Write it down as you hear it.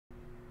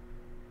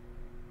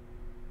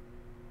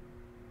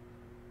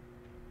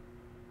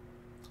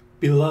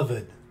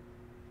Beloved,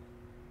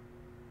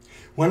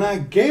 when I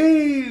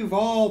gave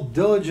all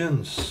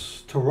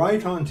diligence to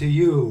write unto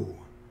you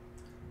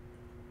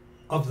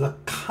of the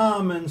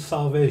common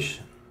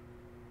salvation,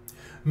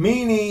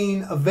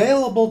 meaning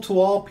available to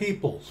all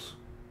peoples,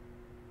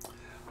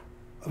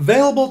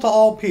 available to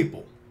all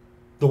people,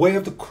 the way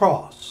of the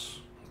cross,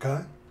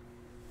 okay?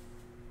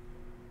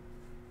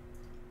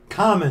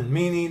 Common,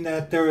 meaning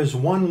that there is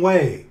one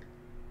way.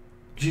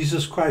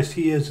 Jesus Christ,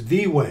 he is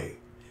the way,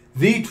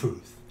 the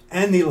truth,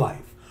 and the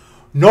life.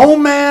 No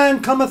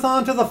man cometh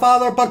unto the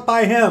Father but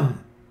by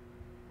him.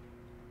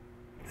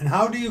 And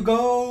how do you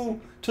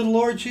go to the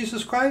Lord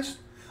Jesus Christ?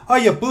 Oh,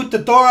 you boot the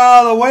door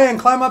out of the way and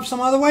climb up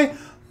some other way?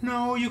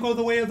 No, you go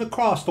the way of the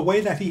cross, the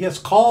way that he has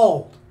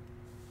called.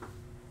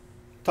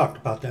 Talked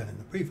about that in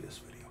the previous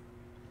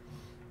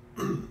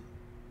video.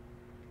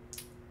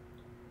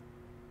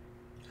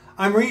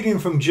 I'm reading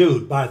from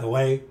Jude, by the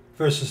way,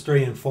 verses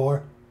 3 and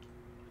 4.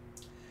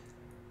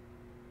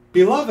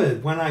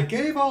 Beloved, when I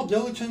gave all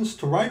diligence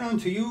to write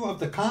unto you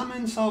of the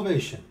common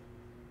salvation,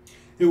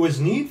 it was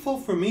needful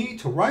for me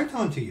to write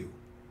unto you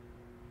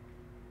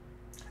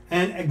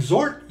and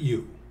exhort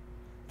you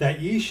that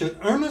ye should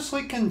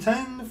earnestly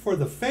contend for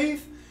the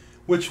faith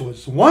which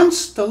was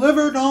once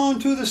delivered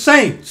unto the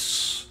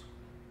saints.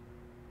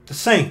 The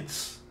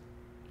saints.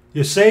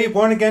 You're saved,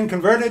 born again,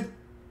 converted,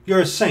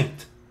 you're a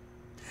saint.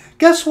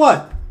 Guess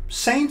what?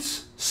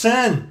 Saints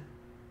sin.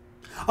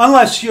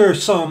 Unless you're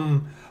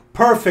some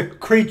perfect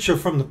creature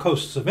from the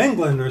coasts of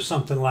England or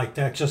something like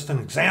that, just an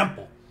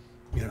example,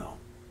 you know,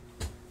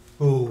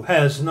 who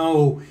has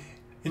no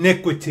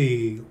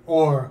iniquity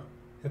or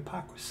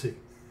hypocrisy.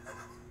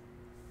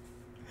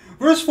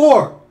 Verse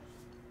 4.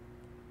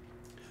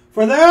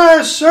 For there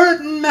are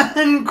certain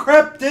men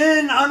crept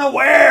in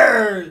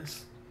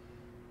unawares,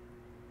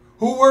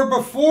 who were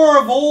before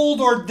of old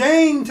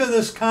ordained to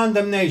this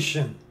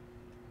condemnation,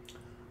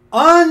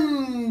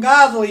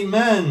 ungodly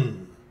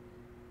men,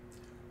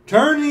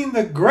 turning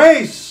the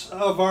grace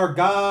of our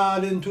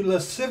God into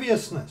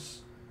lasciviousness,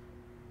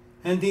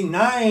 and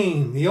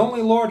denying the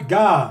only Lord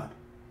God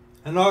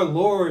and our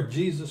Lord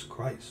Jesus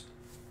Christ.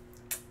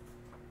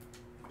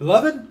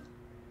 Beloved,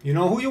 you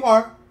know who you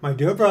are, my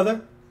dear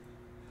brother.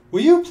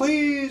 Will you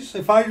please,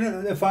 if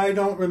I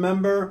don't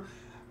remember,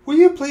 will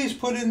you please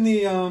put in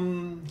the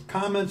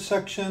comment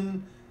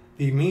section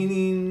the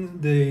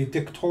meaning, the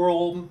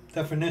dictorial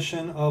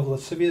definition of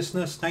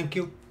lasciviousness? Thank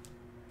you.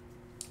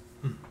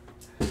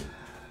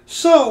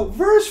 So,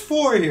 verse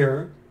 4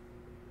 here,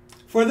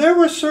 for there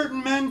were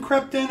certain men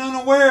crept in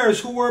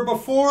unawares who were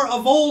before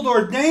of old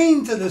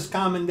ordained to this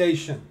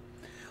commendation.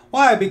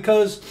 Why?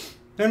 Because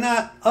they're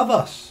not of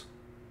us.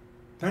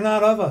 They're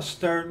not of us.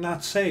 They're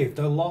not saved.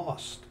 They're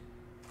lost.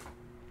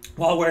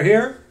 While we're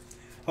here,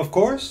 of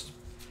course,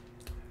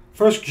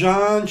 1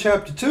 John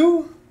chapter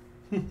 2,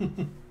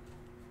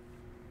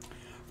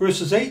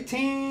 verses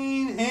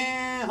 18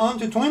 and on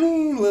to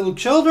 20, little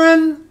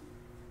children,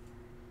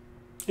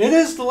 it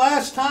is the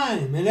last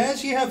time, and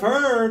as ye have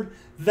heard,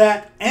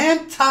 that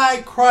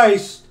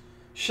Antichrist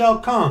shall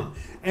come.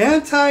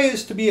 Anti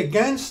is to be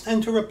against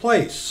and to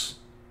replace.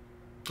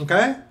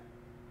 Okay?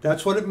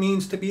 That's what it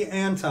means to be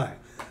anti.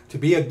 To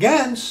be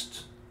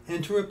against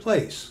and to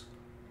replace.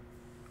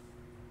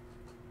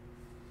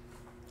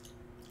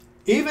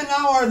 Even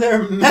now are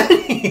there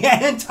many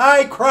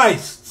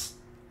antichrists.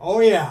 Oh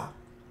yeah.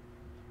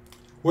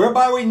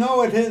 Whereby we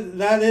know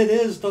that it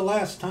is the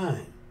last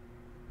time.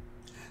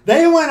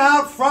 They went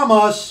out from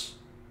us,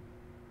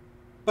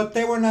 but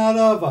they were not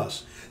of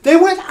us. They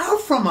went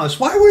out from us.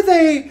 Why were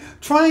they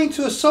trying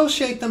to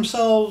associate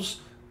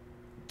themselves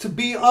to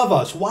be of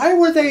us? Why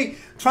were they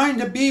trying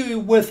to be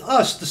with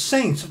us, the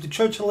saints of the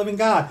Church of the Living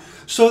God,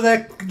 so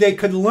that they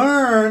could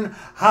learn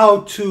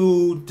how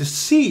to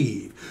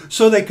deceive,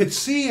 so they could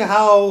see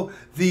how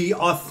the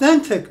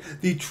authentic,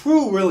 the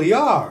true really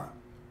are,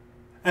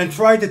 and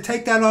try to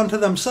take that onto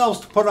themselves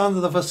to put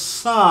on the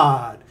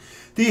facade.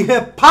 The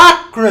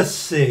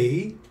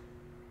hypocrisy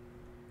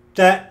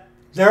that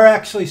they're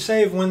actually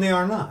saved when they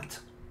are not.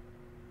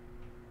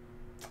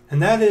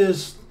 And that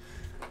is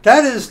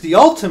the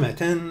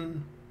ultimate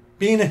in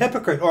being a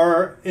hypocrite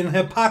or in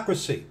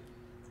hypocrisy.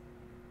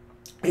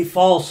 A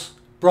false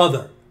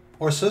brother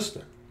or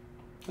sister.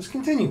 Let's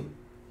continue.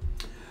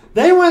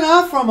 They went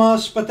out from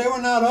us, but they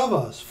were not of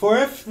us. For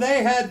if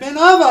they had been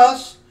of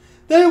us,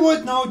 they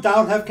would no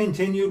doubt have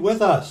continued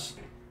with us.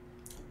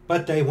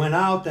 But they went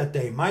out that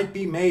they might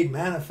be made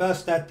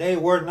manifest that they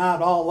were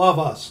not all of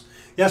us.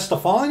 Yes, the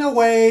falling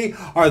away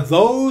are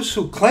those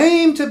who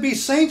claim to be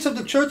saints of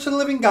the Church of the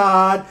Living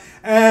God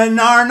and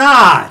are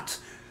not.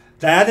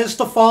 That is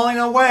the falling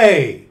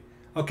away.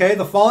 Okay,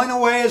 the falling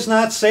away is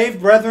not saved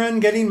brethren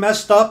getting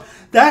messed up.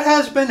 That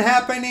has been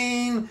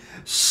happening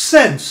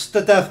since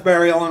the death,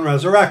 burial, and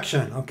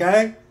resurrection.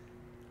 Okay?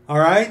 All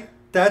right?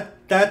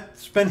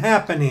 That's been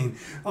happening.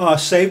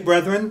 Saved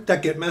brethren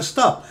that get messed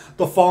up.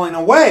 The falling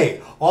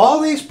away.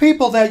 All these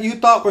people that you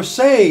thought were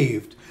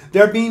saved,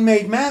 they're being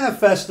made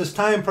manifest as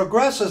time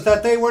progresses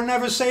that they were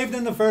never saved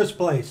in the first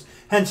place.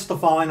 Hence the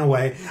falling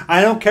away.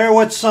 I don't care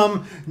what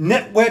some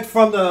nitwit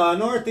from the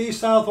northeast,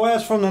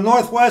 southwest, from the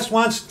northwest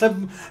wants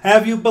to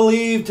have you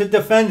believe to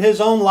defend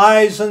his own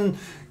lies and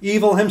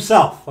evil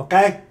himself.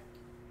 Okay?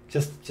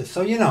 Just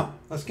so you know.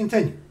 Let's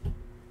continue.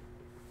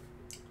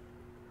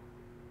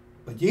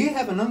 But ye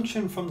have an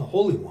unction from the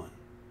Holy One,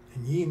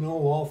 and ye know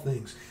all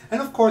things.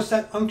 And of course,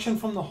 that unction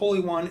from the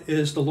Holy One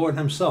is the Lord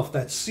himself,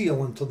 that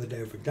seal until the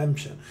day of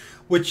redemption,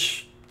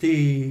 which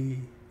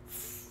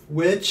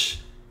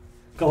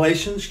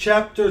Galatians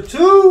chapter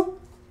 2,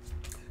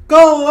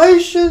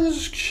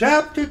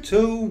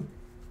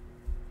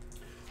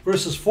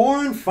 verses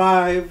 4 and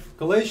 5,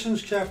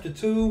 Galatians chapter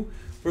 2,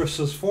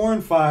 verses 4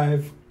 and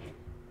 5,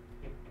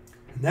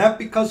 and that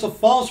because of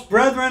false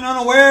brethren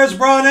unawares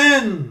brought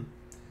in,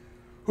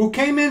 who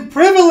came in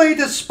privily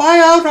to spy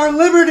out our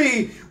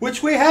liberty,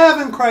 which we have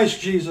in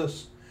Christ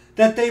Jesus,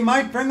 that they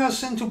might bring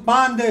us into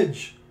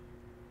bondage,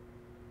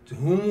 to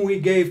whom we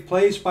gave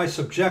place by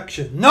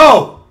subjection.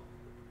 No,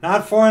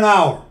 not for an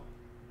hour,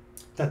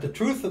 that the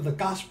truth of the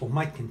gospel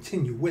might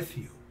continue with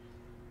you.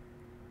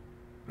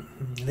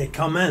 They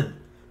come in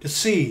to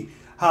see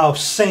how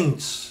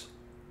saints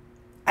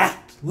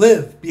act,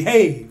 live,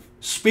 behave,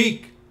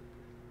 speak,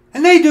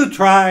 and they do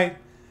try.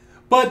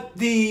 But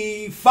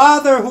the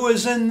father who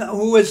is in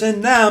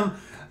them,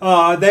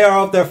 they are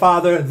of their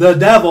father, the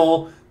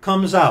devil,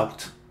 comes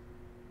out.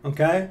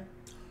 Okay?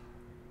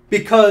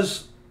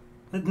 Because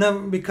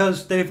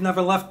they've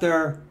never left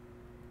their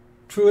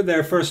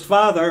first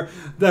father.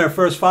 Their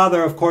first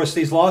father, of course,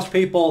 these lost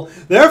people,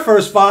 their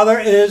first father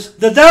is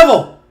the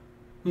devil.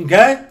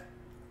 Okay?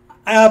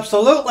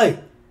 Absolutely.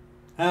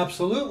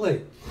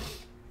 Absolutely.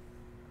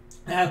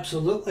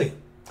 Absolutely.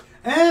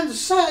 And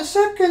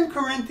 2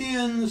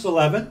 Corinthians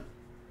 11.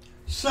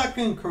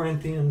 2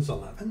 Corinthians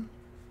 11.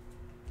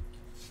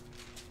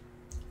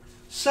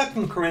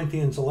 2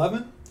 Corinthians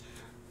 11.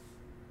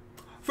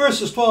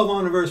 Verses 12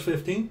 on to verse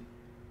 15.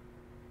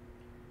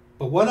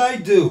 But what I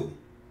do,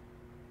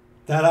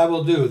 that I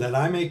will do, that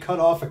I may cut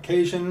off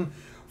occasion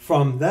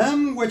from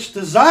them which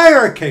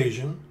desire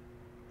occasion,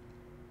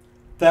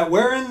 that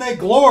wherein they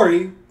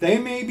glory, they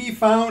may be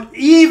found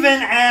even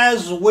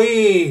as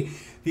we.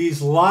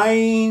 These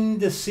lying,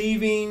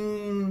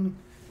 deceiving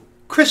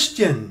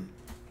Christian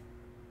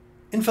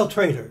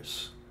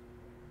infiltrators.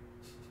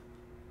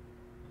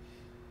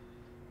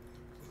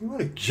 What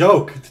a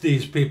joke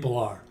these people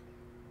are.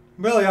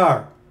 Really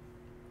are.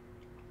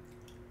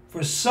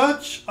 For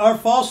such are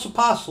false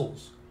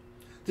apostles,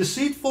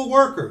 deceitful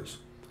workers,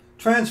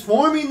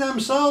 transforming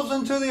themselves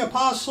into the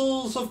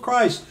apostles of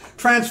Christ,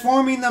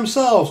 transforming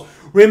themselves.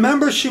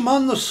 Remember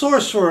Shimon the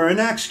sorcerer in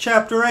Acts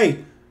chapter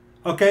 8.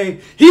 Okay,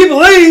 he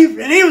believed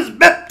and he was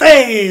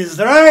baptized,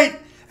 right?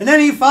 And then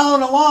he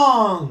followed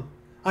along.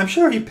 I'm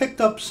sure he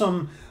picked up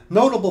some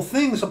notable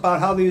things about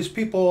how these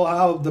people,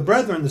 how the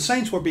brethren, the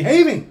saints were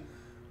behaving.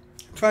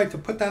 Tried to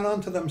put that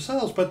onto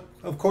themselves. But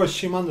of course,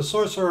 Shimon the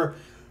sorcerer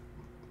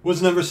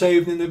was never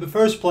saved in the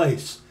first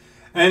place.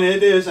 And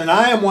it is, and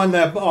I am one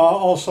that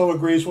also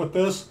agrees with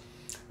this.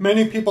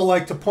 Many people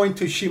like to point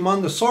to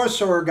Shimon the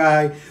sorcerer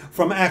guy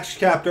from Acts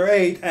chapter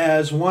 8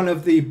 as one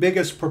of the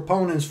biggest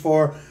proponents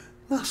for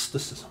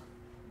Gnosticism.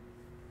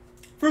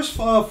 Verse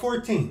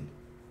 14.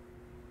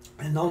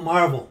 And no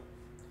marvel,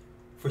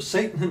 for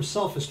Satan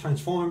himself is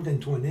transformed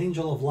into an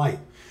angel of light.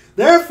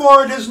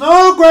 Therefore it is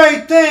no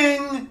great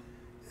thing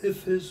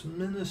if his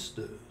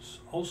ministers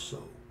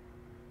also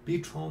be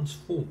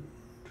transformed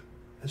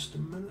as the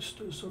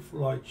ministers of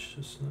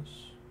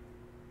righteousness,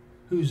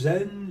 whose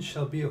end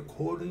shall be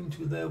according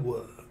to their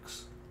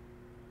works.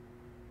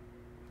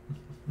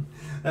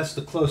 That's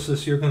the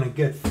closest you're going to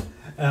get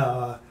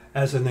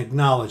as an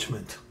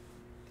acknowledgement.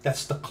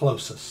 That's the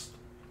closest.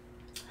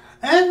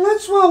 And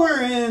let's, while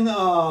we're in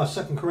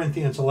 2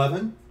 Corinthians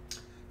 11,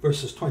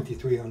 verses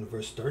 23 on to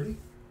verse 30.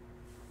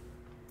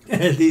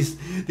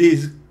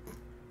 these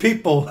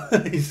people,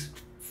 these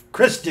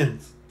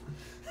Christians,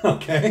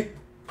 okay,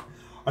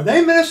 are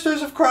they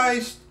ministers of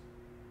Christ?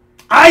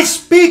 I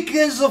speak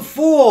as a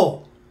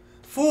fool.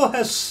 The fool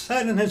has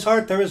said in his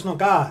heart there is no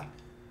God.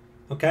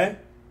 Okay?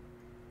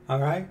 All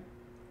right?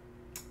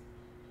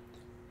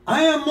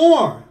 I am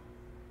more,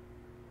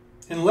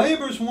 in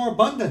labors more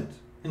abundant,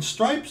 in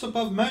stripes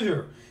above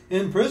measure,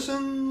 in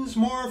prisons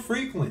more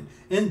frequent,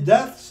 in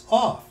deaths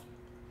oft.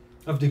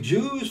 Of the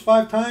Jews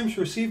 5 times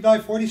received I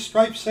 40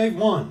 stripes save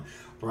one.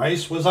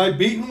 Thrice was I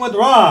beaten with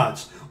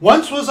rods.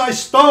 Once was I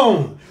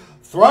stoned.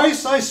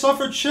 Thrice I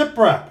suffered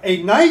shipwreck.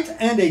 A night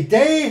and a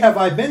day have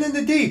I been in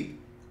the deep.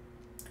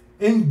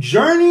 In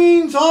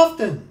journeyings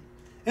often.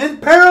 In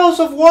perils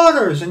of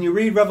waters. And you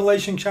read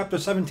Revelation chapter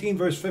 17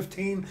 verse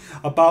 15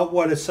 about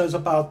what it says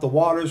about the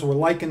waters were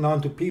likened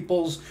unto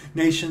peoples,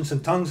 nations,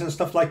 and tongues and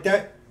stuff like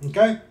that.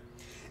 Okay?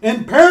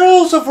 In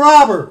perils of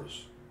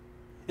robbers.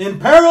 In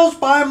perils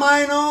by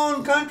mine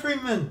own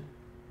countrymen.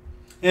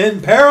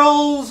 In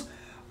perils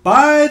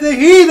by the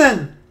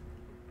heathen.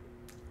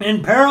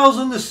 In perils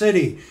in the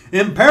city.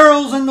 In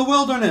perils in the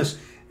wilderness.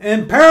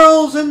 In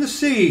perils in the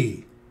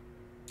sea.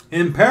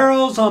 in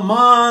perils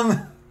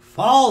among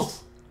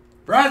false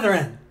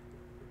brethren.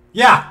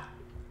 Yeah.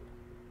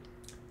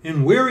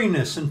 In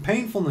weariness and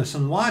painfulness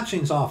and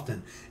watchings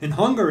often, in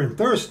hunger and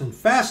thirst and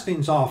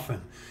fastings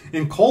often,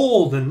 in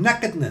cold and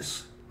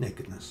nakedness.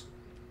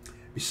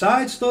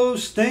 Besides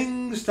those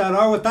things that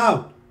are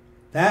without,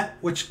 that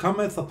which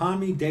cometh upon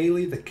me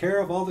daily, the care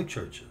of all the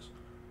churches.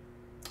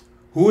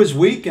 Who is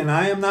weak and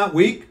I am not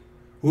weak?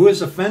 Who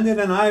is offended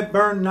and I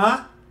burn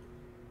not?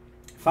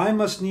 If I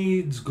must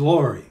needs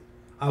glory,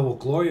 I will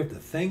glory of the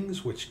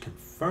things which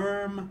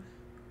concern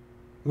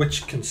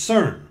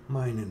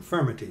mine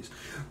infirmities,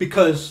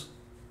 because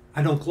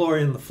I don't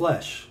glory in the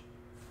flesh.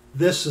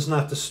 This is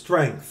not the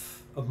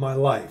strength of my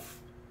life,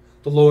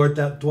 the Lord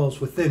that dwells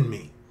within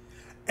me.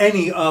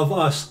 Any of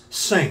us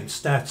saints,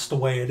 that's the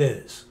way it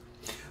is.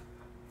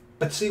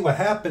 But see what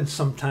happens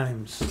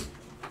sometimes,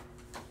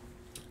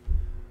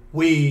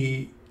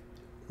 we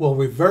will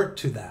revert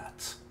to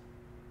that.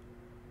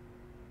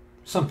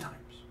 Sometimes.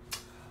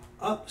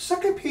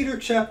 2 Peter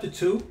chapter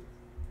 2.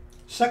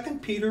 2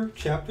 Peter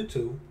chapter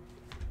 2.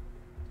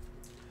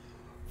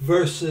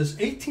 Verses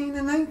 18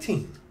 and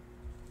 19.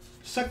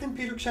 2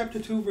 Peter chapter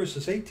 2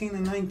 verses 18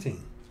 and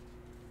 19.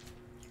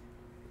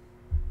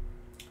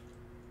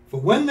 For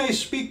when they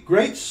speak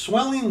great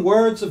swelling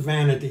words of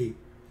vanity,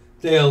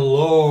 they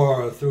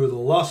allure through the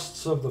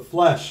lusts of the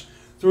flesh,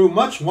 through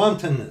much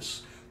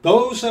wantonness.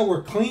 Those that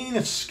were clean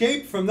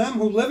escape from them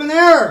who live in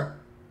error,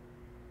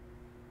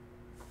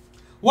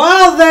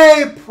 while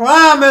they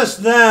promise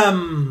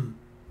them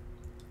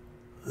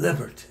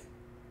liberty.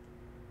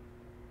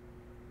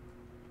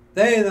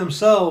 They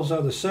themselves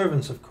are the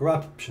servants of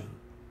corruption,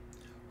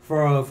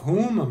 for of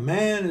whom a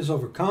man is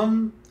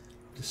overcome,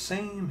 the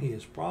same he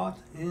is brought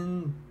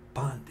in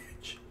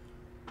bondage.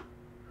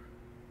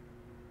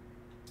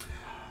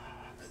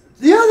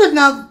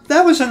 Now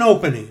that was an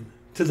opening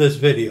to this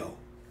video.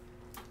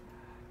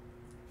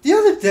 The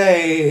other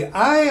day,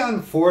 I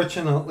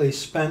unfortunately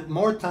spent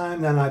more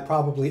time than I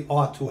probably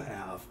ought to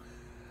have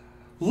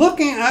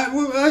looking at,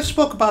 I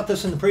spoke about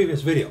this in the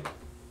previous video,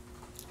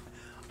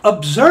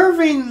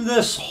 observing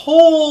this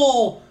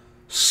whole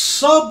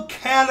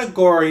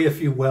subcategory,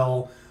 if you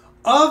will,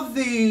 of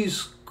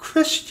these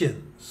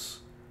Christians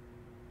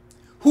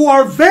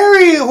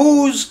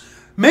whose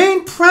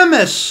main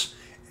premise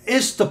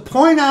is to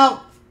point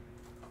out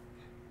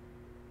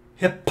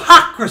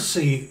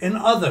hypocrisy in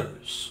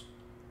others.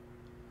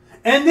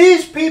 And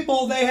these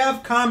people, they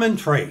have common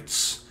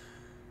traits.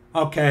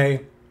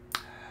 Okay?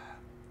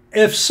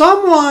 If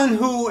someone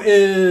who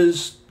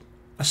is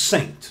a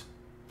saint,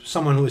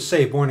 someone who is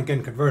saved, born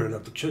again, converted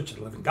of the Church of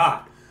the Living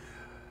God,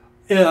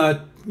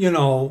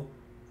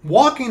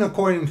 walking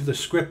according to the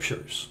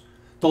Scriptures,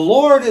 the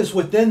Lord is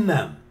within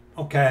them.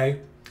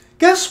 Okay?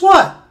 Guess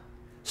what?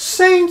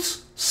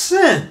 Saints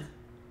sin.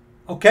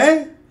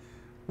 Okay?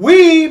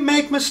 We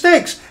make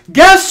mistakes.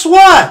 Guess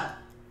what?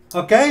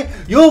 Okay?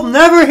 You'll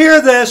never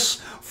hear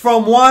this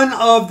from one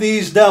of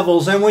these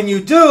devils. And when you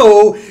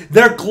do,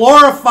 they're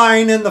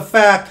glorifying in the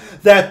fact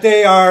that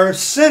they are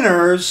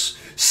sinners,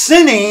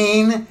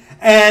 sinning,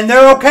 and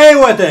they're okay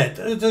with it.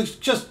 It's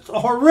just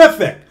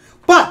horrific.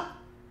 But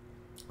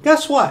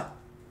guess what?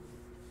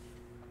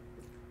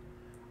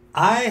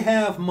 I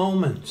have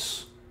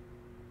moments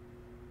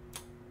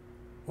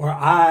where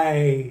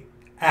I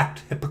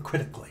act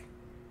hypocritically.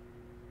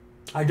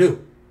 I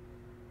do.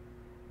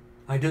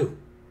 I do.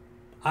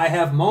 I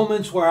have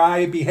moments where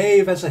I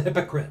behave as a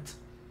hypocrite.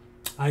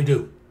 I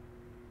do.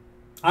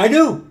 I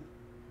do.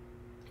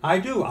 I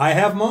do. I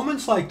have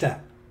moments like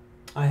that.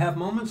 I have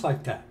moments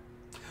like that.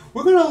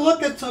 We're going to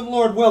look at,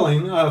 Lord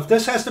willing, if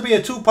this has to be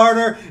a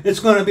two-parter,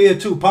 it's going to be a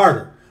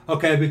two-parter.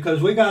 Okay,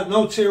 because we got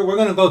notes here. We're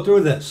going to go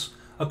through this.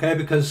 Okay,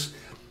 because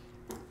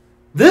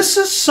this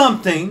is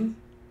something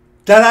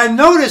that I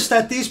noticed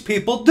that these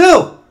people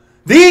do.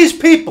 These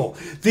people,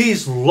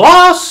 these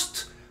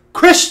lost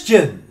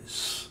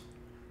Christians,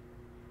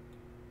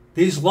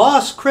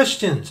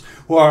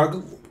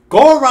 who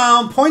go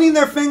around pointing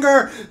their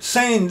finger,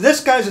 saying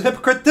this guy's a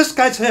hypocrite, this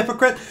guy's a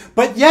hypocrite,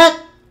 but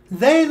yet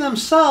they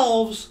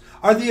themselves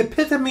are the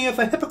epitome of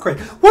a hypocrite.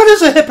 What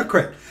is a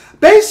hypocrite?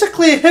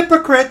 Basically, a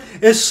hypocrite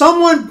is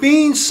someone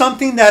being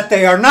something that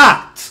they are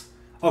not.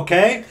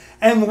 Okay?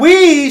 And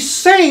we,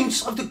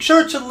 saints of the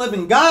Church of the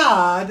Living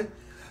God,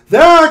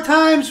 there are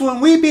times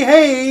when we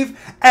behave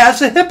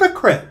as a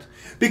hypocrite.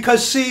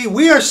 Because, see,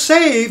 we are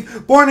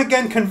saved, born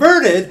again,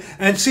 converted.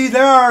 And, see,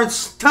 there are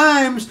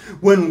times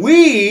when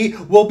we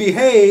will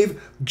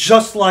behave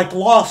just like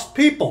lost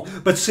people.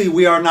 But, see,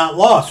 we are not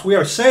lost. We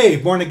are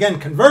saved, born again,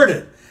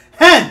 converted.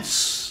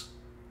 Hence,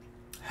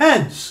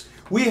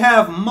 we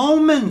have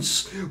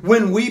moments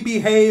when we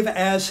behave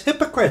as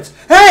hypocrites.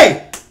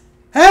 Hey,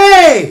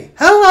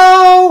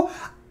 hello.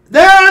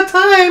 There are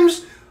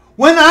times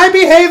when I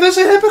behave as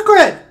a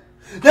hypocrite.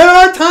 There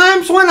are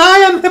times when I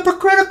am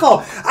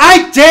hypocritical.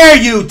 I dare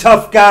you,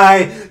 tough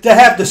guy, to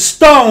have the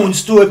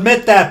stones to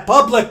admit that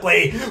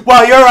publicly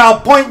while you're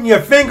out pointing your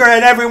finger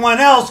at everyone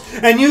else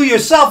and you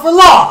yourself are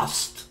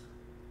lost.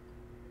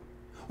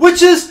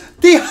 Which is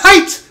the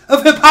height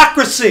of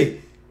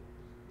hypocrisy.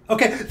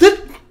 Okay,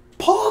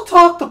 Paul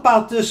talked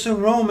about this in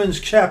Romans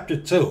chapter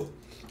 2.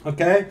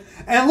 Okay,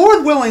 and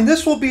Lord willing,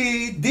 this will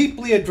be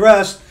deeply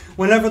addressed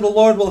whenever the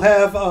Lord will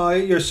have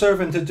your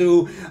servant to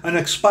do an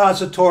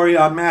expository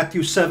on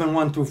Matthew 7,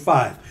 1 through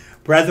 5.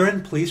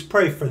 Brethren, please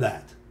pray for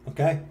that.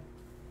 Okay,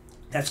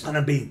 that's going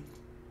to be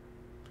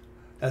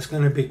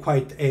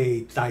quite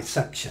a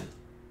dissection.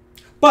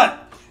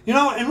 But you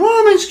know, in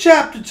Romans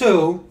chapter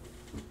 2,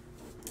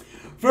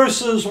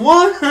 verses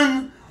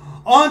 1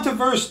 on to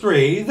verse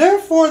 3,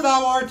 therefore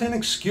thou art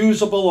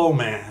inexcusable, O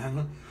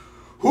man,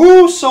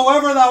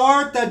 whosoever thou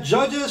art that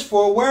judgest,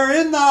 for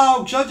wherein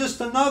thou judgest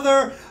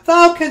another,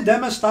 thou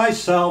condemnest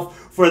thyself,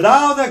 for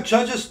thou that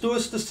judgest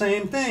doest the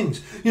same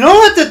things. You know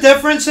what the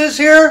difference is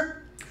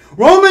here?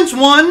 Romans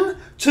 1,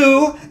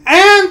 2,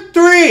 and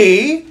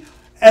 3,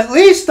 at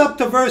least up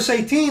to verse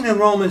 18 in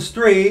Romans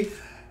 3,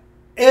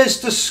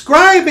 is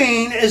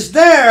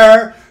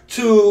there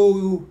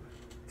to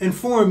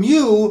inform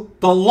you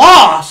the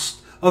lost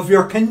of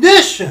your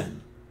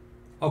condition.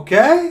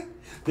 Okay?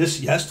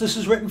 This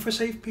is written for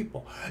saved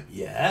people.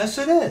 Yes,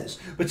 it is.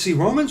 But see,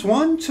 Romans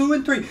 1, 2,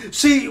 and 3.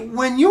 See,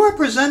 when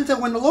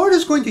the Lord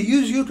is going to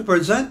use you to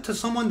present to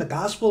someone the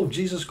gospel of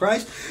Jesus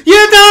Christ,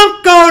 you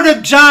don't go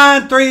to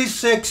John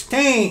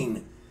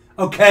 3:16.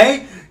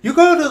 Okay? You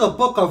go to the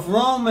book of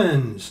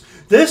Romans.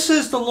 This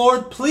is the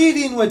Lord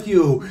pleading with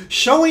you,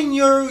 showing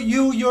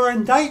you your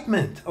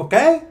indictment.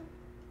 Okay?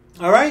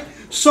 All right?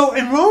 So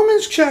in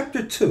Romans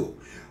chapter 2,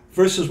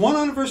 verses 1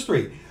 on to verse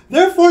 3,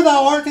 therefore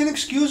thou art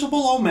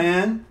inexcusable, O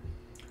man,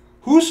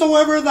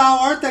 whosoever thou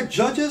art that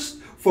judgest,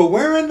 for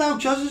wherein thou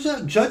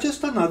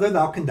judgest another,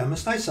 thou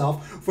condemnest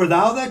thyself, for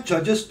thou that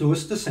judgest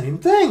doest the same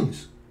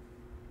things.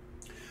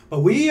 But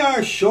we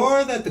are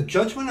sure that the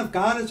judgment of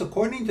God is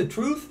according to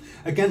truth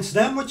against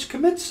them which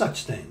commit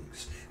such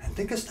things. And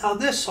thinkest thou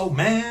this, O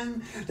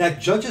man, that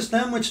judgest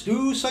them which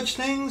do such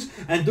things,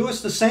 and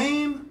doest the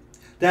same,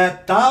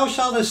 that thou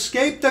shalt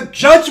escape the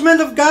judgment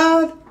of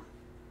God?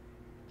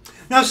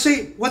 Now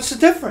see, what's the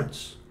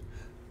difference?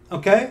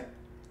 Okay?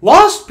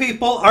 Lost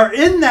people are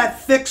in that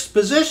fixed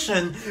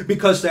position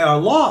because they are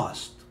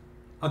lost.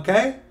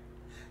 Okay?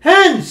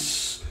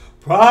 Hence,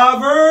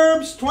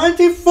 Proverbs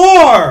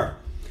 24.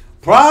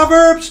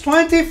 Proverbs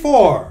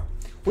 24.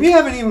 We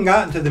haven't even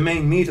gotten to the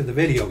main meat of the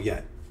video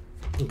yet.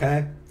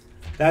 Okay?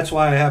 That's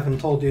why I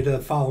haven't told you to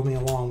follow me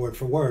along word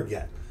for word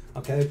yet.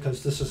 Okay?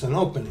 Because this is an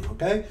opening.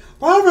 Okay?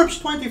 Proverbs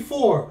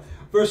 24,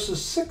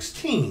 verses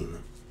 16.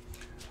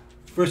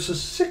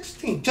 Verses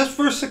 16, just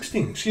verse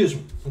 16, excuse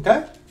me,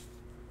 okay?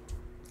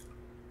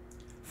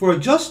 For a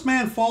just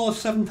man falleth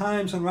 7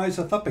 times and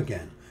riseth up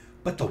again,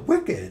 but the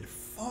wicked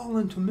fall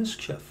into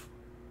mischief.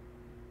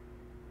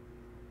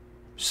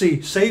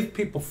 See, saved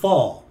people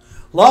fall.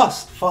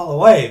 Lost fall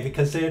away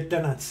because they're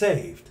not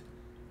saved,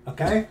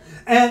 okay?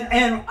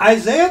 And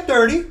Isaiah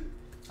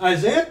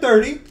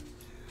 30,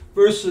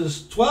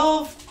 verses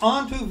 12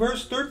 on to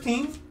verse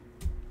 13,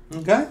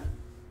 okay?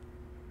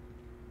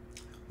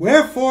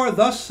 Wherefore,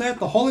 thus saith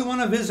the Holy One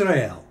of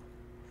Israel,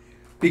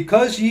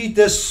 because ye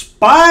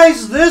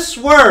despise this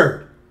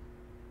word,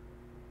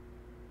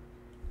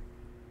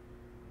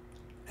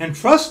 and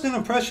trust in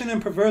oppression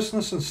and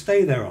perverseness, and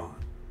stay thereon.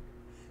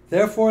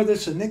 Therefore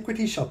this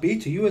iniquity shall be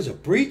to you as a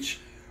breach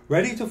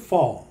ready to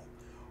fall,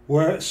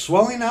 where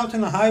swelling out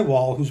in a high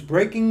wall, whose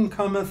breaking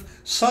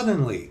cometh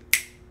suddenly,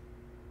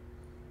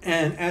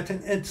 and at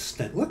an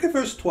instant. Look at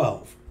verse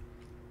 12.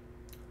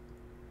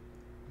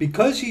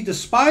 Because ye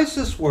despise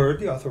this word,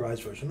 the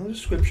authorized version of the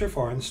scripture,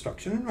 for our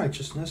instruction in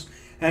righteousness,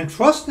 and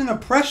trust in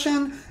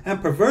oppression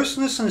and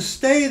perverseness, and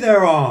stay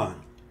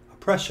thereon.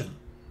 Oppression.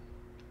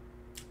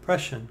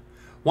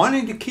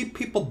 Wanting to keep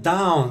people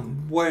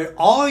down, where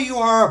all you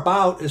are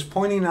about is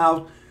pointing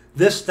out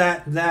this,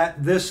 that,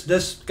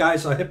 this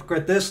guy's a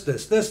hypocrite, this,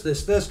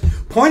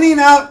 pointing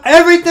out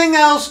everything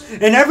else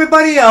and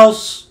everybody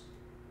else,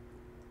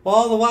 while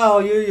all the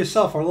while you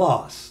yourself are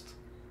lost.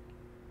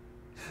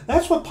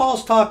 That's what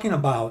Paul's talking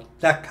about,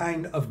 that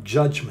kind of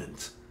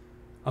judgment,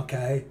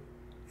 okay,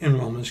 in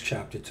Romans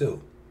chapter 2,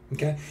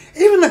 okay?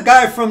 Even the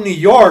guy from New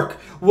York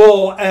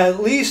will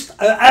at least,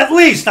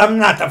 I'm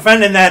not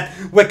defending that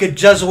wicked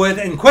Jesuit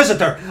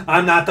inquisitor.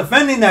 I'm not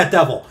defending that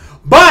devil.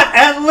 But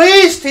at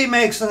least he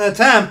makes an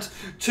attempt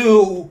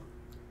to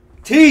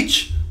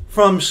teach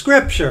from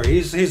Scripture.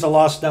 He's a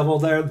lost devil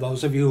there.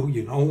 Those of you,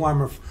 you know who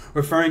I'm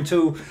referring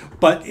to.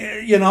 But,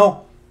 you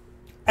know,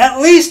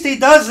 at least he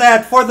does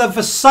that for the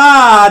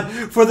facade,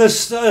 for the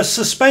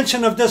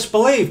suspension of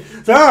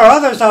disbelief. There are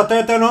others out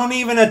there that don't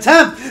even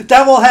attempt,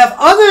 that will have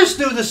others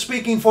do the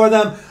speaking for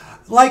them,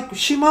 like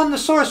Shimon the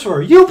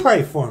sorcerer. You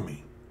pray for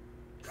me.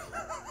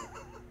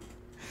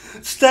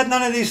 Instead,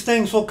 none of these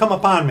things will come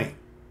upon me.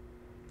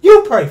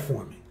 You pray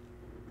for me.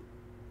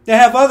 They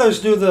have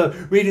others do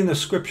the reading the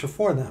scripture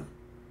for them,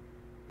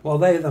 while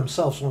they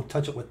themselves won't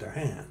touch it with their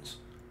hands.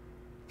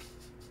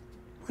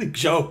 What a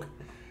joke.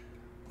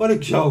 What a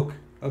joke.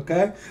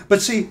 Okay?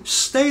 But see,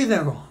 stay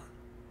thereon.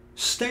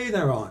 Stay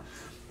thereon.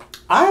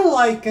 I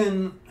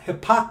liken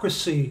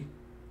hypocrisy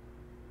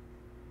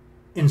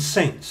in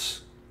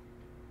saints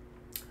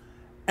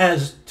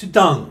as to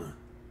dung.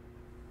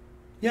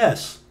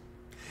 Yes.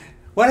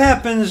 What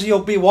happens,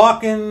 you'll be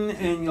walking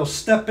and you'll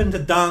step into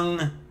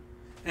dung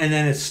and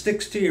then it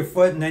sticks to your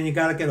foot and then you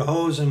got to get a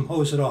hose and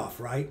hose it off,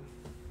 right?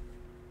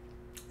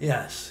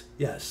 Yes,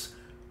 yes,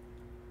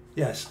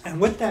 yes. And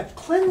with that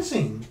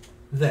cleansing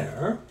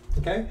there,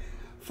 okay,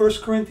 1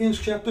 Corinthians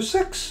chapter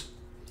 6.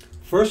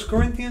 1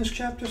 Corinthians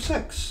chapter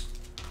 6.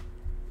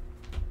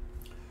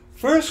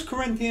 1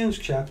 Corinthians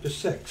chapter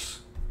 6.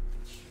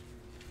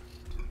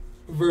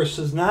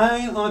 Verses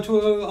 9 on to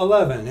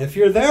 11. If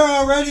you're there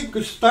already,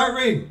 start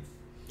reading.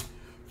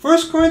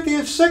 1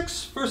 Corinthians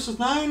 6, verses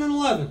 9 and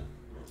 11.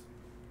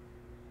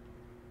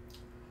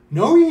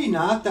 Know ye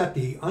not that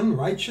the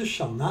unrighteous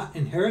shall not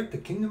inherit the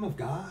kingdom of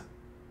God?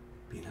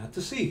 Be not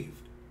deceived.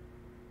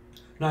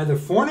 Neither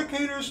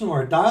fornicators,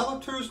 nor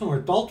idolaters, nor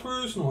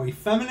adulterers, nor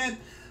effeminate,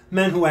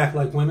 men who act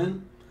like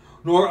women,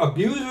 nor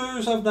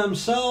abusers of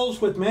themselves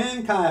with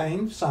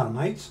mankind,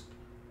 sodomites,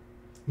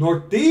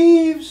 nor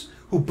thieves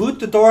who boot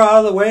the door out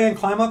of the way and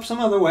climb up some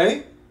other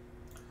way,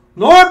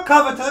 nor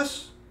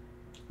covetous,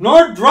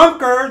 nor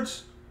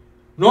drunkards,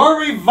 nor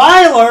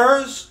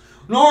revilers,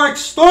 nor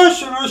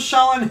extortioners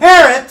shall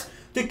inherit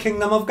the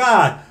kingdom of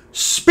God.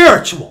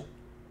 Spiritual.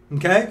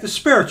 Okay? The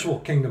spiritual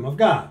kingdom of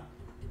God.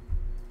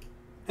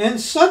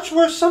 And such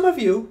were some of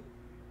you,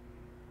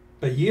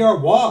 but ye are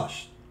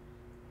washed,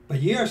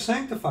 but ye are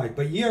sanctified,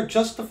 but ye are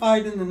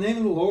justified in the name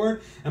of the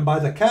Lord, and by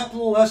the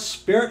capital S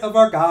Spirit of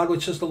our God,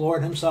 which is the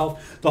Lord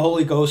himself, the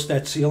Holy Ghost,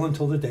 that seal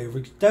until the day of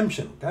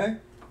redemption. Okay?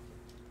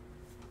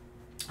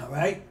 All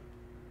right?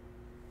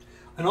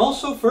 And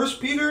also 2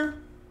 Peter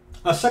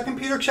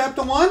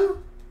chapter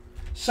 1.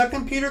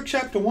 2 Peter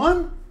chapter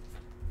 1.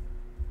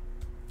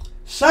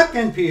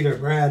 2 Peter,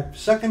 Brad.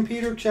 2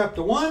 Peter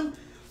chapter 1,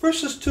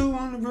 verses 2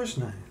 on to verse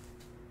 9.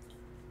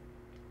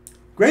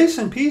 Grace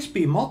and peace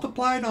be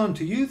multiplied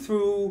unto you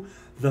through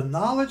the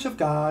knowledge of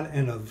God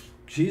and of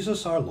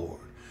Jesus our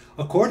Lord,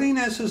 according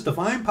as his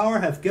divine power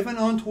hath given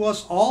unto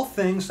us all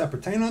things that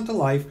pertain unto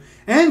life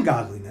and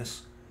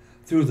godliness,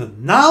 through the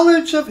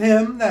knowledge of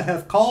him that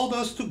hath called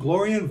us to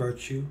glory and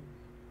virtue,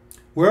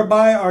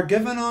 whereby are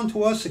given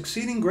unto us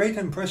exceeding great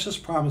and precious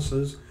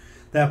promises,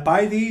 that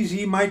by these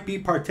ye might be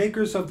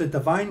partakers of the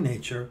divine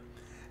nature,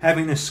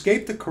 having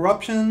escaped the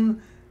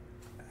corruption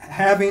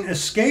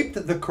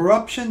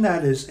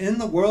that is in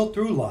the world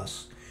through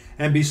lust,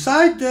 and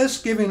beside this,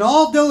 giving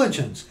all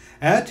diligence,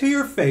 add to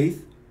your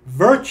faith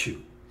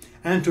virtue,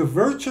 and to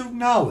virtue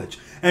knowledge.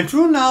 And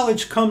true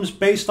knowledge comes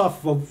based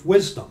off of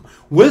wisdom.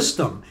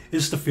 Wisdom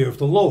is the fear of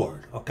the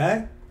Lord.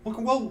 Okay?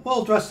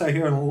 We'll address that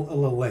here a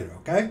little later.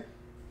 Okay?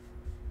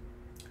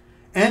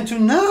 And to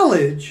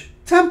knowledge,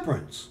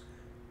 temperance.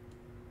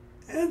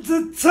 And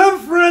to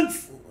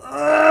temperance,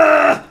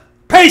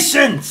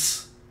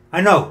 patience.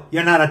 I know,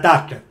 you're not a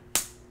doctor.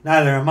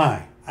 Neither am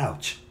I.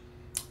 Ouch.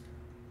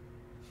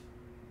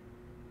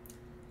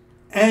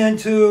 And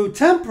to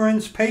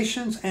temperance,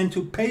 patience, and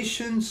to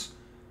patience,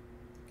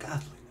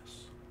 godliness.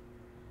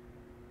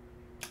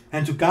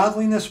 And to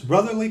godliness,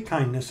 brotherly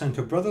kindness, and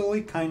to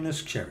brotherly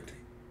kindness, charity.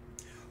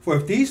 For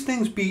if these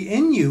things be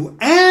in you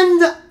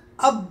and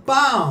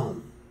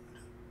abound,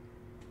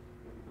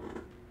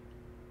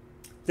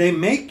 they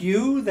make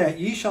you that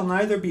ye shall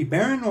neither be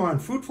barren nor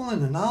unfruitful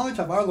in the knowledge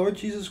of our Lord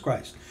Jesus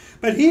Christ.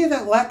 But he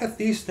that lacketh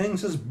these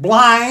things is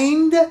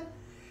blind,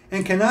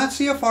 and cannot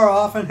see afar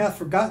off, and hath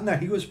forgotten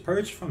that he was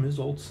purged from his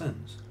old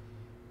sins.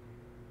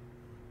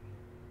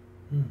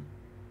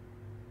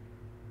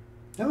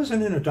 That was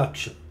an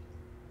introduction.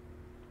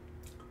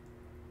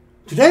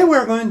 Today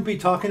we're going to be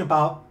talking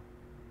about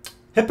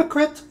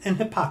hypocrite and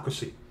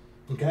hypocrisy.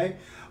 Okay?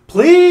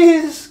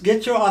 Please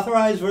get your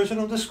authorized version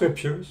of the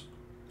scriptures.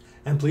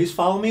 And please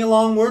follow me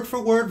along word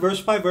for word,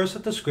 verse by verse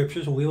at the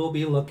scriptures we will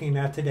be looking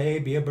at today.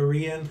 Be a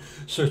Berean.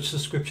 Search the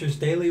scriptures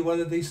daily,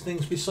 whether these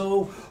things be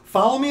so.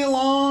 Follow me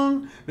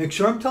along. Make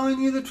sure I'm telling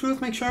you the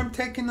truth. Make sure I'm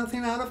taking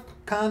nothing out of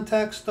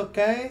context,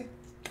 okay?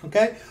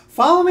 Okay?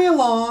 Follow me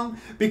along,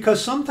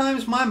 because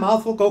sometimes my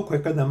mouth will go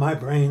quicker than my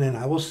brain and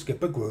I will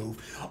skip a groove.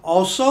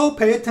 Also,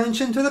 pay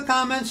attention to the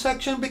comment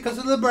section, because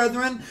of the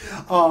brethren.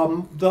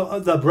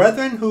 The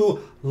brethren who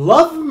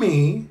love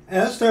me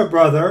as their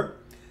brother.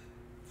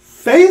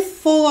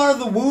 Faithful are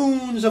the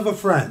wounds of a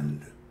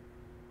friend,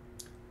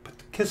 but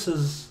the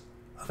kisses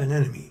of an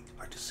enemy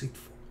are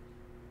deceitful.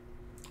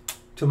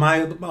 To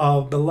my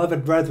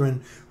beloved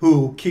brethren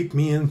who keep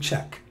me in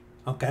check,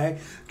 okay?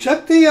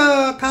 Check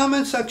the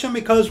comment section,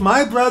 because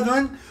my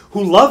brethren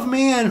who love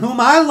me and whom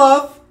I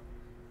love,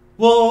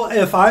 well,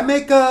 if I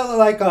make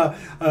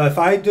if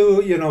I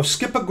do,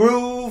 skip a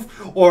groove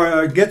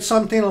or get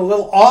something a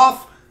little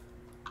off,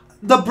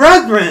 the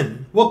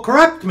brethren will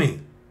correct me,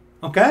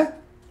 okay?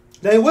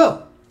 They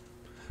will.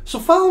 So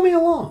follow me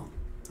along,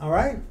 all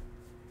right?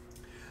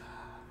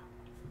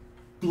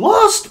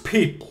 Lost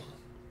people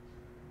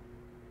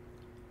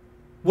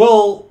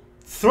will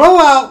throw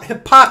out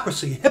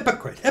hypocrisy,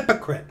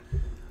 hypocrite,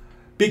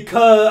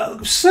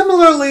 because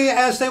similarly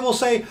as they will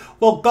say,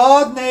 well,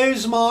 God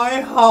knows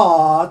my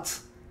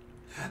heart.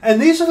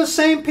 And these are the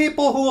same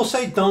people who will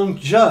say, don't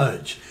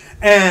judge.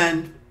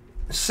 And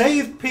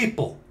saved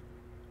people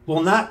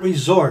will not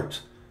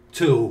resort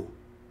to,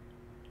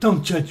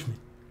 don't judge me.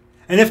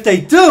 And if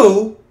they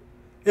do,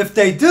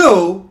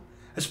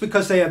 it's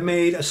because they have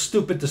made a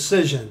stupid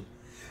decision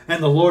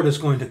and the Lord is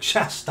going to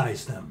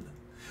chastise them.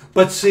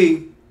 But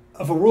see,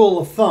 of a rule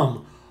of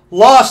thumb,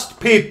 lost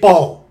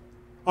people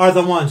are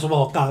the ones,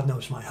 well, God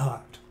knows my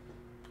heart.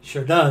 He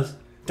sure does.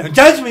 Don't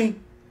judge me.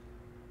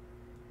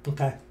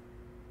 Okay.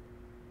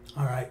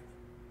 All right.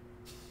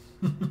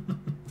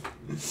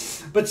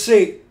 But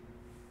see,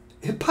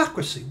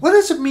 hypocrisy. What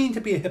does it mean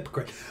to be a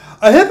hypocrite?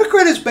 A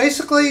hypocrite is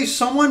basically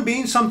someone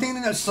being something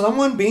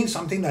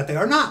that they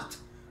are not.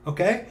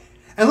 Okay?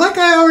 And like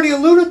I already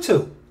alluded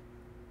to,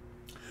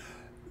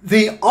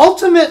 the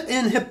ultimate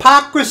in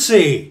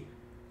hypocrisy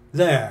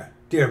there,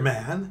 dear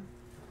man,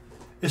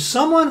 is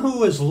someone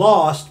who is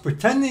lost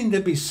pretending to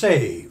be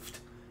saved.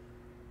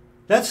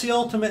 That's the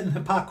ultimate in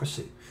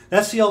hypocrisy.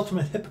 That's the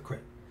ultimate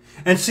hypocrite.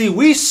 And see,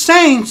 we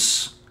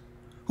saints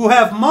who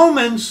have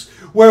moments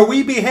where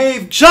we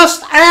behave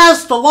just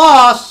as the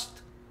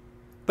lost,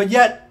 but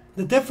yet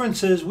the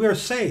difference is we're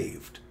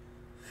saved.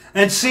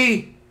 And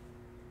see,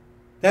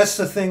 that's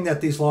the thing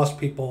that these lost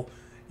people,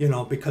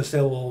 because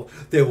they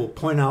will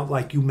point out,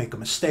 like, you make a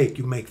mistake,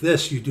 you make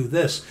this, you do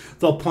this.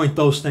 They'll point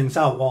those things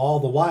out, while all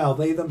the while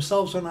they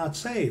themselves are not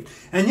saved.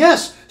 And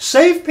yes,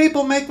 saved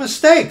people make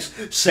mistakes.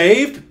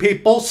 Saved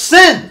people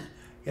sin.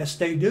 Yes,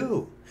 they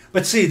do.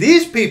 But see,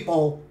 these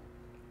people,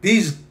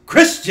 these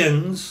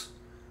Christians,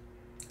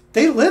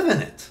 they live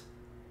in it.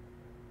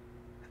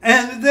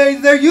 And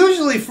they're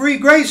usually free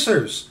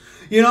gracers.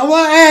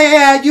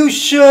 Yeah, you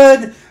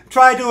should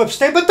try to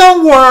abstain, but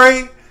don't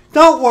worry.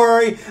 Don't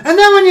worry. And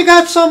then when you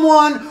got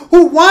someone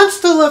who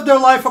wants to live their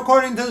life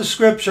according to the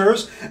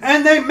scriptures,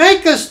 and they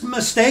make a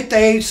mistake,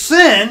 they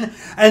sin,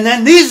 and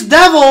then these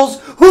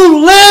devils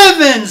who live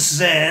in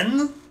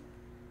sin,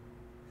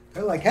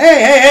 they're like,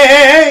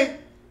 hey.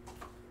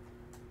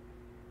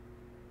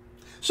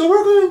 So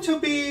we're going to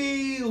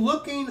be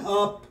looking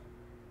up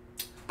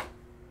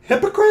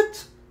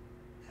hypocrite,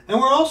 and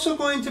we're also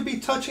going to be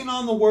touching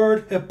on the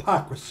word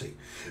hypocrisy,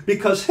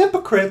 because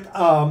hypocrite,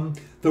 the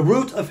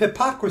root of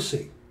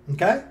hypocrisy.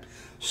 Okay,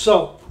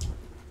 so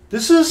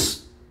this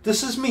is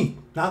meat,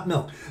 not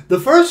milk. The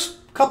first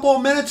couple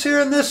of minutes here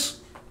in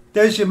this,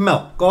 there's your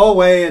milk. Go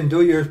away and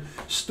do your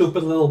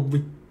stupid little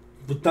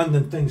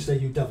redundant things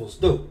that you devils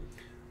do.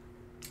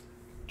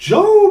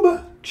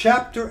 Job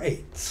chapter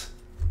 8.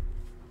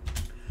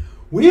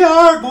 We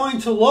are going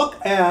to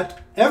look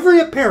at every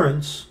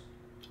appearance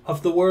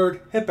of the word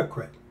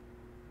hypocrite.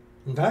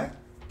 Okay?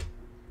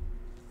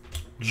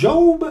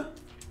 Job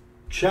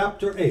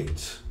chapter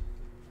 8.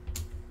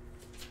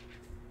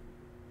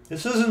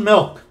 This isn't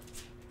milk.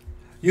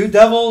 You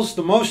devils,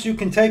 the most you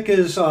can take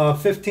is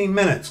 15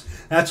 minutes.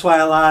 That's why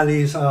a lot of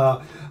these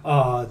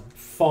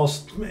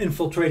false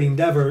infiltrating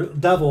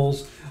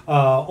devils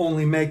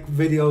only make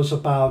videos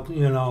about,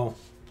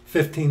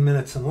 15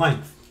 minutes in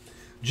length.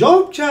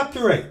 Job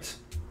chapter 8.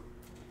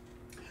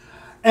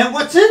 And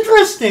what's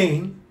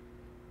interesting,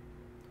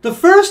 the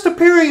first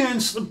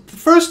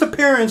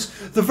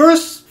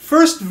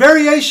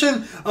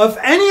variation of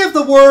any of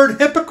the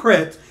word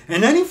hypocrite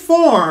in any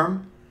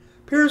form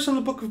appears in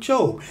the book of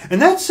Job. And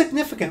that's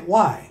significant.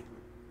 Why?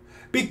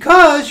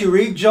 Because you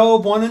read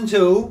Job 1 and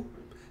 2,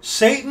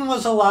 Satan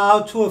was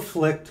allowed to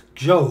afflict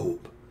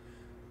Job.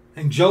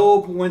 And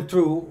Job went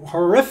through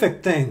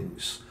horrific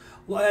things.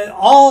 He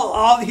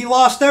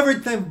lost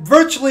everything,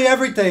 virtually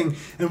everything,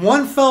 in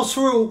one fell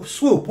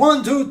swoop.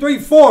 1, 2, 3,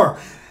 4.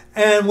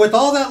 And with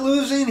all that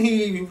losing,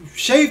 he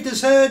shaved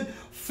his head,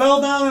 fell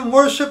down and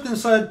worshipped and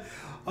said,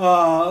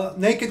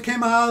 naked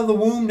came out of the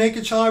womb,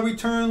 naked shall I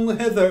return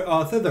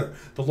thither.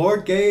 The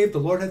Lord gave, the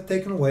Lord hath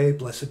taken away,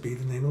 blessed be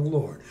the name of the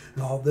Lord.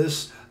 And all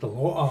this,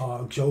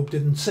 Job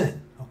didn't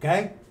sin.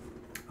 Okay?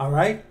 All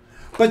right?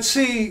 But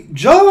see,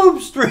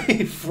 Job's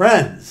 3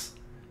 friends,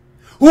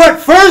 who at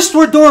first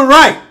were doing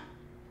right,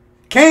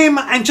 came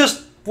and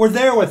just were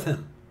there with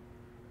him.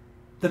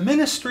 The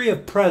ministry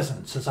of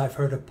presence, as I've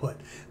heard it put.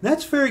 And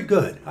that's very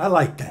good. I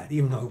like that,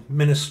 even though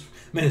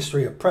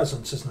ministry of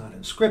presence is not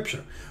in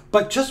Scripture.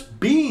 But just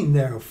being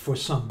there for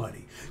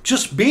somebody.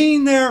 Just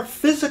being there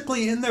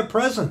physically in their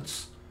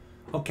presence.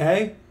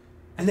 Okay?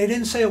 And they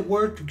didn't say a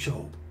word to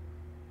Job.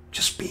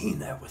 Just being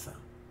there with them.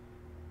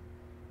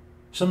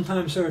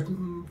 Sometimes there are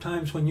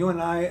times when you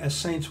and I, as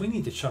saints, we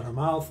need to shut our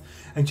mouth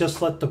and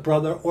just let the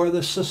brother or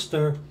the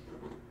sister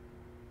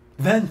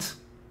vent.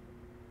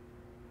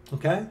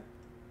 Okay?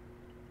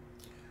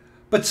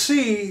 But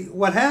see,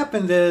 what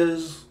happened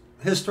is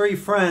his 3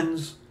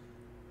 friends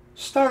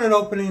started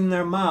opening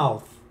their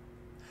mouth.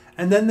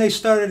 And then they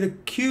started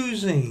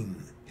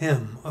accusing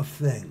him of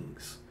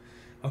things.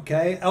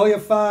 Okay?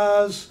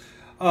 Eliphaz,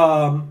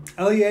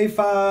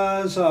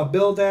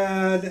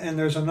 Bildad, and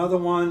there's another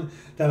one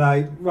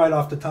that right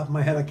off the top of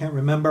my head, I can't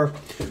remember.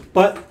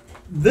 But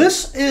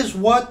this is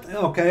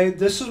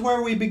this is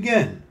where we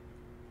begin.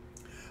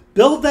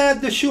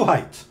 Bildad the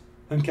Shuhite.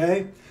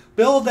 Okay?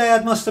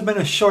 Bildad must have been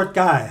a short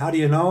guy. How do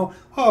you know?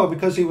 Oh,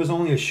 because he was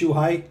only a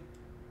Shuhite.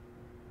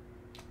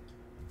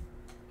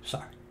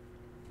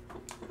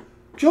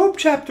 Job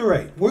chapter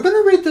 8. We're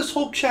going to read this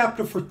whole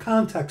chapter for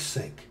context's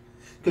sake,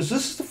 because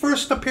this is the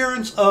first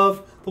appearance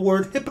of the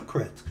word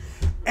hypocrite,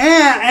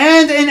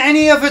 and in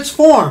any of its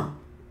form.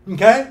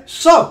 Okay?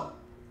 So,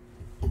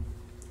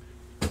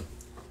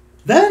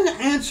 then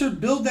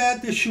answered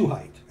Bildad the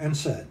Shuhite, and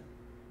said,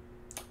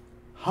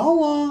 how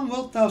long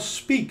wilt thou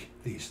speak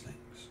these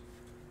things?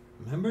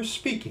 Remember,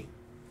 speaking.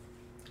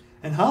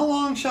 And how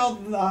long shall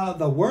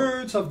the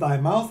words of thy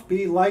mouth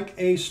be like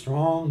a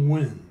strong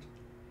wind?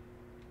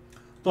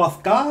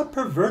 Doth God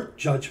pervert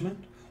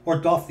judgment, or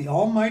doth the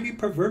Almighty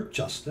pervert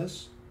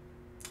justice?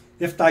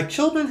 If thy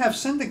children have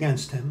sinned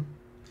against him,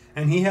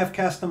 and he have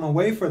cast them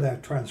away for their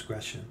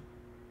transgression,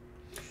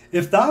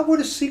 if thou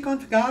wouldest seek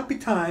unto God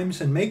betimes,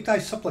 and make thy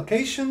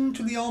supplication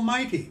to the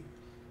Almighty.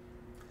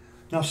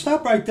 Now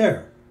stop right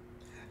there.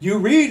 You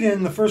read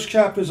in the first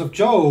chapters of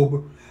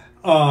Job,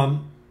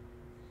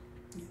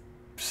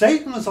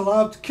 Satan was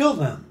allowed to kill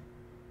them.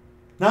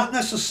 Not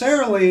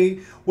necessarily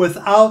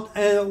without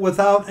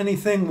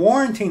anything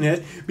warranting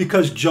it,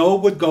 because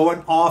Job would go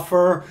and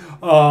offer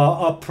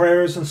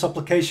prayers and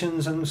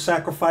supplications and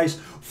sacrifice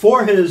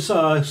for his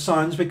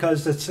sons,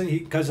 because it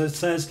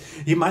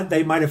says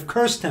they might have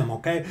cursed him.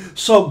 Okay,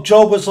 so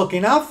Job was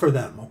looking out for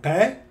them.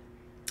 Okay,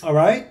 all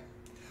right,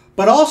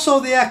 but also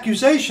the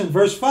accusation,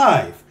 verse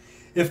 5.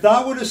 If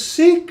thou wouldest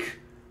seek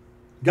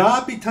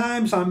God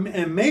betimes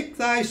and make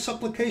thy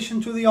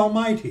supplication to the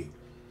Almighty.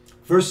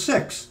 Verse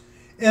 6.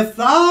 If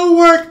thou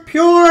wert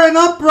pure and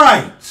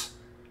upright.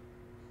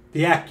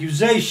 The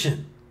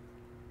accusation.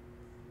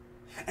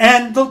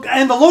 And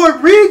the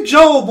Lord, read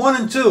Job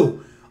 1 and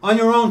 2 on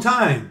your own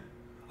time.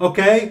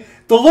 Okay?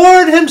 The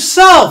Lord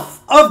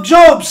himself of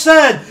Job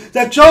said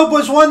that Job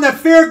was one that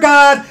feared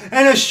God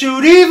and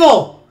eschewed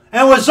evil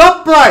and was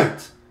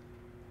upright.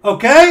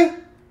 Okay?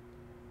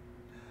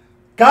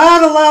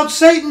 God allowed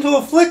Satan to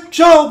afflict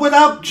Job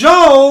without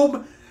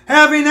Job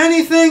having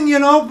anything,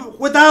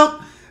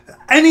 without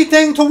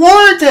anything to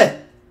warrant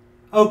it.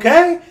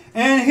 Okay?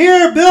 And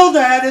here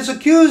Bildad is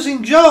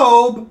accusing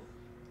Job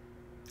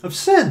of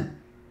sin.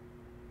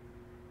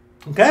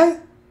 Okay?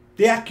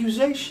 The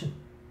accusation.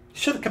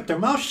 Should have kept their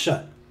mouth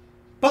shut.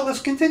 But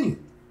let's continue.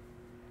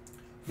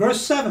 Verse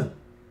 7.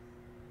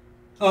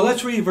 Oh,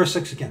 let's read verse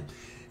 6 again.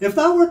 If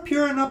thou wert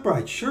pure and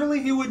upright,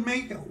 surely he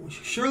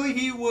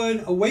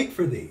would awake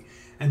for thee,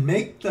 and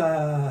make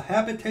the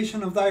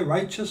habitation of thy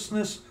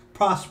righteousness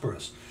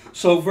prosperous.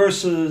 So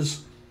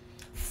verses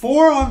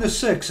 4 on to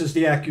 6 is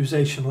the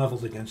accusation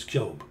leveled against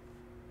Job.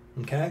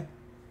 Okay?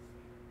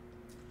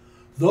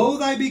 Though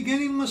thy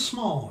beginning was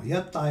small,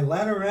 yet thy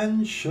latter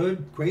end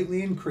should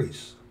greatly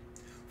increase.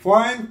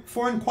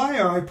 For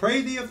inquire, I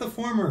pray thee, of the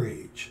former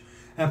age,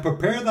 and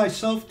prepare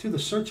thyself to the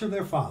search of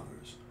their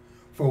fathers.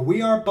 For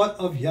we are but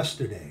of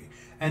yesterday,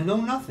 and know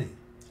nothing,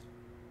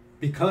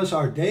 because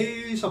our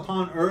days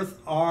upon earth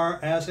are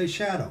as a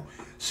shadow.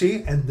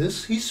 See, and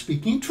this, he's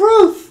speaking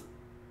truth.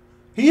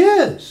 He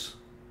is.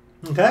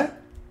 Okay?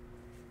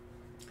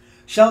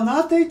 Shall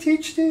not they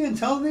teach thee and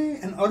tell thee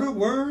and utter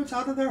words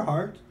out of their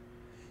heart?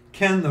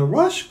 Can the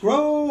rush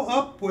grow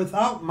up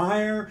without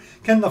mire?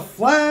 Can the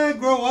flag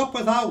grow up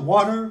without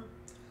water?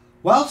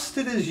 Whilst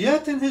it is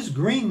yet in his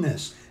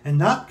greenness, and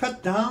not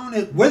cut down,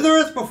 it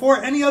withereth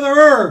before any other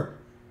herb.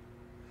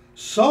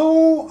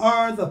 So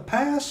are the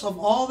paths of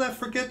all that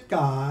forget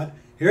God.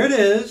 Here it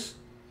is.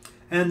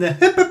 And the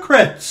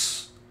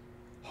hypocrites'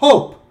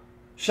 hope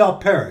shall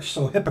perish.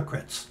 So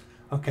hypocrites.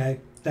 Okay.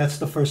 That's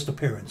the first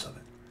appearance of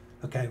it.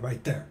 Okay.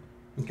 Right there.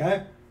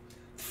 Okay.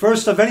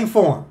 First of any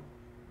form.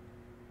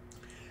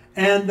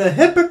 And the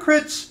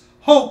hypocrites'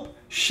 hope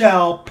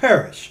shall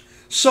perish.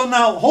 So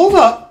now hold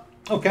up.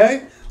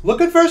 Okay.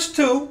 Look at verse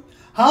 2.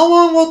 How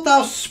long wilt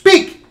thou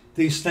speak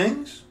these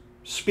things?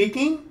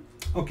 Speaking.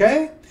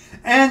 Okay.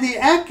 And the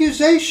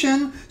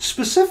accusation,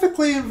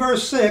 specifically in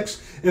verse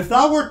 6, if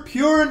thou wert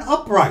pure and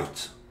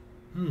upright.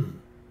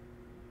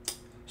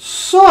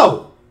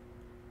 So,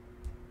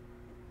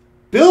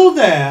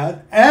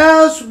 Bildad,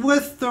 as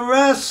with the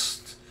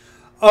rest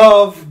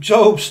of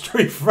Job's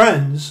 3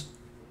 friends,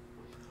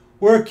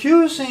 were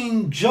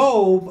accusing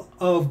Job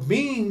of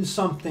being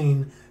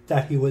something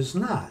that he was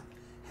not.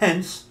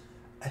 Hence,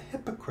 a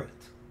hypocrite.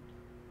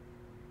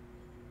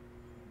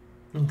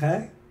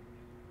 Okay?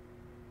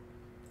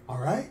 All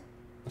right?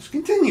 Let's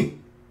continue.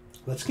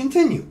 Let's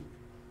continue.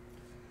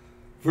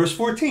 Verse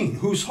 14.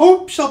 Whose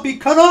hope shall be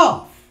cut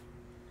off,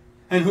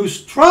 and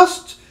whose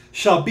trust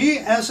shall be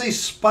as a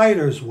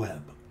spider's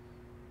web.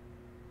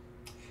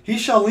 He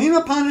shall lean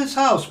upon his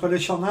house, but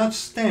it shall not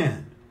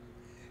stand.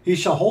 He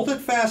shall hold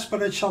it fast,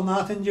 but it shall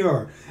not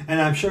endure.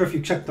 And I'm sure if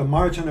you check the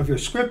margin of your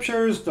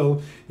scriptures,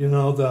 the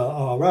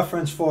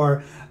reference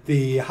for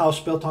the house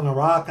built on a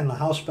rock and the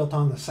house built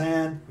on the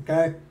sand,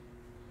 okay?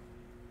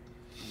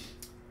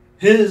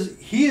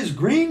 He is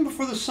green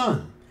before the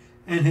sun,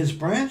 and his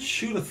branch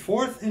shooteth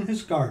forth in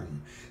his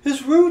garden.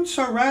 His roots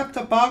are wrapped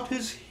about the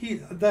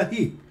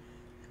heap,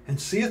 and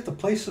seeth the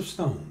place of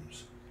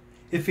stones.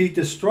 If he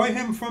destroy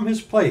him from his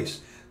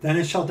place, then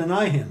it shall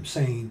deny him,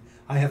 saying,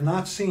 I have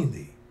not seen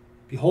thee.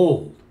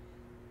 Behold,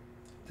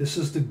 This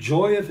is the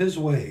joy of his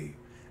way,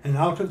 and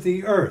out of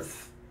the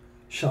earth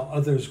shall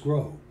others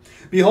grow.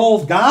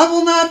 Behold, God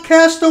will not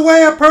cast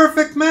away a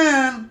perfect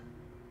man.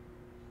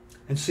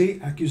 And see,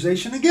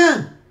 accusation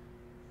again.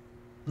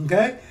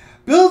 Okay?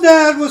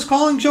 Bildad was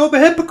calling Job a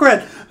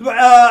hypocrite,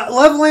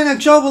 leveling at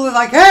Job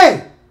like,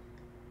 hey,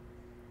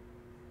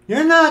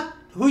 you're not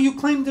who you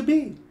claim to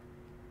be.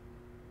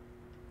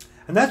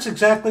 And that's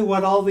exactly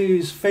what all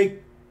these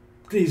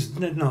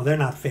no, they're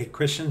not fake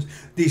Christians.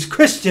 These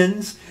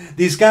Christians,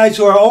 these guys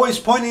who are always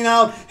pointing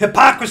out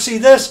hypocrisy,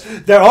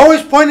 they're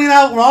always pointing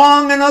out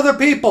wrong in other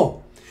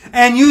people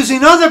and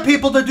using other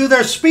people to do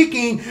their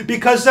speaking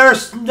because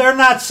they're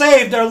not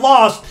saved, they're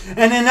lost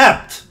and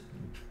inept.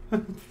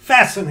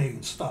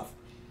 Fascinating stuff.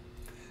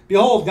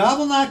 Behold, God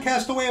will not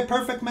cast away a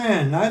perfect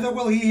man, neither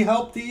will he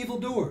help the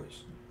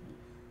evildoers,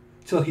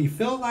 till he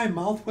fill thy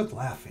mouth with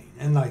laughing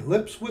and thy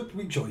lips with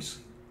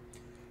rejoicing.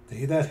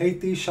 They that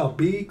hate thee shall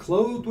be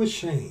clothed with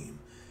shame,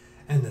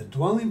 and the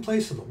dwelling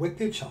place of the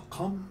wicked shall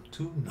come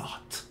to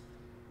naught.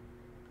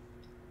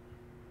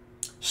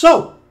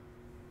 So,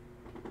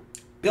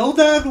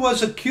 Bildad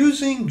was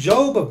accusing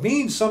Job of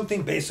being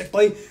something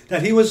basically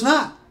that he was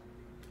not.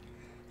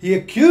 He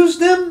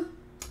accused him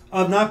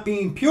of not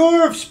being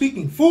pure, of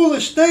speaking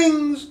foolish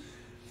things.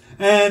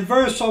 And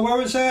where was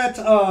that?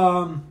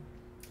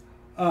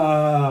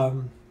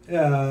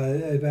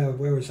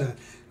 Where was that?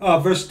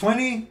 Verse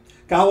 20.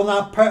 God will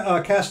not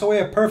cast away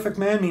a perfect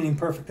man, meaning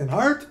perfect in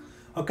heart.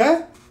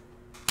 Okay?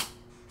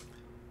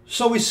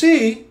 So we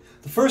see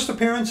the first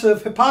appearance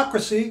of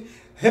hypocrisy,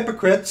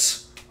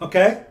 hypocrites,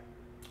 okay?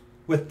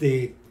 With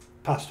the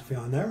apostrophe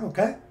on there,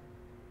 okay?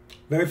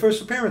 Very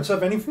first appearance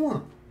of any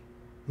form.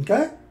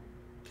 Okay?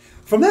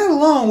 From that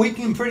alone, we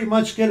can pretty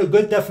much get a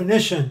good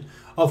definition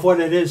of what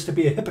it is to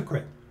be a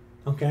hypocrite.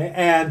 Okay?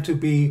 And to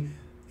be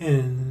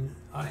in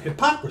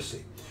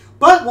hypocrisy.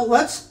 But well,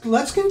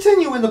 let's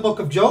continue in the book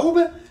of Job.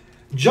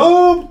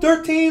 Job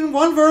 13,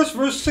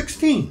 verse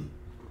 16.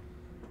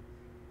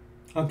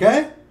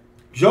 Okay?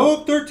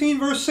 Job 13,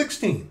 verse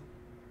 16.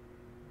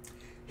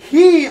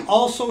 He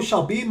also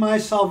shall be my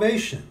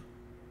salvation,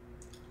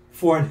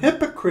 for an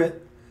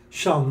hypocrite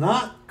shall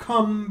not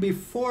come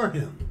before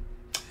him.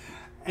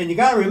 And you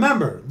got to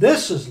remember,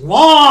 this is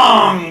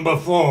long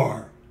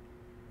before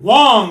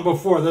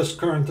this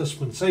current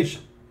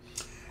dispensation.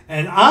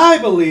 And I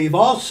believe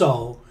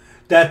also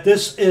that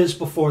this is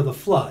before the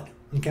flood.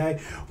 Okay?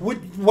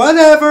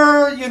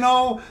 Whatever,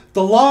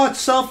 the law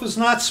itself is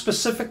not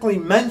specifically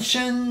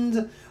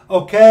mentioned.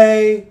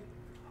 Okay?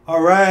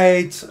 All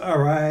right.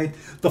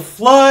 The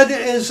flood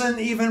isn't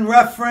even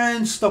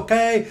referenced.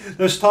 Okay?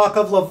 There's talk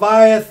of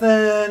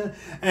Leviathan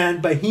and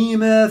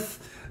Behemoth.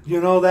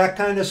 That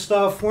kind of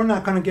stuff. We're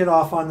not going to get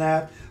off on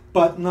that.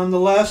 But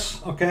nonetheless,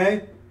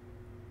 okay?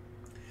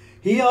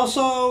 He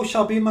also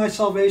shall be my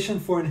salvation,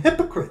 for an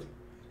hypocrite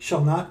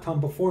shall not come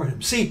before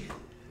him. See,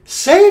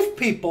 saved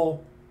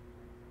people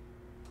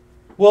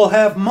will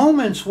have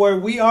moments where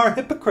we are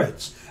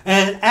hypocrites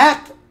and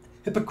act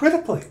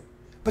hypocritically.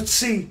 But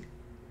see,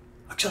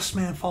 a just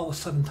man falleth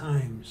 7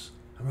 times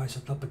and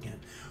riseth up again.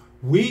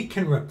 We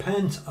can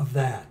repent of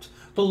that.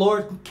 The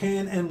Lord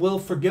can and will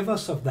forgive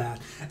us of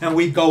that. And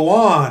we go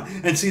on.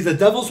 And see, the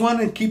devil's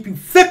wanting to keep you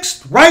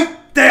fixed right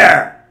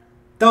there.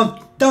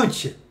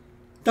 Don't you?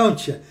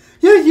 Don't you?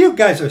 You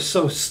guys are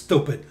so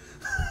stupid.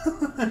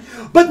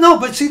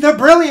 But see, they're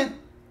brilliant.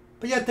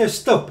 But yet they're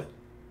stupid.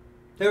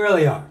 They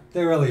really are.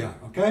 They really are.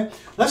 Okay?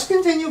 Let's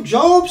continue.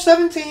 Job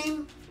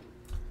 17.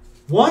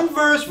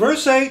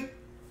 Verse 8.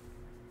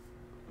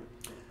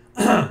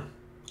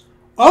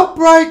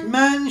 Upright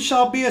men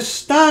shall be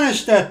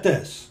astonished at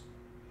this,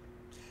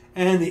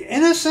 and the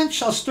innocent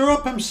shall stir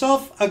up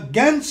himself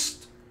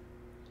against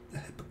the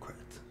hypocrite.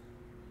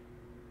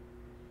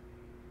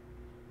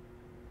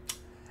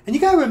 And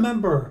you got to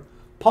remember,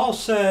 Paul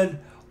said,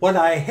 what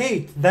I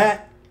hate,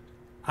 that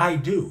I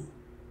do.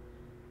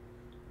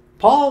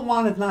 Paul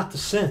wanted not to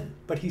sin,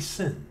 but he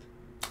sinned.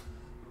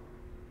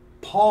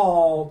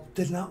 Paul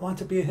did not want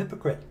to be a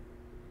hypocrite,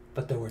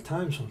 but there were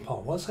times when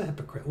Paul was a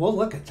hypocrite. We'll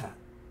look at that.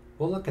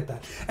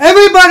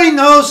 Everybody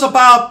knows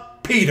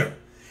about Peter.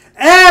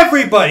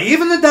 Everybody,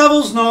 even the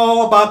devils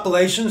know about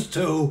Galatians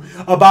 2,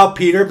 about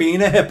Peter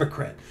being a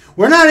hypocrite.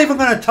 We're not even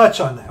going to touch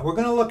on that. We're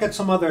going to look at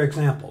some other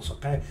examples,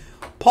 okay?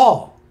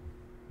 Paul,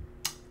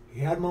 he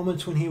had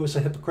moments when he was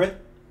a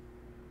hypocrite.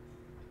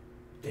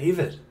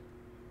 David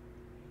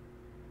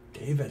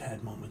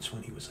had moments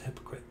when he was a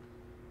hypocrite.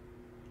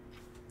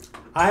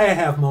 I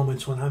have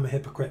moments when I'm a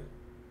hypocrite.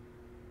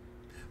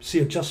 See,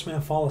 a just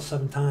man falleth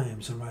 7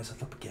 times and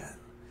riseth up again.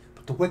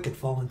 But the wicked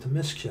fall into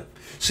mischief.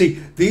 See,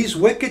 these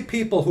wicked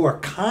people who are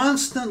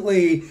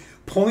constantly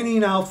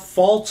pointing out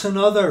faults in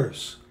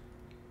others.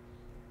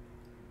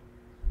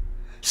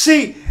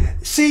 See,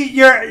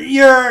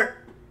 you're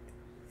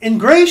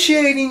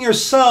ingratiating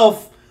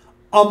yourself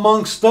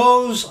amongst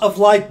those of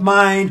like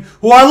mind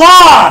who are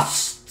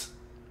lost.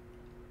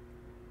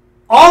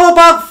 All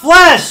about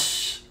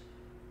flesh.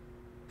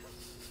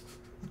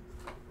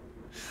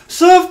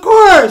 So of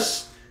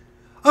course,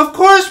 Of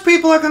course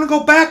people are going to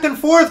go back and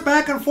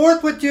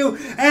forth with you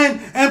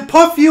and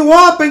puff you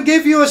up and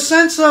give you a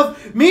sense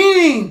of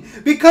meaning,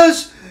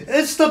 because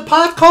it's the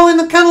pot calling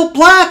the kettle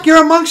black.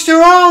 You're amongst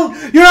your own.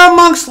 You're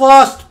amongst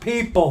lost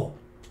people.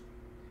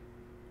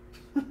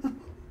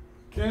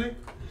 Okay?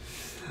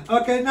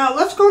 Okay, now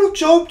let's go to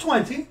Job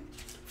 20,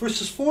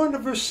 verses 4 into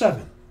verse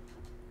 7.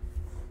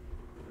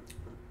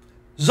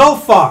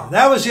 Zophar,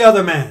 that was the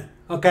other man.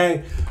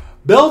 Okay?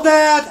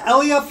 Bildad,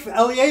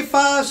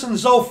 Eliphaz, and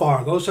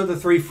Zophar. Those are the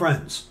three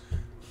friends.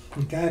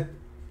 Okay?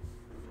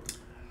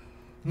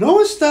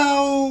 Knowest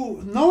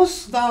thou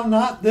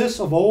not this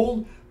of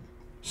old,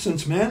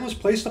 since man was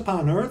placed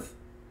upon earth,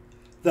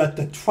 that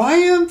the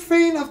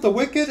triumphing of the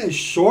wicked is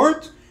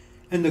short,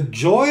 and the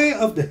joy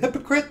of the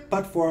hypocrite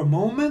but for a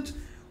moment?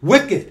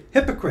 Wicked,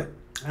 hypocrite.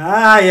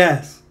 Ah,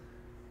 yes.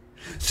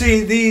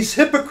 See, these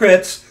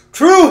hypocrites,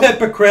 true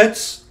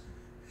hypocrites,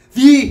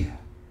 the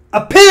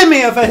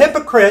epitome of a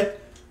hypocrite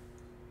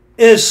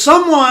is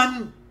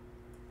someone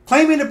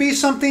claiming to be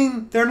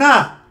something they're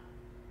not.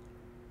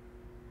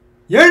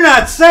 You're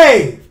not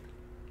saved.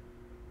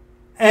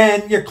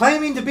 And you're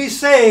claiming to be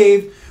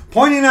saved,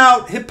 pointing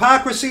out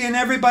hypocrisy in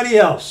everybody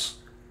else.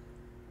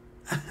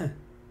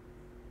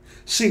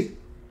 See,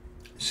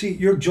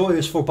 your joy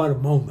is for but a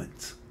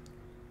moment,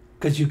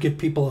 because you get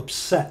people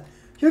upset.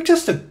 You're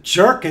just a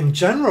jerk in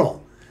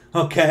general.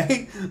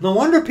 Okay? No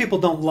wonder people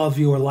don't love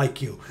you or like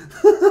you.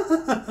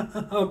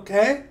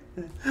 Okay?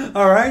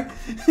 All right?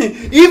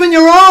 Even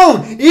your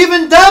own.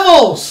 Even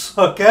devils.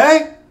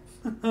 Okay?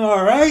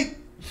 All right?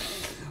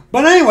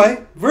 But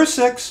anyway, verse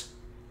 6.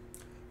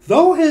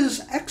 Though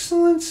his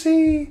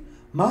excellency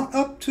mount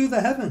up to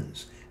the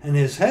heavens, and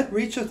his head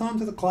reacheth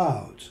unto the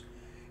clouds,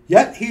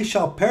 yet he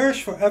shall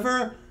perish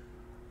forever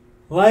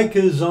like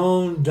his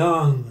own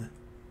dung.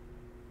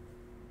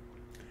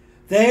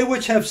 They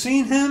which have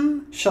seen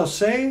him shall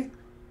say,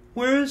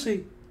 where is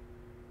he?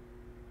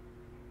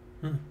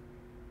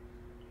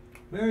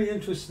 Very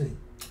interesting.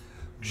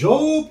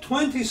 Job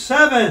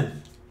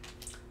 27.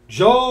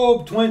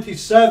 Job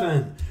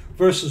 27,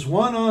 verses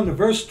 1 on to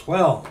verse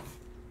 12.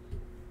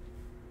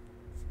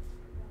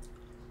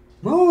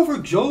 Moreover,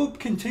 Job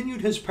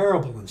continued his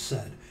parable and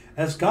said,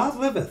 As God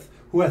liveth,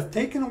 who hath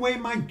taken away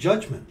my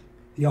judgment,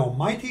 the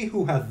Almighty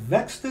who hath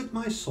vexed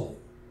my soul,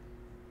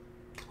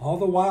 all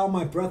the while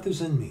my breath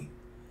is in me,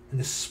 and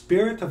the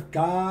Spirit of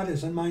God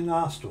is in my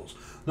nostrils.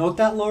 Note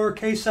that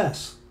lowercase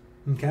s,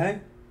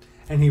 okay?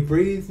 And he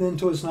breathed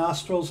into his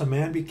nostrils, and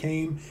man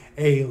became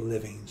a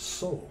living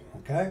soul,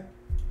 okay?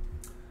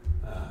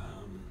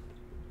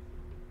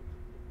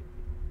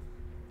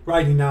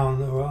 Writing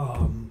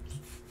down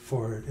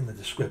for in the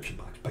description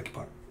box, beg your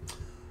pardon.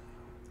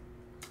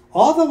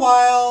 All the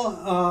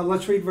while,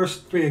 let's read verse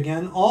 3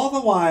 again. All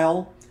the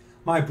while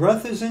my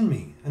breath is in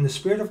me, and the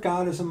Spirit of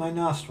God is in my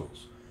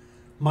nostrils.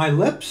 My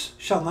lips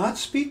shall not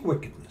speak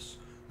wickedness,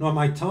 nor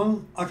my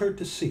tongue utter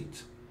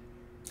deceit.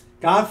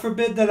 God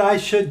forbid that I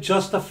should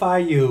justify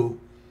you.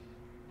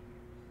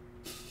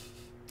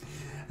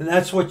 And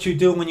that's what you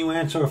do when you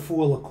answer a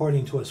fool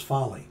according to his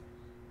folly.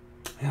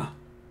 Yeah.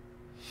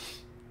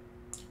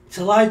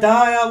 Till I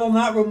die, I will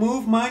not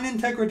remove mine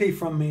integrity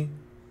from me.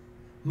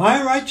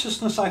 My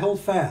righteousness I hold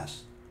fast.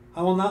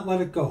 I will not let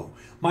it go.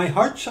 My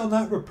heart shall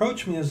not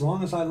reproach me as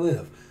long as I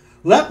live.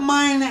 Let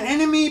mine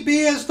enemy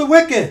be as the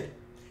wicked,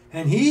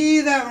 and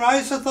he that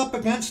riseth up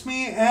against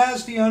me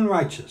as the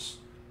unrighteous.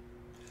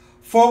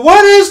 For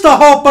what is the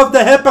hope of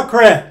the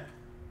hypocrite?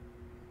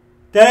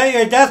 That at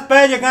your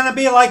deathbed you're going to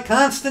be like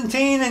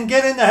Constantine and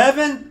get into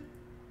heaven?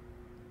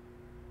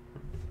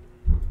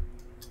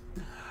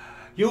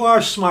 You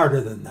are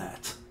smarter than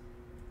that.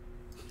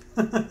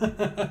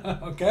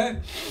 Okay?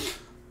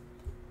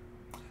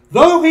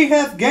 Though he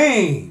hath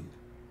gained,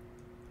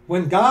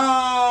 when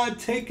God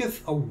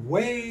taketh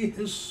away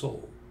his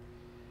soul.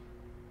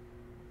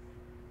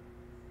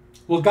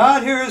 Will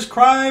God hear his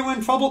cry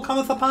when trouble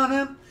cometh upon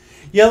him?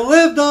 You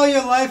lived all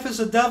your life as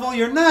a devil.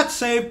 You're not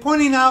saved.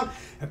 Pointing out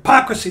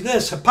hypocrisy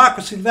this,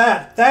 hypocrisy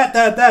that.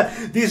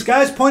 These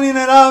guys pointing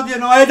it out,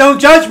 hey, don't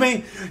judge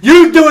me.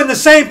 You doing the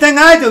same thing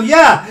I do.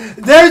 Yeah,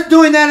 they're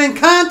doing that in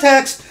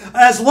context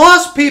as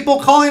lost people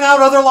calling out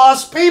other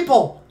lost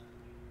people.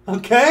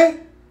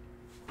 Okay?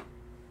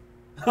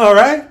 All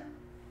right?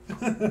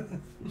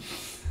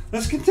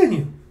 Let's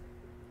continue.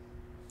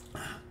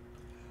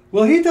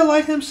 Will he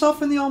delight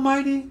himself in the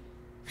Almighty?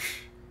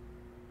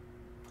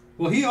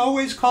 Will he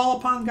always call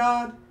upon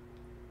God?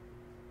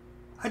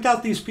 I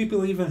doubt these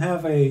people even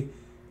have a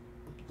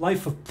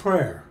life of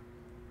prayer.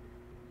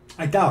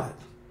 I doubt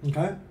it.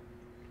 Okay?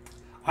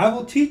 I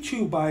will teach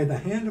you by the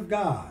hand of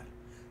God.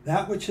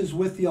 That which is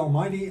with the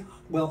Almighty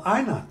will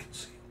I not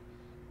conceal.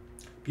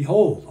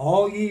 Behold,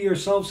 all ye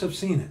yourselves have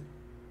seen it.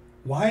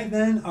 Why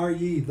then are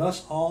ye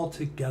thus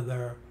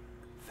altogether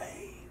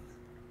vain?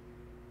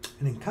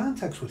 And in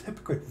context with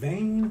hypocrite,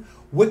 vain,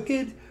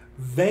 wicked,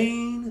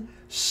 vain,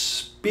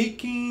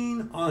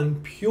 speaking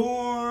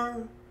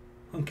unpure.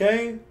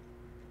 Okay?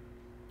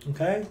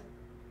 Okay?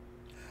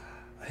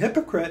 A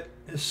hypocrite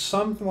is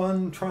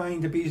someone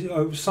trying to be,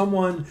 or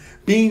someone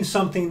being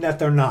something that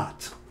they're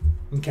not.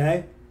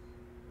 Okay?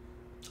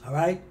 All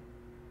right?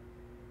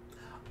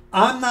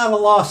 I'm not a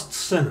lost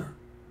sinner.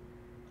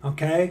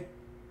 Okay?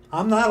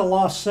 I'm not a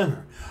lost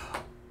sinner.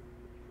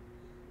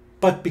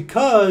 But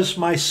because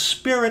my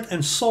spirit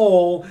and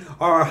soul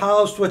are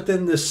housed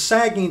within this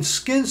sagging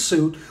skin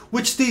suit,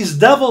 which these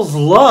devils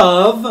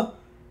love,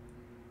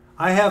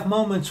 I have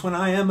moments when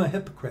I am a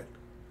hypocrite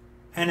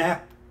and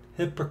act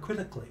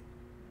hypocritically.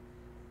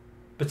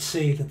 But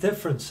see, the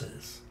difference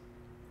is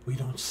we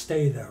don't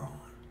stay there on.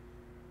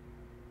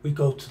 We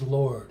go to the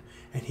Lord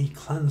and He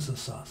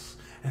cleanses us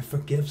and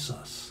forgives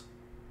us.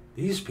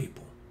 These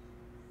people.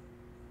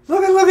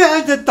 Look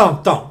at it.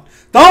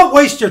 Don't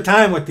waste your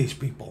time with these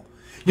people.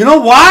 You know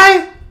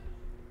why?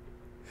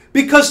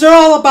 Because they're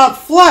all about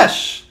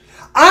flesh.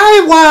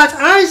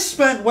 I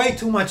spent way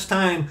too much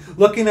time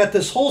looking at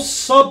this whole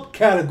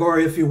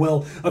subcategory, if you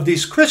will, of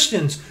these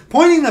Christians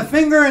pointing the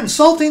finger,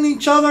 insulting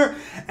each other,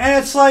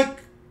 and it's like,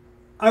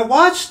 I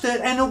watched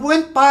it and it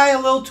went by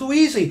a little too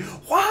easy.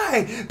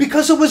 Why?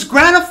 Because it was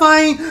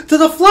gratifying to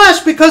the flesh,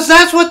 because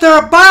that's what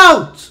they're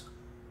about.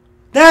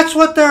 That's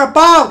what they're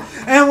about.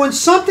 And when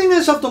something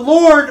is of the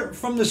Lord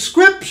from the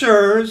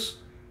scriptures,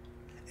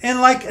 and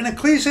like in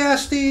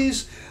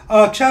Ecclesiastes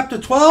chapter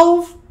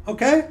 12,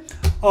 okay?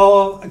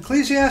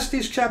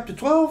 Ecclesiastes chapter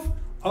 12.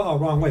 Oh,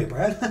 wrong way,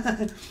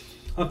 Brad.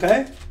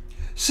 Okay?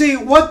 See,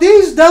 what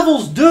these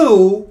devils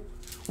do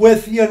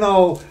with,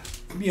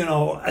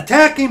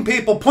 attacking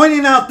people,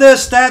 pointing out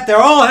this, that, they're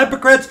all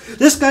hypocrites.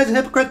 This guy's a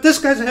hypocrite, this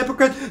guy's a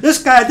hypocrite,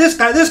 this guy,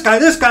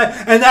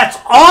 and that's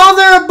all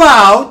they're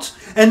about.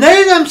 And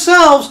they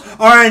themselves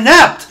are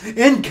inept,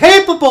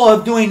 incapable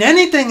of doing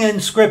anything in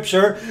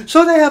Scripture,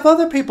 so they have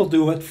other people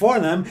do it for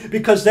them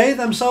because they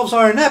themselves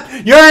are inept.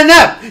 You're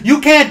inept.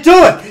 You can't do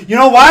it. You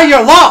know why?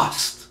 You're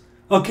lost.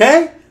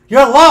 Okay?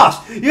 You're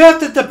lost. You have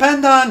to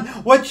depend on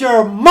what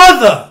your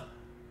mother,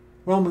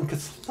 Roman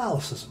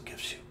Catholicism,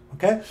 gives you.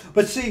 Okay?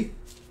 But see,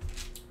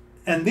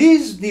 and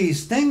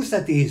these things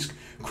that these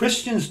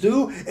Christians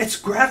do, it's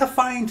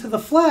gratifying to the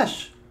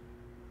flesh.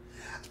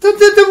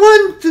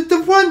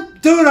 The one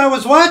dude I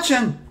was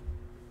watching,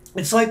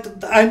 it's like,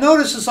 I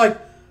noticed it's like,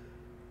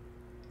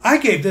 I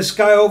gave this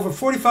guy over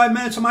 45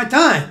 minutes of my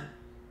time.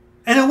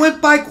 And it went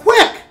by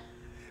quick.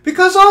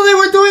 Because all they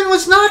were doing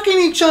was knocking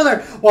each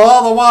other. While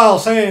all the while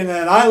saying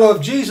that I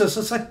love Jesus.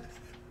 It's like,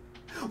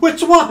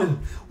 which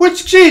one?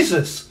 Which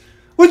Jesus?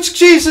 Which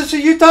Jesus are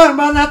you talking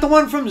about? Not the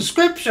one from the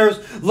scriptures,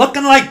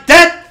 looking like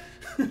that,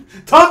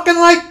 talking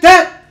like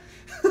that.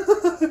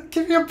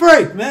 Give me a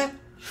break, man.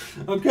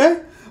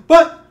 Okay?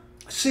 But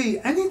see,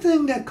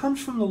 anything that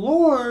comes from the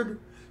Lord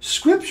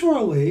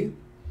scripturally,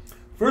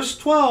 verse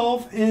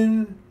 12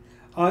 in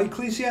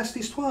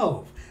Ecclesiastes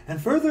 12,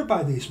 and further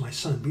by these, my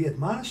son, be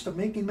admonished of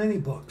making many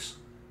books.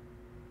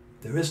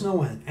 There is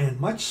no end, and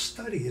much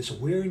study is a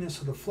weariness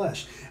of the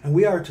flesh. And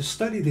we are to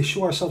study to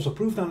show ourselves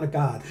approved unto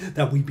God,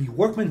 that we be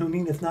workmen who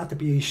needeth not to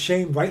be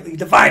ashamed, rightly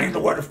dividing the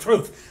word of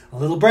truth. A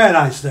little Brad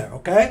eyes there,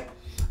 okay?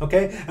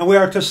 Okay? And we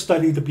are to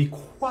study to be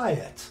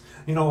quiet.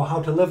 You know,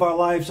 how to live our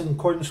lives in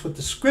accordance with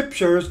the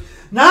scriptures.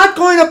 Not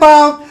going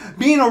about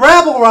being a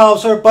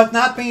rabble-rouser, but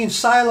not being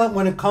silent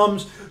when it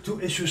comes to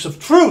issues of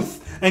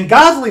truth and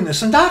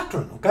godliness and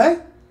doctrine,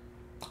 okay?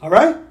 All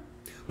right?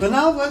 But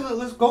now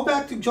let's go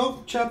back to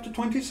Job chapter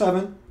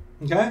 27,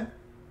 okay?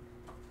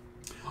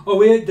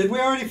 Oh, did we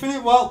already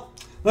finish? Well,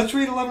 let's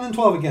read 11 and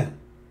 12 again.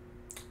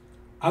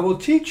 I will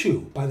teach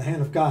you by the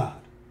hand of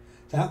God.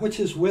 That which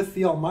is with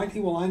the Almighty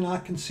will I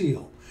not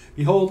conceal.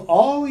 Behold,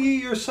 all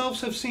ye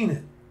yourselves have seen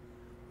it.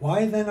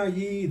 Why then are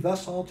ye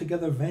thus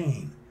altogether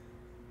vain,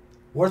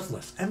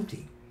 worthless,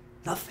 empty,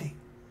 nothing,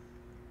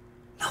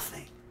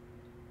 nothing,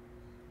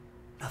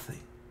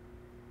 nothing?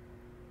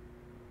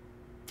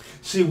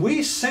 See,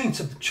 we saints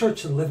of the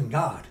Church of the Living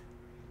God,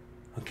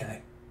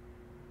 okay,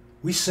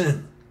 we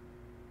sin,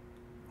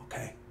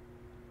 okay?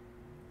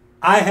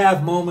 I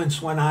have moments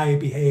when I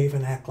behave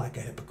and act like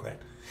a hypocrite.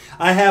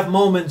 I have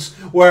moments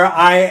where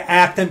I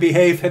act and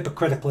behave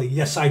hypocritically.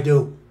 Yes, I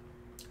do.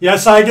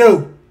 Yes, I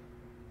do.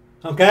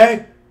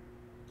 Okay?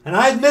 And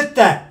I admit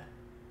that.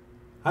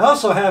 I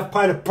also have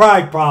quite a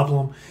pride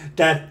problem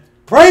that,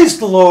 praise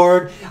the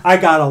Lord, I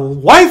got a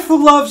wife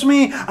who loves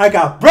me, I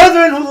got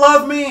brethren who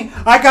love me,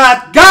 I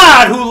got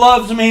God who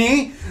loves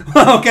me,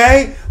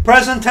 okay?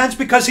 Present tense,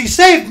 because He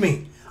saved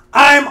me.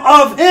 I'm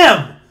of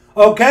Him,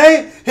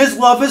 okay? His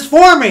love is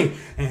for me.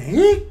 And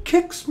He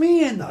kicks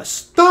me in the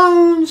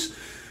stones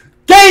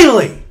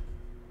daily.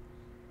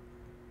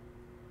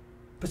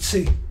 But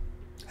see,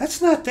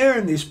 that's not there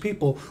in these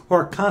people who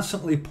are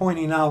constantly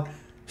pointing out,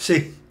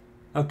 see,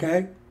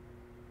 okay?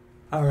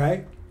 All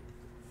right?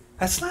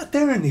 That's not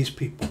there in these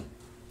people.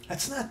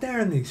 That's not there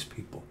in these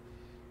people.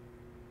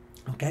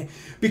 Okay?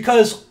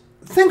 Because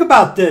think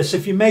about this,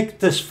 if you make it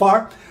this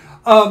far.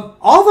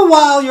 All the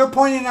while you're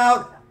pointing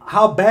out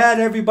how bad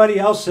everybody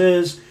else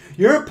is,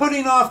 you're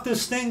putting off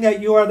this thing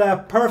that you are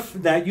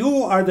that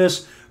you are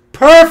this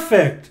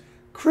perfect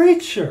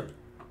creature.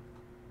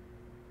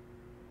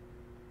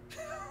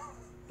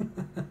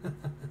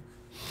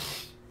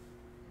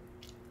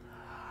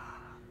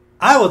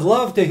 I would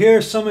love to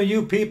hear some of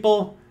you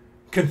people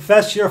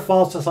confess your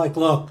faults. It's like,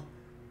 look,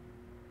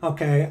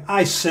 okay,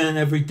 I sin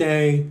every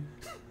day.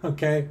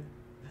 Okay.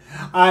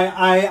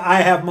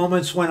 I have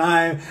moments when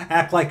I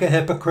act like a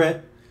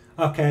hypocrite.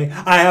 Okay.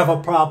 I have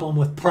a problem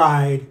with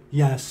pride.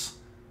 Yes.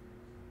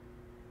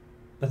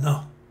 But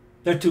no.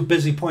 They're too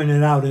busy pointing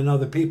it out in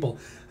other people.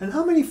 And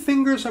how many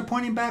fingers are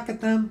pointing back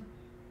at them?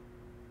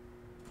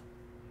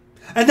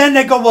 And then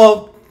they go,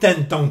 well,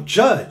 then don't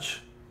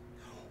judge.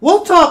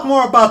 We'll talk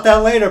more about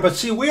that later. But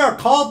see, we are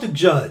called to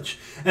judge.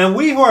 And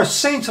we who are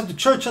saints of the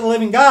Church of the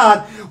Living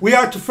God, we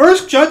are to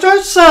first judge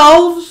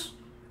ourselves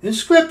in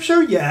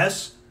Scripture,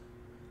 yes.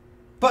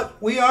 But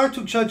we are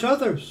to judge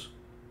others.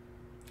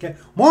 Okay,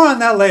 more on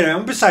that later.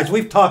 And besides,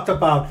 we've talked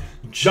about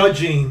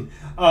judging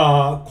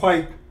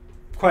quite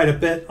a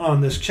bit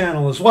on this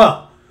channel as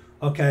well.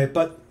 Okay,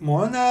 but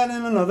more on that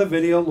in another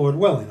video, Lord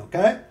willing.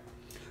 Okay,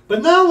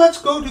 but now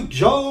let's go to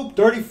Job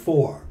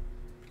 34.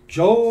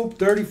 Job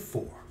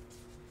 34.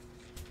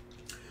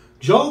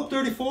 Job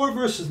 34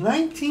 verses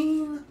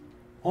 19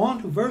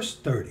 on to verse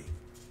 30.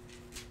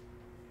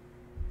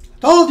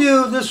 Told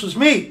you this was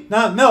meat,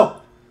 not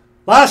milk.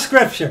 A lot of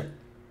scripture.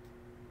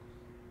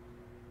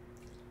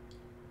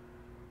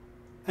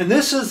 And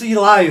this is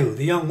Elihu,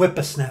 the young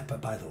whippersnapper,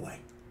 by the way.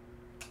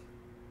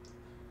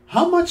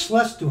 How much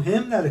less to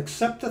him that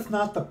accepteth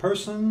not the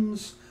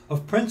persons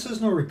of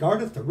princes, nor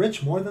regardeth the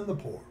rich more than the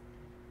poor?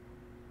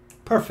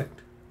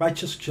 Perfect,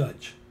 righteous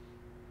judge.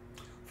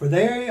 For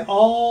they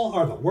all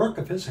are the work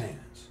of his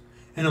hands.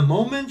 In a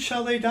moment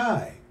shall they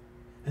die,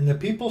 and the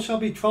people shall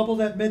be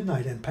troubled at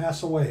midnight and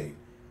pass away,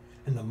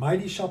 and the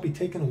mighty shall be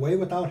taken away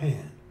without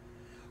hand.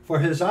 For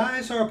his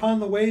eyes are upon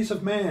the ways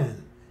of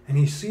man, and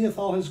he seeth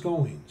all his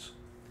goings.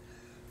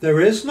 There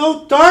is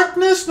no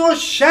darkness nor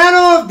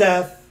shadow of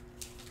death,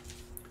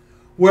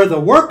 where the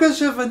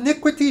workers of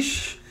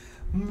iniquity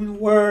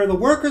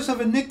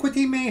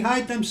may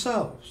hide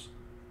themselves.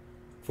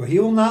 For he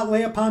will not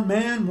lay upon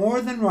man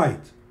more than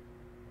right,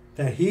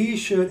 that he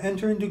should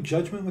enter into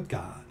judgment with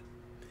God.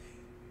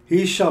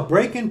 He shall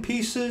break in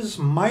pieces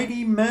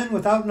mighty men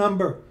without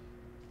number,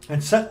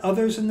 and set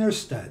others in their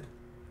stead.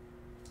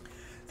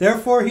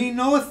 Therefore he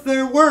knoweth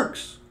their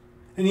works,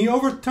 and he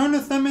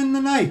overturneth them in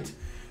the night,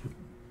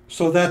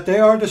 so that they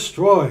are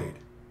destroyed.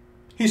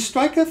 He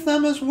striketh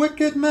them as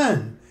wicked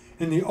men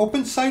in the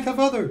open sight of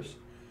others,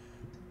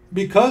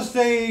 because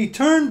they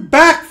turned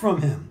back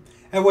from him,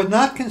 and would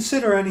not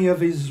consider any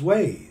of his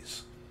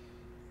ways.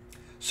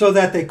 So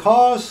that they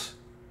cause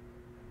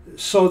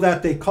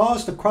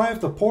the cry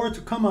of the poor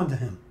to come unto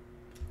him,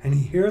 and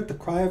he heareth the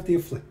cry of the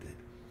afflicted.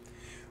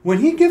 When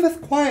he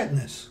giveth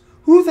quietness,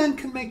 who then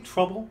can make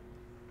trouble?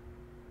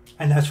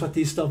 And that's what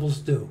these devils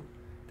do.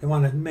 They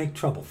want to make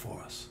trouble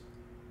for us.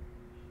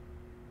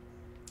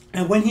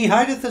 And when he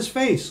hideth his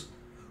face,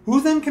 who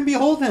then can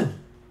behold him?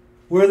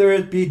 Whether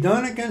it be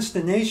done against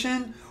a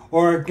nation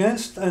or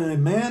against a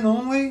man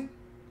only,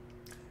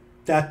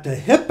 that the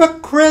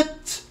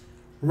hypocrite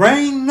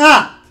reign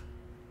not,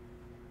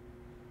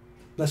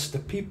 lest the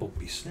people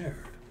be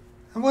snared.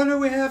 And what do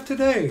we have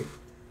today?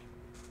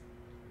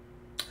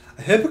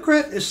 A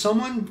hypocrite is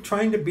someone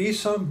trying to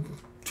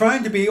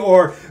be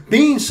or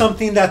being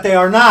something that they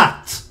are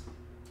not.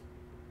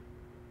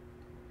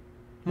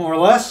 More or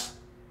less.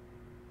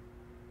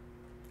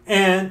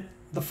 And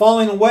the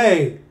falling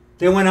away,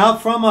 they went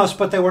out from us,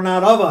 but they were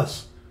not of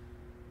us.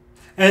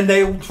 And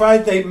they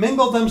tried to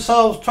mingle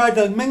themselves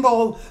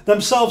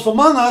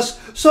among us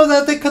so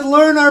that they could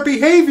learn our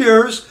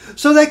behaviors,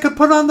 so they could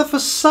put on the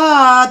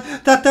facade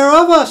that they're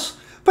of us.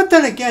 But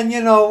then again,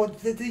 you know,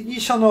 you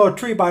shall know a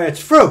tree by its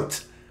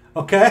fruit.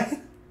 Okay?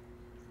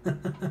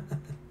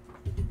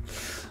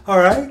 All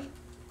right?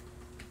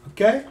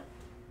 Okay?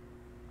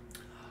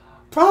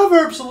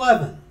 Proverbs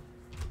 11.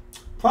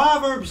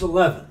 Proverbs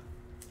 11.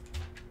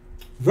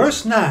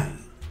 Verse 9.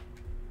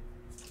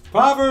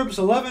 Proverbs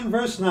 11,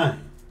 verse 9.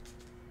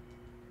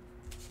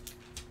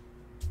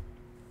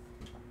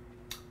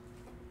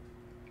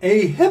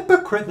 A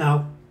hypocrite,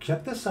 now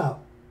check this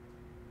out.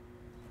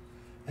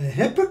 A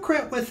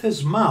hypocrite with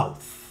his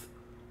mouth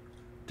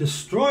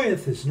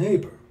destroyeth his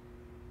neighbor,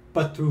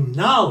 but through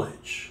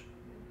knowledge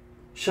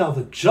shall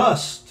the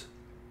just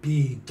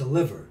be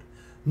delivered.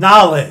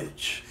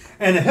 Knowledge.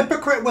 And a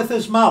hypocrite with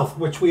his mouth,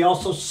 which we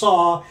also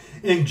saw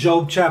in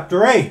Job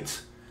chapter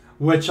 8,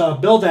 which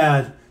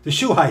Bildad the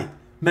Shuhite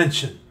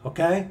mentioned.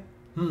 Okay?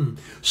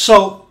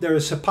 So there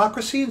is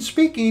hypocrisy in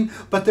speaking,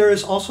 but there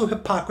is also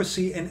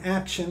hypocrisy in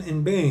action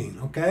and being.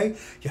 Okay?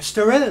 Yes,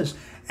 there is.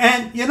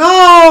 And you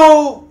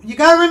know, you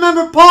got to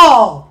remember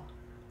Paul.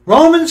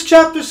 Romans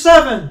chapter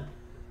 7.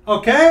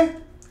 Okay?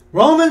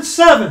 Romans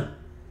 7.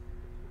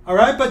 All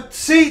right? But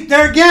see,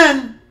 there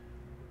again,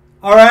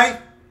 all right,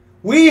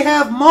 we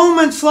have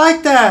moments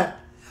like that.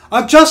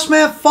 A just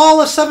man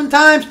falleth 7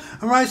 times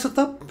and riseth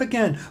up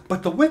again,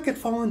 but the wicked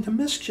fall into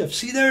mischief.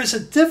 See, there is a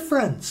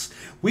difference.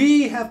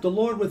 We have the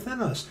Lord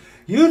within us.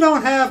 You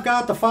don't have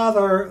God the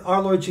Father, our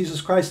Lord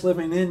Jesus Christ,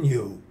 living in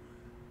you.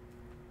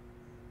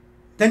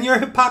 Then your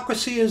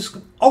hypocrisy is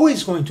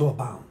always going to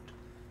abound.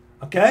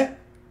 Okay?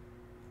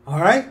 All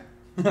right?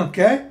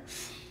 Okay?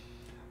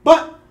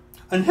 But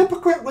an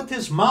hypocrite with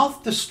his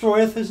mouth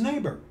destroyeth his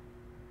neighbor,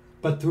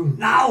 but through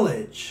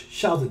knowledge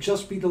shall the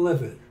just be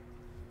delivered.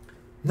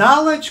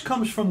 Knowledge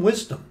comes from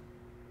wisdom.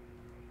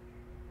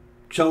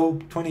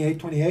 Job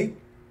 28:28.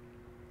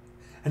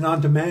 And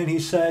unto man he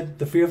said,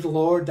 the fear of the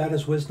Lord, that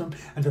is wisdom,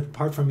 and to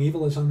depart from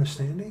evil is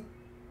understanding.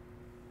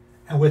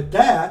 And with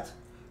that,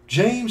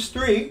 James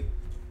 3,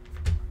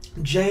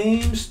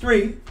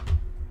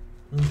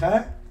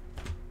 okay?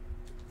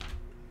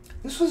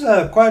 This was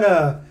quite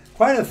a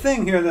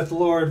thing here that the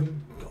Lord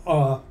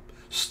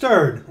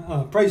stirred.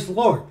 Praise the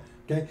Lord.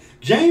 Okay,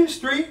 James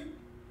 3,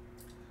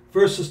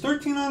 verses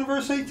 13 on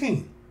verse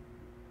 18.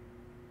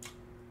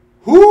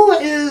 Who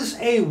is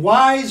a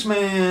wise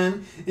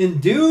man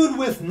endued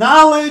with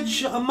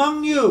knowledge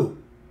among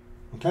you?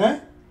 Okay?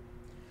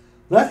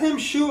 Let him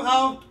shew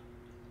out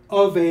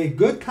of a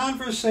good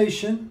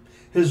conversation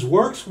his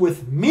works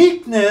with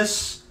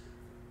meekness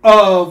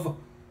of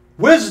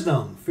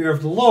wisdom, fear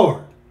of the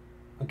Lord.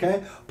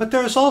 Okay? But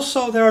there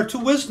are two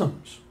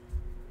wisdoms.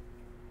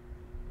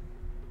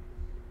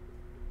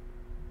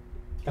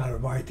 Gotta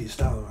write these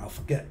down or I'll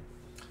forget.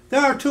 There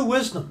are two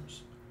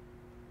wisdoms.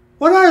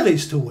 What are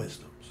these two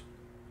wisdoms?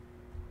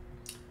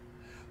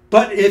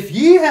 But if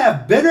ye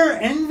have bitter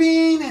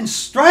envying and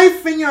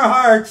strife in your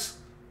hearts,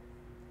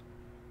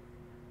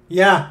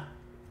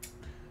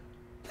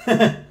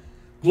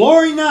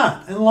 glory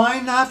not and lie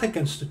not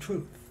against the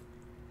truth.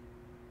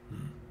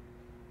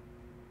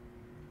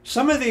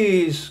 Some of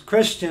these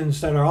Christians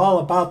that are all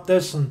about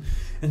this and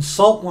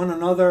insult one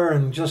another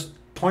and just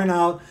point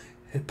out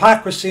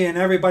hypocrisy in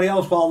everybody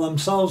else while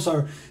themselves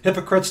are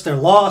hypocrites, they're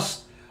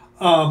lost.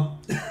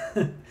 They're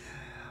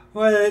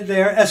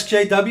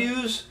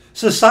SJWs.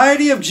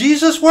 Society of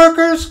Jesus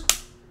Workers?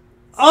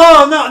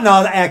 Oh,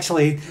 no,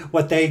 actually,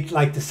 what they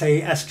like to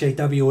say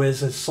SJW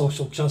is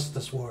social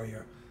justice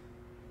warrior.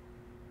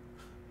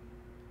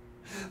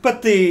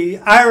 But the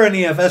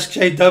irony of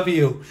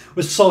SJW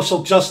with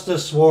social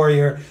justice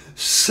warrior,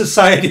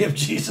 Society of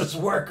Jesus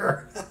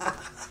Worker.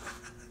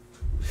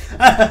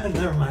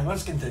 Never mind,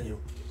 let's continue.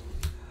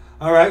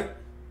 All right.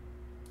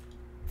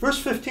 Verse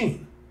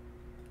 15.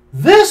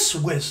 This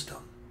wisdom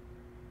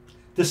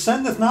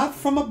descendeth not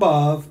from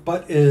above,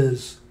 but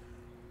is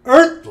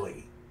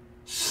earthly,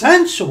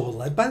 sensual,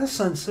 led by the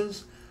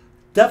senses,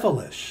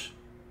 devilish.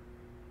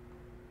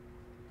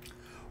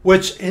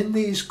 Which in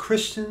these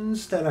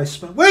Christians that I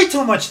spent way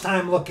too much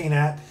time looking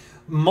at,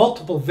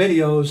 multiple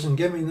videos and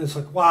giving this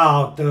like,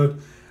 wow, dude,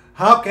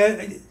 how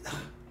can...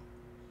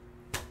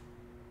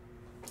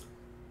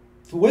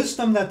 The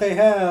wisdom that they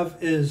have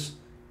is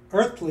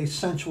earthly,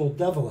 sensual,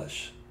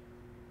 devilish.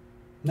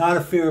 Not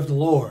a fear of the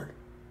Lord,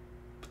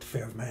 but the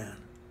fear of man.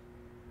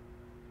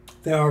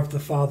 They are of the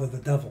father, the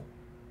devil.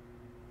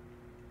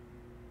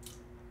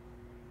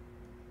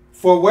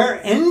 For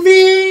where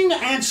envying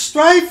and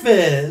strife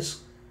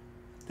is,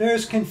 there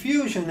is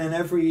confusion in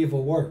every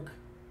evil work.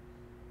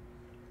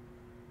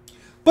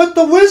 But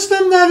the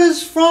wisdom that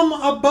is from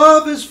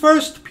above is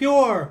first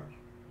pure,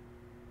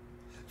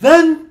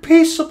 then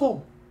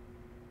peaceable,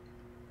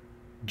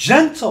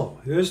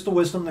 gentle. Here's the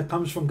wisdom that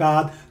comes from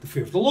God, the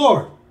fear of the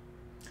Lord.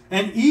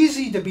 And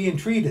easy to be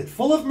entreated,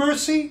 full of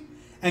mercy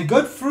and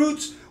good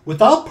fruits,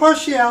 without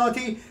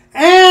partiality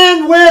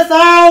and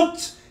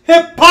without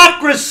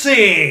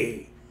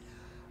hypocrisy.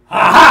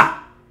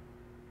 Aha!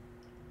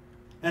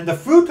 And the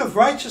fruit of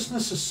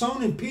righteousness is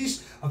sown in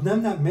peace of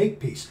them that make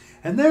peace.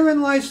 And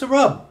therein lies the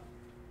rub.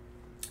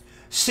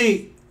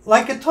 See,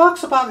 like it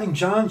talks about in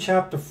John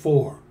chapter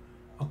 4.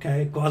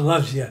 Okay, God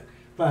loves you,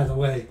 by the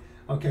way.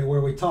 Okay,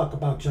 where we talk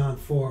about John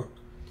 4.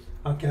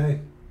 Okay.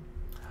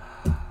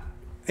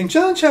 In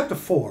John chapter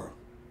 4,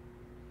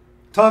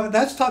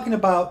 that's talking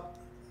about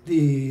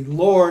the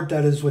Lord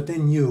that is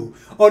within you.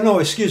 Oh, no,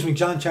 excuse me,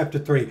 John chapter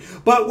 3.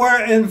 But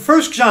where in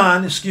 1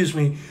 John,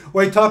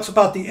 where he talks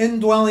about the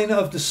indwelling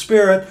of the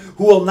Spirit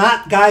who will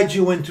not guide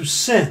you into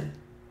sin.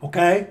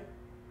 Okay?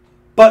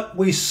 But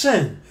we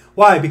sin.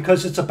 Why?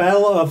 Because it's a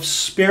battle of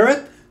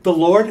spirit, the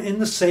Lord in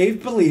the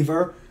saved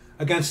believer,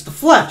 against the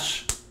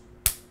flesh.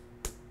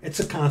 It's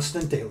a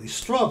constant daily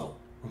struggle.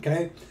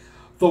 Okay?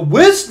 The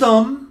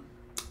wisdom,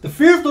 the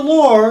fear of the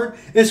Lord,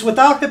 is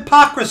without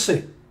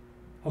hypocrisy.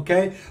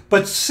 Okay?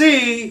 But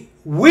see,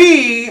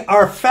 we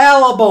are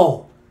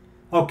fallible.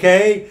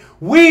 Okay?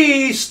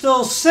 We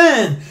still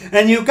sin.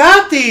 And you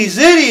got these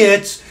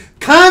idiots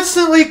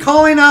constantly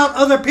calling out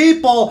other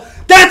people.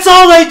 That's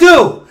all they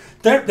do.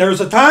 There's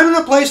a time and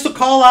a place to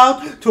call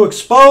out, to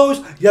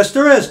expose. Yes,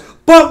 there is.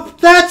 But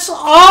that's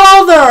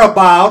all they're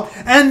about.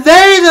 And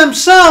they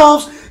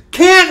themselves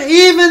can't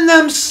even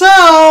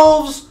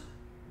themselves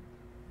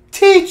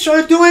teach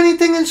or do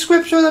anything in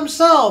Scripture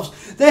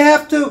themselves. They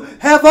have to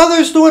have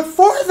others do it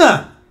for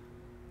them.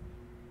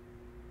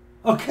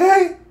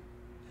 Okay?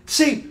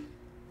 See,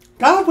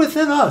 God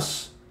within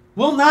us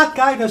will not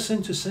guide us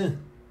into sin.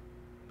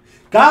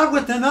 God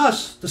within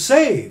us, the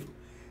saved,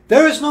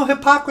 there is no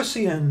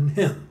hypocrisy in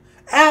Him.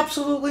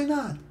 Absolutely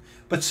not.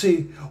 But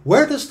see,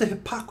 where does the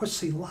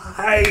hypocrisy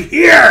lie?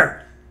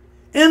 Here!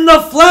 in the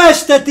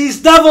flesh that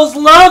these devils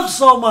love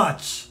so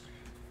much.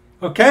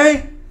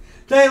 Okay?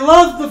 They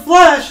love the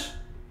flesh,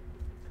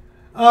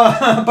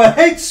 but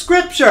hate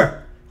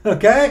Scripture.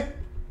 Okay?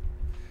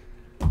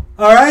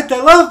 All right?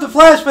 They love the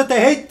flesh, but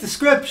they hate the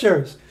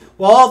Scriptures.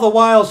 Well, all the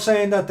while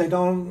saying that they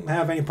don't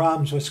have any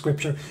problems with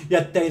Scripture,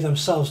 yet they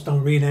themselves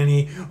don't read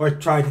any or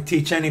try to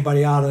teach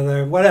anybody out of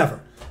there,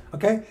 whatever.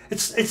 Okay?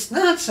 It's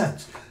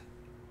nonsense.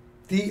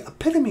 The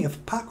epitome of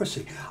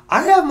hypocrisy.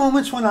 I have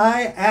moments when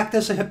I act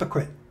as a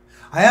hypocrite.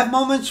 I have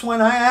moments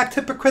when I act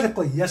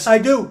hypocritically. Yes, I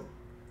do.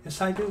 Yes,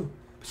 I do.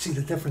 But see,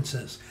 the difference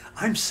is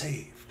I'm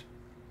saved.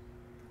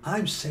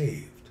 I'm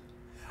saved.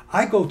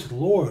 I go to the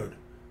Lord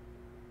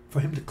for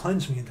Him to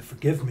cleanse me and to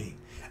forgive me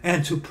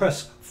and to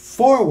press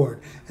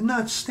forward and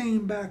not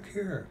staying back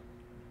here.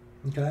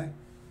 Okay?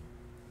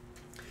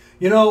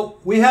 You know,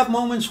 we have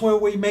moments where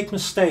we make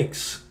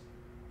mistakes.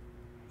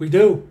 We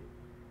do.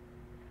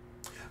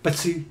 But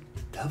see,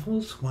 the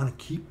devils want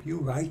to keep you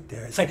right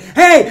there. It's like,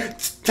 hey,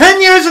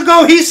 10 years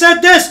ago he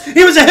said this.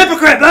 He was a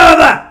hypocrite, blah, blah,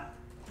 blah.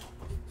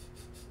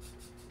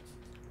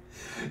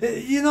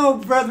 You know,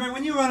 brethren,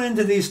 when you run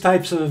into these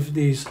types of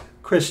these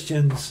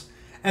Christians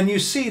and you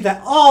see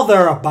that all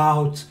they're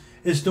about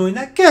is doing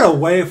that, get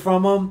away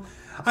from them.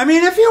 I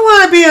mean, if you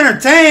want to be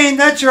entertained,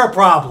 that's your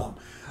problem.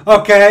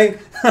 Okay?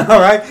 All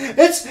right?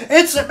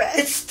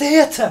 It's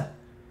theater.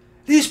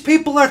 These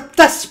people are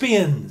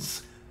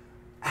thespians.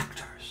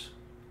 Actors.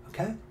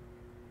 Okay?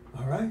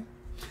 All right?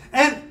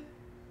 And,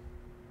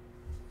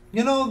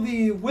 you know,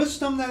 the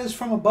wisdom that is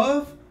from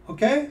above,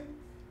 okay,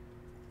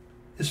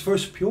 is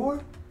first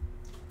pure.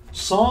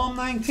 Psalm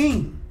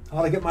 19. I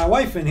ought to get my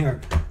wife in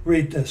here.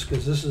 Read this,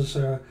 because this is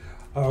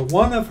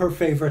one of her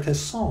favorite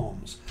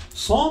Psalms.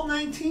 Psalm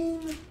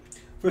 19,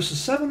 verses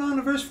 7 on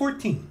to verse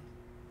 14.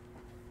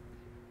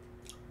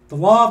 The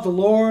law of the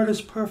Lord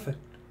is perfect,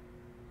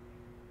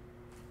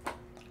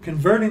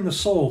 converting the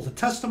soul. The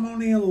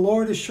testimony of the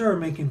Lord is sure,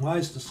 making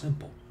wise the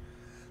simple.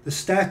 The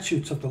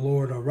statutes of the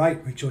Lord are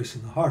right,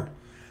 rejoicing the heart.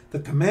 The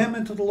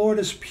commandment of the Lord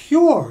is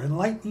pure,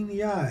 enlightening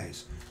the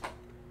eyes.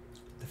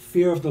 The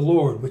fear of the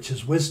Lord, which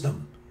is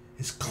wisdom,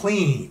 is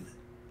clean,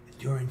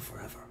 enduring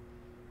forever.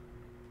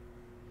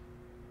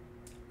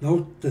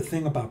 Note the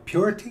thing about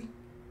purity.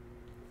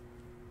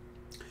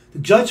 The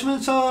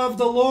judgments of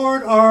the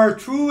Lord are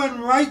true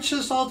and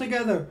righteous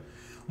altogether.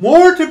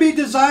 More to be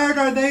desired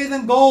are they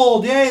than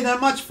gold, yea,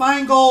 than much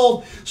fine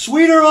gold,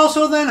 sweeter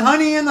also than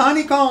honey in the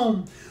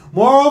honeycomb.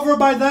 Moreover,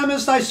 by them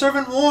is thy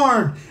servant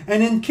warned,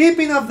 and in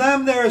keeping of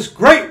them there is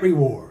great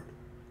reward.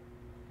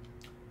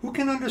 Who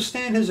can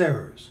understand his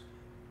errors?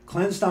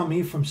 Cleanse thou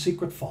me from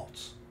secret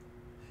faults.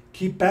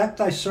 Keep back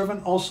thy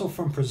servant also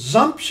from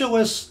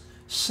presumptuous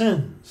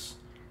sins.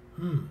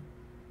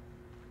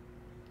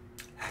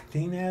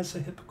 Acting as a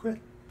hypocrite,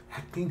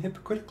 acting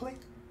hypocritically,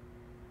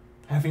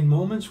 having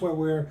moments where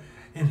we're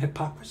in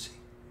hypocrisy.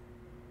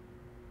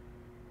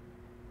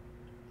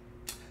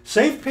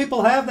 Saved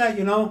people have that,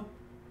 you know.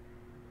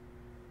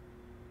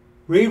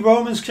 Read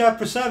Romans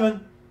chapter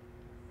 7.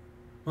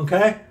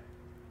 Okay?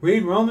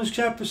 Read Romans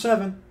chapter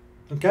 7.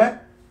 Okay?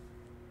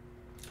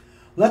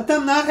 Let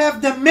them not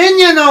have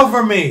dominion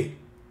over me.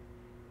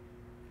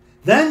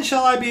 Then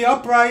shall I be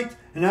upright,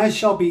 and I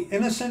shall be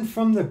innocent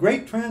from the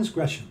great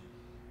transgression.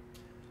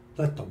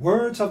 Let the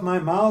words of my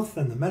mouth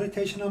and the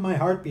meditation of my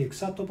heart be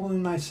acceptable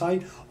in thy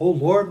sight, O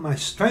Lord, my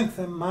strength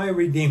and my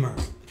Redeemer.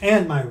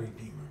 And my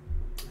Redeemer.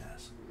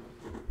 Yes.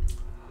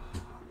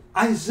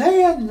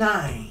 Isaiah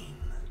 9.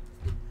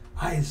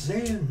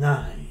 Isaiah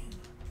 9.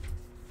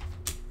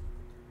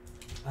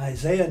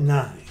 Isaiah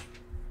 9.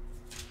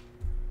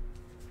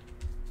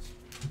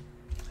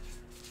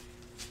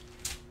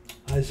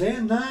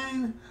 Isaiah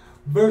 9,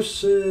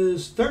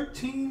 verses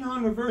 13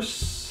 on to verse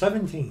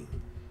 17.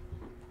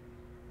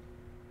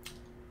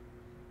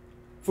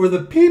 For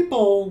the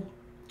people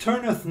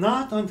turneth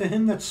not unto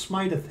him that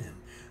smiteth him,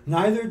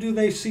 neither do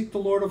they seek the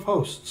Lord of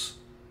hosts.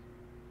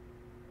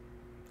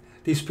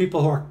 These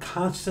people who are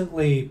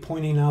constantly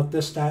pointing out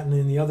this, that, and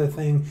then the other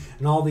thing,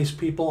 and all these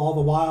people, all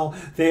the while,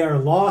 they are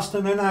lost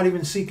and they're not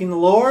even seeking the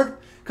Lord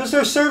because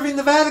they're serving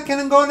the Vatican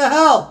and going to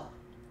hell.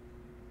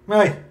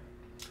 Right.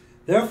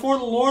 Therefore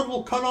the Lord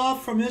will cut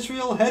off from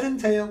Israel head and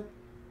tail,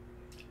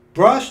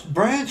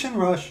 branch and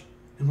rush,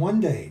 in one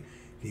day.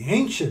 The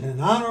ancient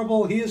and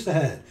honorable, he is the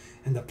head,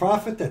 and the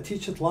prophet that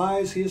teacheth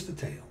lies, he is the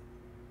tail.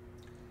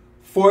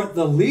 For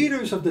the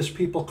leaders of this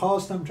people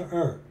cause them to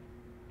err,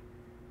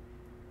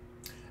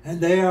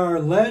 and they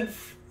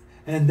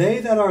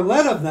that are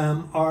led of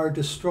them are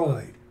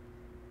destroyed,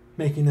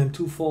 making them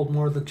twofold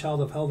more the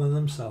child of hell than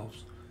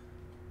themselves.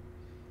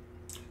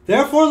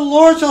 Therefore the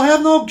Lord shall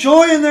have no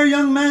joy in their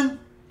young men,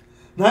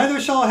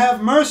 neither shall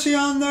have mercy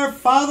on their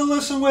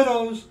fatherless and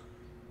widows.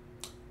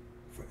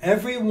 For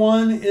every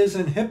one is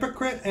an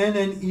hypocrite and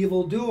an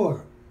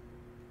evildoer.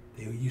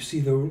 You see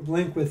the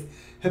link with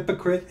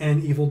hypocrite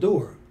and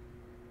evildoer.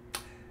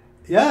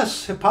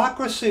 Yes,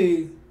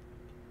 hypocrisy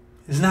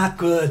is not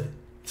good.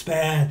 It's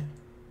bad.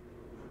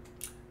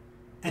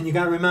 And you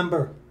got to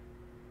remember,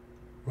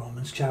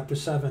 Romans chapter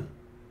 7.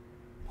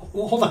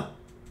 Hold on.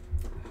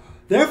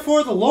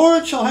 Therefore the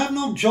Lord shall have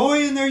no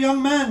joy in their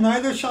young men,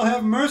 neither shall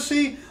have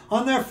mercy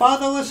on their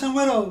fatherless and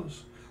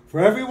widows. For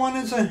everyone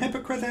is a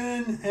hypocrite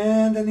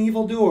and an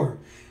evildoer,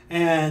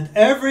 and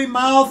every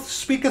mouth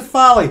speaketh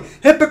folly.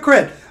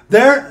 Hypocrite.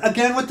 There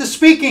again with the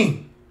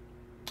speaking.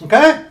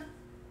 Okay?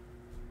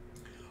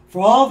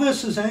 For all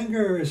this his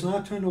anger is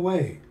not turned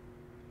away,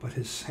 but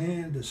his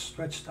hand is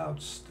stretched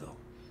out still.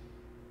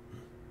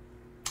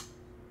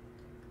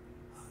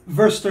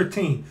 Verse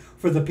 13.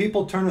 For the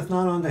people turneth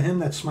not unto him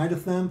that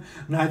smiteth them,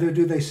 neither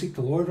do they seek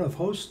the Lord of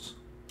hosts.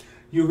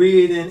 You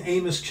read in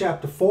Amos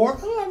chapter 4.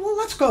 Well,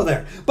 let's go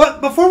there. But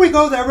before we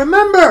go there,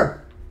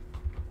 remember.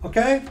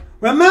 Okay?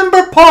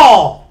 Remember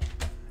Paul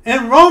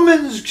in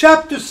Romans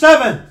chapter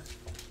 7.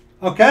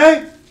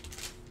 Okay?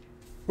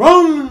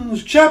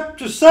 Romans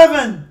chapter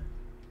 7.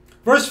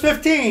 Verse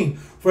 15.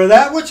 For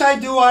that which I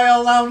do I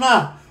allow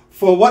not.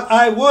 For what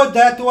I would,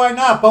 that do I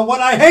not. But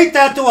what I hate,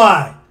 that do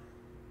I.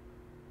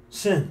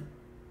 Sin.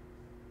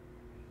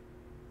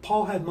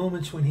 Paul had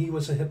moments when he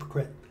was a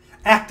hypocrite.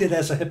 Acted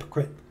as a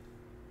hypocrite.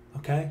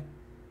 Okay?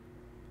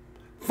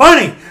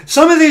 Funny.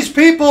 Some of these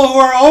people who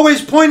are always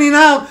pointing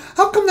out,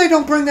 how come they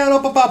don't bring that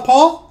up about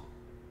Paul?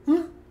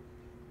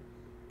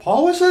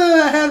 Paul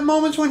had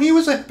moments when he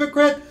was a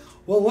hypocrite.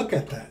 Well, look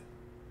at that.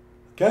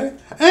 Okay?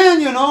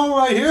 And,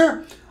 right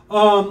here,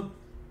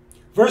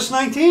 verse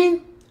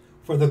 19,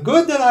 for the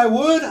good that I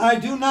would, I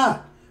do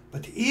not.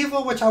 But the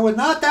evil which I would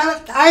not,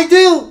 that I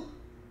do.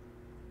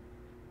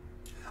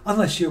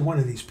 Unless you're one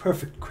of these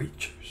perfect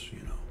creatures,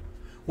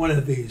 one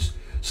of these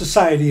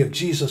Society of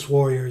Jesus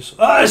warriors,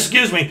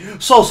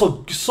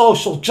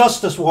 social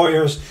justice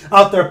warriors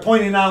out there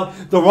pointing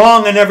out the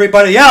wrong in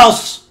everybody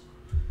else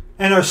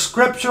and are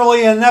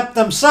scripturally inept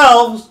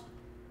themselves.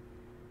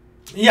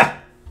 Yeah.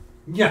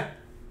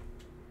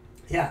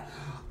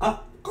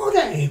 Go to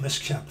Amos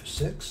chapter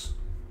 6.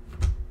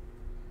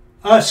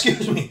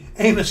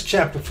 Amos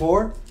chapter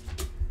 4.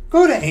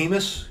 Go to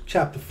Amos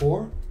chapter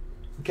 4.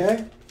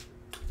 Okay?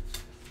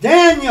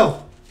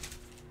 Daniel,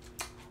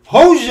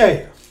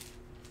 Hosea,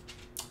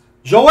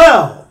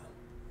 Joel,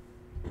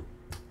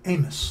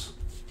 Amos.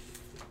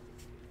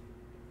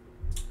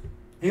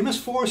 Amos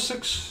 4,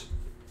 6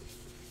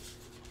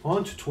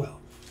 on to 12.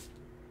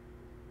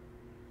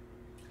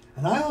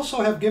 And I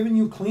also have given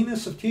you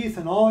cleanness of teeth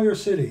in all your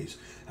cities,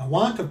 and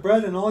want of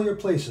bread in all your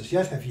places,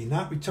 yet have ye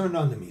not returned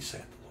unto me,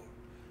 saith the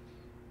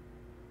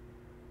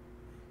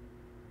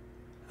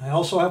Lord. I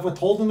also have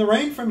withholden the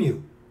rain from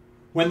you,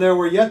 when there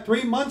were yet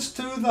 3 months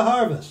to the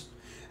harvest.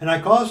 And I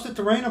caused it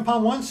to rain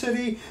upon one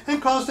city,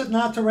 and caused it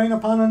not to rain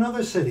upon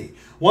another city.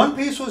 One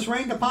piece was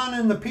rained upon,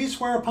 and the piece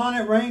whereupon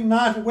it rained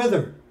not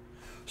withered.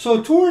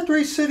 So 2 or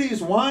 3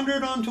 cities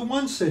wandered unto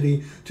one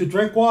city to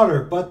drink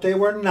water, but they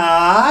were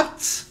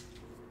not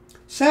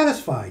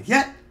satisfied.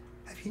 Yet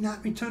have ye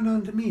not returned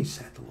unto me,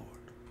 saith the Lord.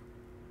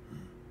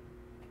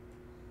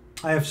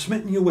 I have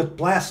smitten you with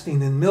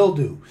blasting and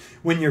mildew,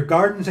 when your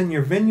gardens and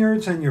your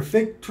vineyards and your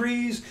fig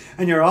trees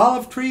and your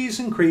olive trees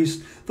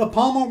increased. The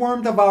palmer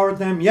worm devoured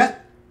them,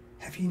 yet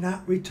have ye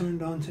not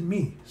returned unto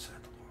me,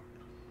 saith the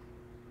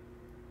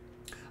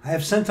Lord. I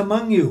have sent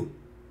among you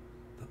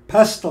the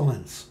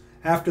pestilence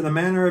after the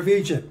manner of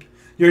Egypt.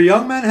 Your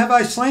young men have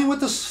I slain with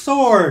the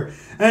sword,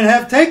 and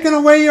have taken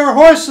away your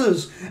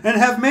horses, and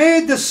have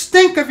made the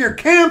stink of your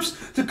camps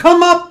to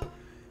come up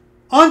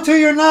unto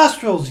your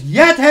nostrils.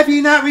 Yet have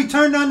ye not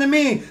returned unto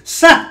me,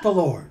 saith the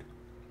Lord.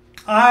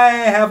 I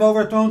have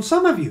overthrown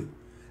some of you,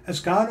 as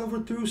God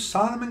overthrew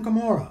Sodom and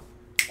Gomorrah,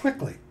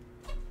 quickly.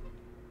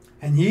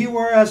 And ye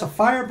were as a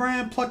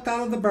firebrand plucked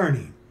out of the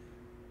burning.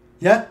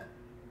 Yet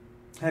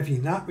have ye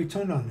not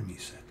returned unto me,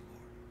 saith the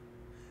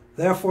Lord.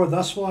 Therefore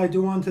thus will I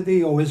do unto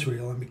thee, O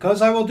Israel, and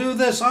because I will do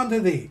this unto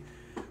thee,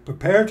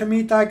 prepare to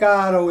meet thy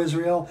God, O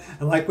Israel.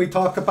 And like we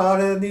talked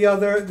about in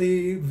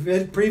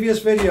the previous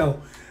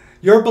video,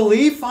 your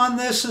belief on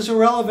this is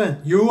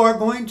irrelevant. You are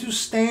going to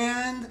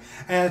stand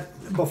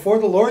before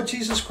the Lord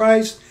Jesus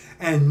Christ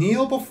and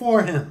kneel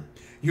before him.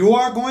 You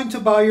are going to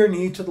bow your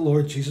knee to the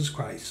Lord Jesus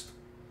Christ.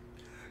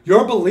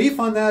 Your belief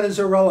on that is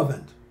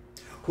irrelevant.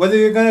 Whether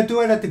you're going to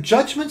do it at the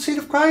judgment seat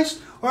of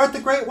Christ or at the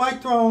great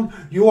white throne,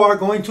 you are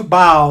going to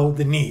bow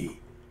the knee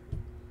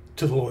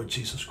to the Lord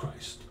Jesus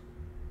Christ.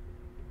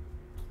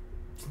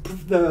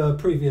 The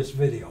previous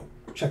video,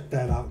 check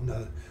that out in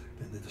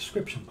the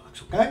description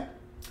box, okay?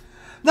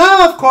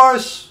 Now, of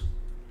course,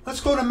 let's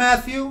go to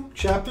Matthew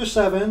chapter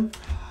 7.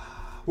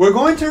 We're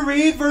going to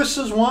read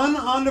verses 1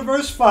 on to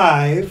verse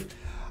 5.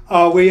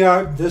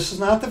 This is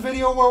not the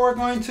video where we're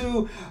going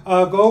to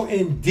go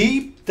in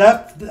deep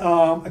depth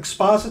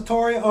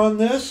expository on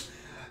this.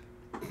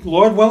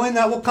 Lord willing,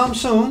 that will come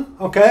soon,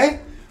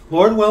 okay?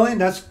 Lord willing,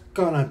 that's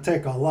going to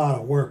take a lot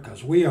of work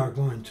because we are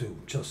going to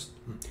just...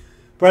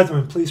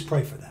 Brethren, please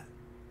pray for that.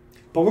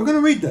 But we're going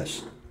to read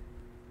this.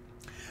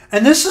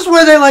 And this is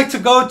where they like to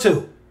go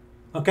to.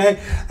 Okay?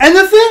 And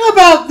the thing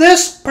about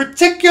this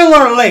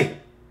particularly,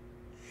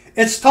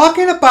 it's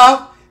talking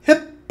about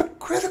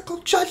hypocritical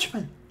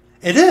judgment.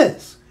 It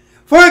is.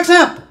 For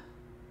example,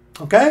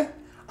 okay?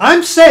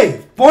 I'm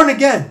saved, born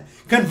again,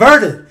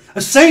 converted.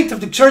 a saint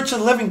of the Church of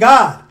the Living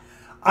God.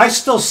 I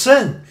still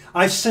sin.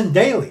 I sin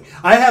daily.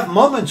 I have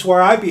moments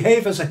where I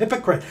behave as a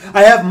hypocrite.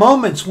 I have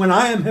moments when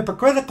I am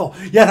hypocritical,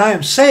 yet I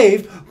am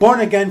saved,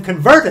 born again,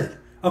 converted.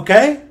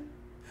 Okay?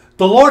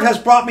 The Lord has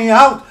brought me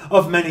out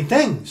of many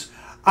things.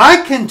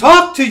 I can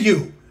talk to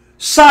you,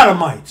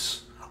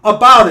 sodomites,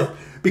 about it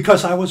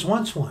because I was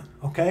once one.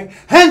 Okay?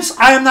 Hence,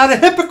 I am not a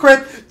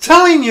hypocrite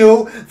telling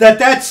you that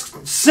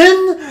that's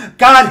sin.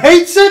 God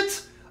hates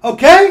it.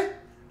 Okay?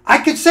 I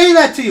can say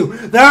that to you.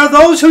 There are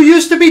those who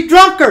used to be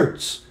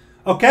drunkards.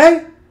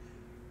 Okay?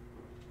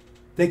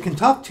 They can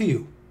talk to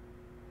you.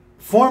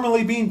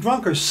 Formerly being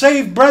drunkards,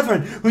 saved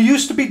brethren who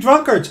used to be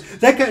drunkards.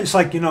 It's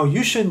like,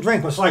 you shouldn't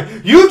drink. It's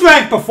like, you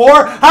drank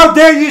before. How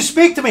dare you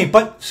speak to me?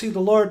 But see, the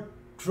Lord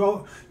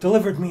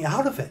delivered me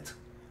out of it.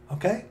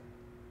 Okay?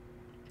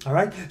 All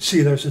right?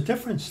 See, there's a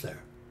difference there.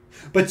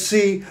 But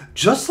see,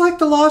 just like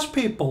the lost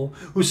people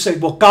who say,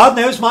 well, God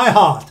knows my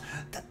heart.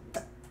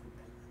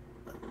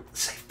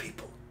 Saved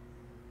people.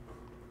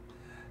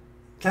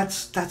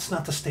 That's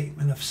not the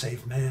statement of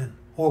saved man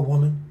or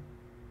woman.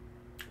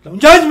 Don't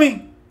judge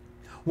me.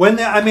 And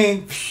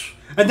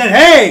then,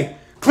 hey,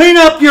 clean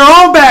up your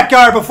own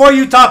backyard before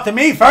you talk to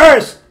me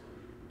first.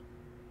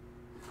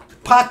 The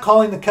pot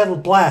calling the kettle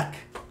black.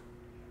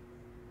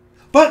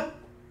 But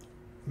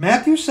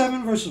Matthew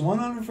 7, verses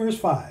 1 to verse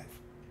 5.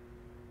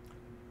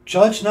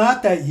 Judge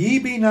not that ye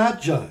be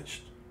not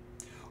judged.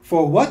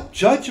 For what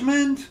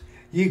judgment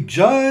ye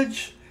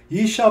judge,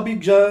 ye shall be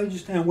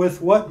judged, and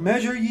with what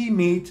measure ye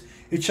meet,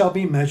 it shall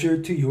be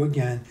measured to you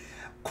again.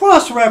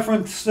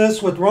 Cross-reference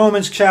this with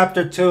Romans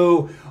chapter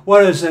 2.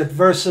 What is it?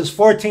 Verses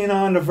 14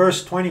 on to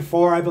verse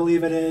 24, I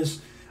believe it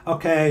is.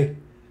 Okay.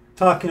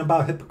 Talking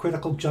about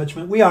hypocritical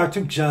judgment. We are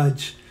to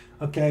judge.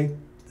 Okay.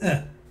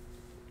 And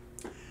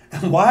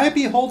why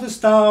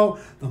beholdest thou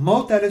the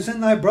mote that is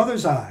in thy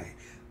brother's eye,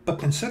 but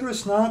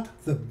considerest not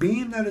the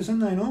beam that is in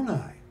thine own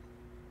eye?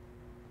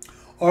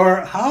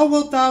 Or how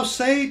wilt thou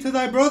say to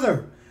thy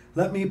brother,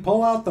 let me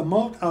pull out the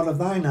mote out of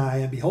thine eye,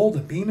 and behold, the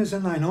beam is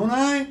in thine own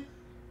eye?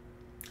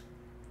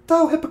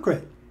 Thou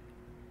hypocrite!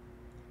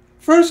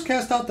 First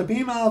cast out the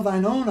beam out of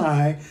thine own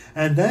eye,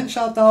 and then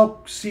shalt thou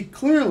see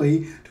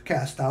clearly to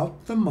cast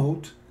out the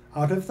mote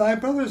out of thy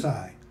brother's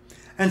eye.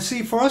 And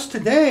see, for us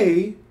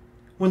today,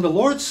 when the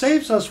Lord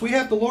saves us, we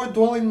have the Lord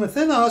dwelling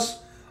within us.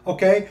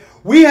 Okay?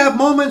 We have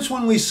moments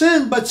when we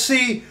sin, but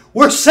see,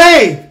 we're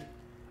saved.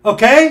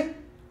 Okay?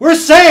 We're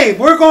saved.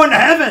 We're going to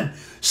heaven.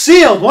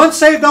 Sealed. Once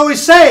saved,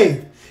 always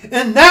saved.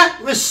 In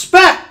that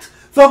respect,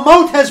 the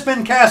mote has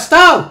been cast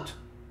out.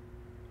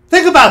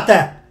 Think about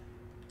that.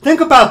 Think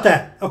about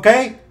that,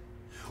 okay?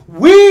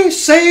 We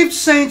saved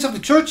saints of the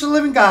Church of the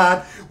Living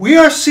God, we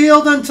are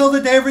sealed until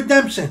the day of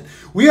redemption.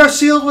 We are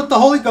sealed with the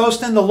Holy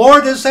Ghost, and the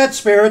Lord is that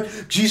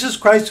Spirit. Jesus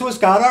Christ, who is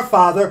God our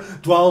Father,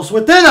 dwells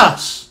within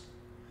us.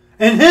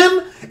 In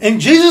Him, in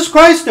Jesus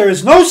Christ, there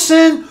is no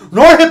sin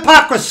nor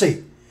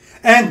hypocrisy.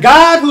 And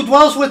God, who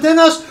dwells within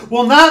us,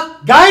 will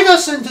not guide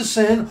us into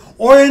sin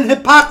or in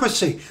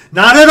hypocrisy.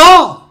 Not at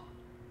all.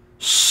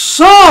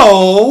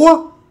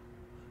 So,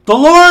 the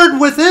Lord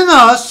within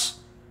us,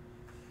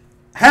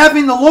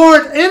 having the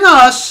Lord in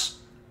us,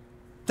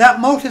 that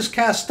mote is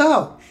cast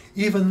out,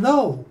 even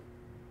though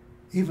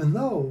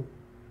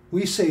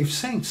we saved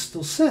saints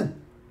still sin.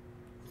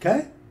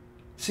 Okay?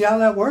 See how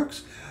that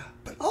works?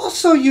 But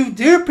also, you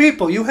dear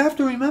people, you have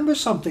to remember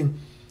something.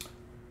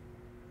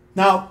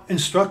 Now,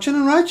 instruction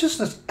in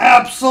righteousness,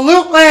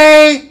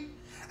 absolutely!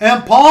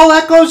 And Paul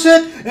echoes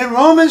it in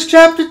Romans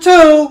chapter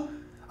 2,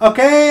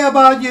 okay,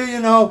 about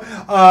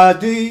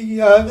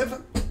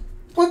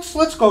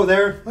let's go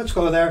there. Let's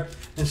go there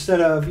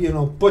instead of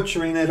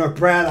butchering it or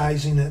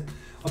Bradizing it.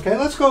 Okay,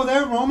 let's go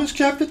there. Romans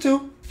chapter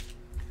 2.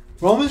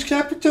 Romans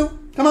chapter 2.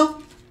 Come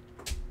on.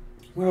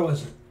 Where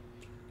was it?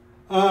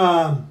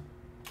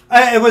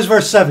 It was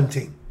verse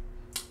 17.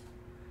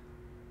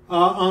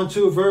 On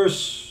to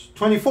verse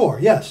 24.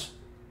 Yes.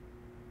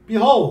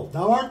 Behold,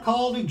 thou art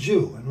called a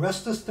Jew, and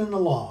restest in the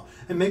law,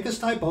 and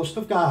makest thy boast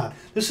of God.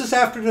 This is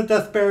after the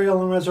death,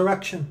 burial, and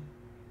resurrection.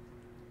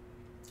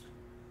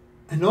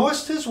 And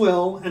knowest his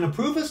will, and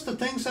approvest the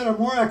things that are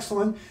more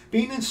excellent,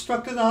 being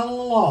instructed out of the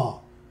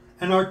law,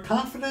 and art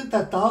confident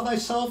that thou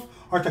thyself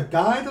art a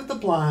guide of the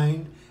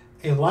blind,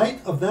 a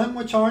light of them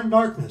which are in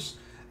darkness,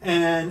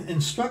 an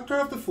instructor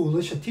of the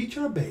foolish, a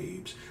teacher of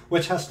babes,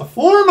 which has the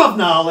form of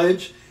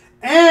knowledge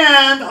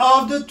and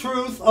of the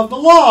truth of the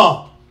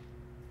law.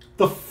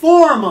 The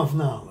form of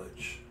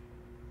knowledge.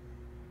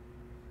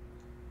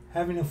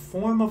 Having a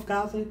form of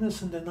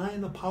godliness and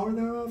denying the power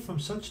thereof, from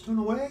such turn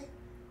away?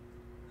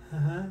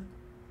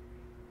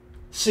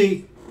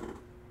 See,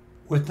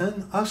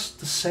 within us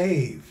the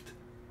saved,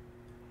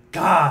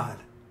 God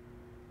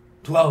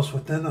dwells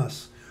within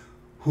us,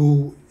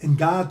 who in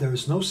God there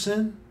is no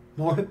sin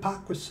nor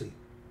hypocrisy.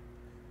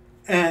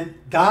 And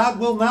God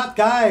will not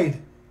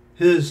guide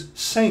His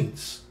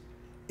saints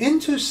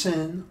into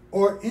sin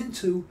or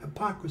into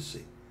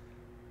hypocrisy.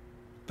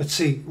 But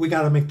see, we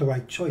got to make the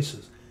right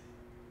choices.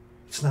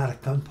 It's not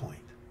at gunpoint.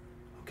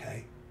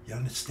 Okay? You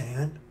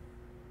understand?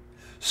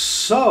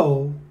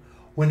 So,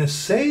 when a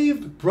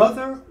saved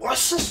brother or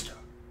sister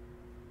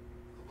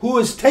who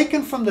is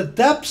taken from the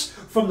depths,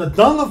 from the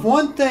dung of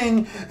one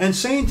thing, and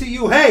saying to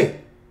you,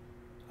 hey,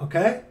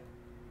 okay,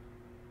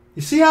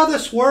 you see how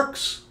this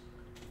works?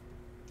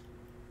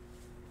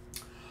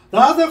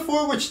 Thou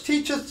therefore which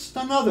teachest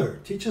another,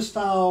 teachest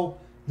thou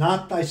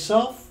not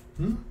thyself?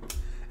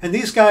 And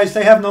these guys,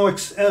 they have no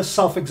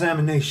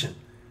self-examination.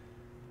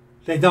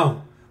 They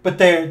don't. But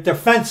they're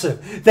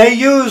defensive. They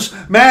use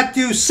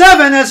Matthew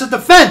 7 as a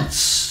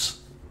defense.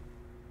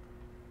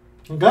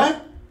 Okay?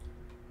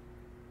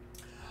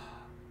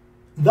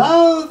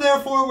 Thou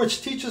therefore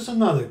which teachest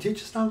another,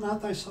 teachest thou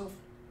not thyself?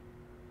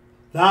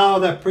 Thou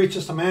that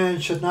preachest a man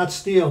should not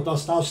steal,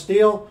 dost thou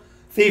steal?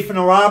 Thief and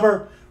a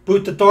robber,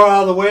 boot the door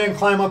out of the way and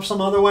climb up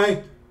some other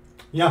way?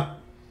 Yeah.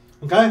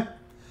 Okay?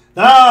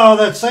 Thou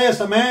that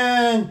sayest a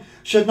man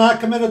should not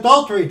commit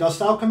adultery, dost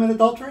thou commit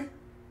adultery?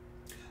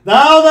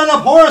 Thou that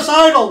abhorrest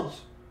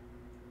idols,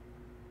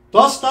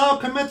 dost thou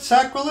commit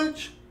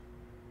sacrilege?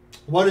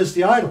 What is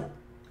the idol?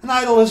 An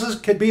idol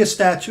could be a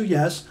statue,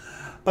 yes,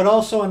 but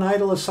also an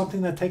idol is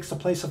something that takes the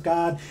place of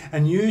God,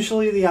 and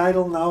usually the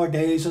idol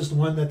nowadays is the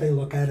one that they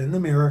look at in the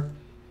mirror.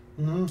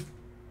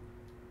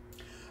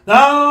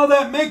 Thou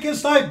that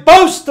makest thy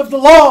boast of the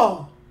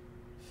law,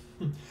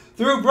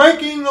 through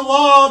breaking the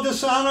law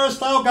dishonorest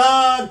thou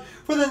God,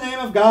 for the name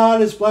of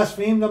God is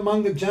blasphemed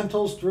among the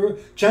Gentiles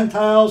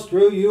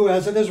through you,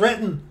 as it is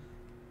written.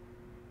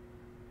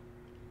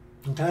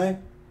 Okay?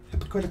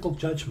 Hypocritical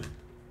judgment.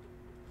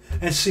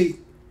 And see,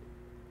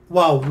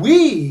 while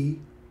we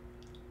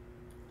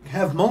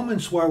have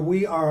moments where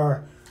we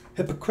are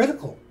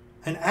hypocritical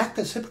and act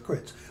as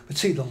hypocrites, but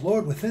see, the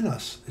Lord within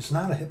us is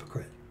not a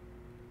hypocrite.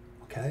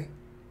 Okay?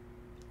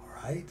 All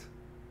right?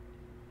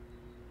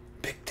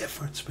 Big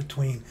difference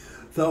between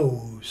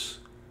those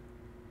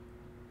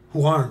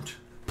who aren't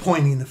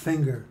pointing the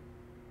finger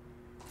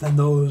than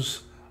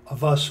those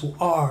of us who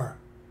are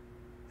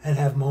and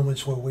have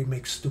moments where we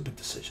make stupid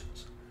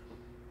decisions.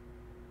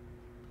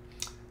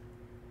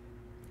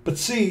 But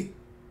see,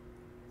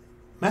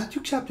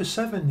 Matthew chapter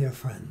 7, dear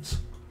friends,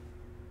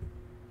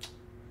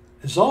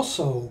 is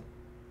also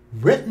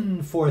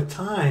written for a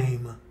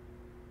time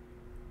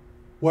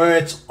where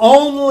it's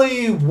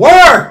only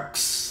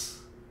works.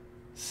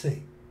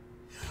 See,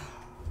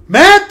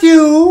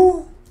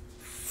 Matthew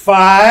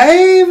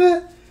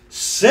 5,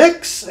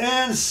 6,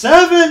 and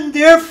 7,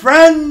 dear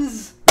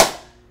friends,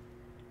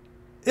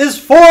 is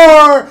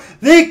for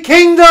the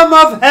kingdom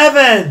of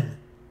heaven.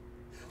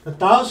 The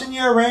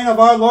 1,000-year reign of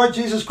our Lord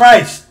Jesus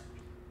Christ.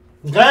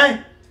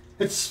 Okay?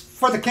 It's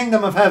for the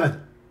kingdom of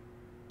heaven.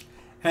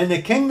 And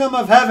the kingdom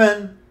of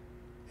heaven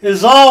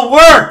is all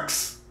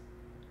works.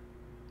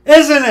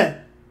 Isn't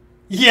it?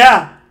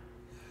 Yeah.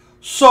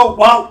 So,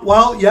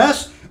 well,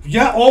 yes.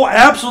 Yeah, oh,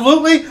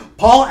 absolutely.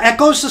 Paul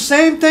echoes the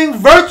same thing,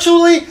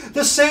 virtually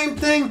the same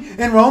thing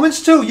in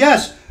Romans 2.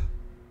 Yes.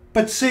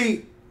 But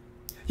see,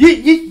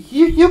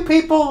 you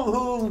people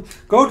who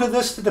go to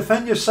this to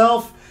defend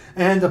yourself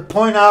and to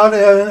point out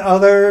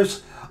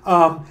others,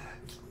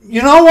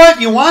 you know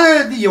what? You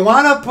want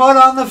to put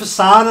on the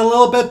facade a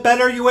little bit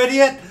better, you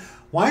idiot?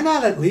 Why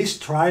not at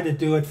least try to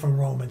do it from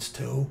Romans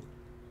 2?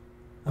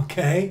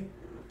 Okay?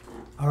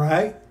 All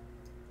right?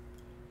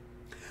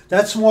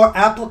 That's more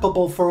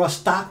applicable for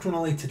us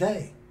doctrinally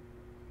today.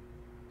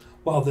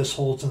 Well, this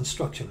holds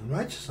instruction in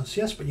righteousness.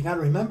 Yes, but you got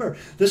to remember,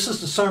 this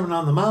is the Sermon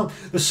on the Mount.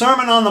 The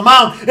Sermon on the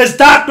Mount is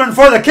doctrine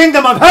for the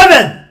kingdom of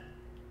heaven.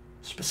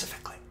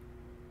 Specifically.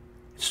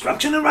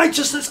 Instruction in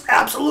righteousness,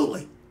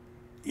 absolutely.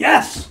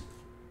 Yes.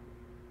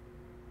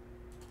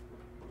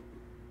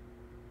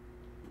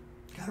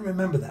 You got to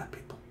remember that,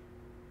 people.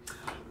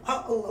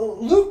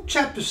 Luke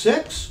chapter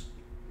 6.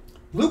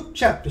 Luke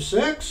chapter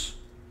 6.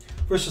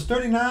 Verses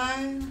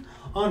 39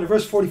 on to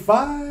verse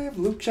 45.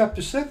 Luke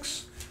chapter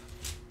 6.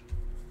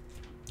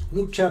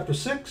 Luke chapter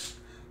 6.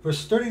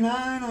 Verse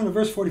 39 on to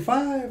verse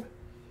 45.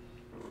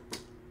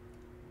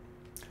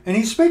 And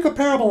he spake a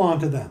parable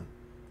unto them.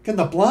 Can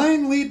the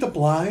blind lead the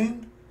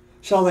blind?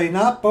 Shall they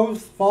not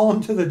both fall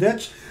into the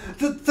ditch?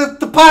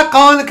 The pot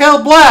calling the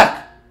kettle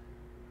black.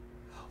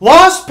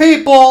 Lost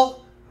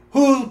people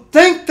who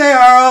think they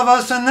are of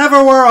us and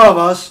never were of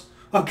us.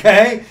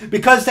 Okay,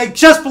 because they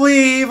just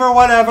believe or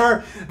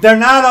whatever. They're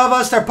not of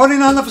us. They're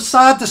putting on the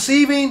facade,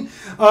 deceiving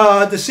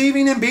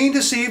and being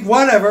deceived,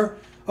 whatever.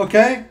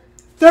 Okay,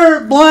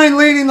 they're blind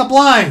leading the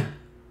blind.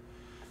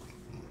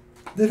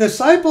 The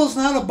disciple is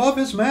not above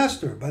his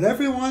master, but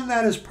everyone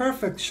that is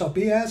perfect shall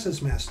be as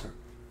his master.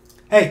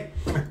 Hey,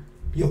 come here,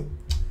 you.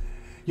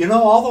 You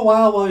know, all the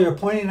while you're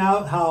pointing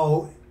out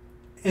how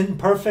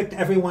imperfect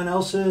everyone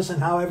else is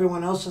and how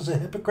everyone else is a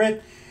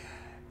hypocrite,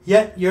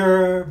 yet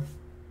you're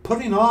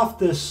putting off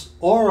this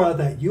aura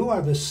that you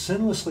are this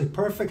sinlessly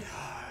perfect.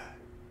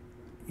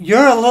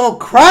 You're a little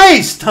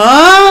Christ,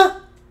 huh?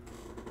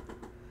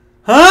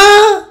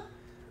 Huh?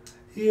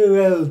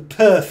 You old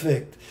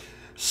perfect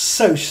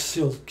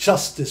social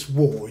justice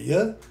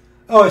warrior.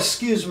 Oh,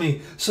 excuse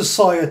me,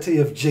 Society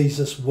of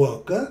Jesus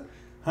worker.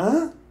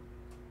 Huh?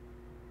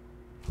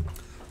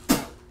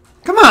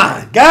 Come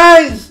on,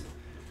 guys.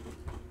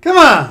 Come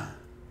on.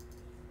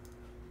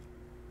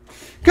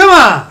 Come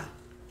on.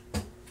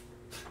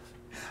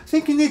 I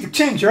think you need to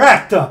change your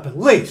act up at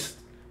least.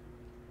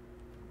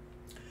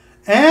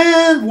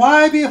 And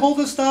why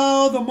beholdest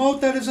thou the mote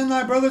that is in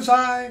thy brother's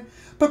eye,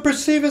 but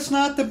perceivest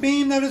not the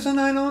beam that is in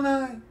thine own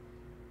eye?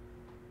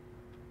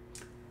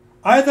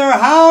 Either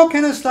how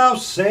canst thou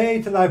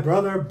say to thy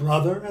brother,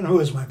 brother, and who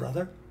is my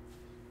brother?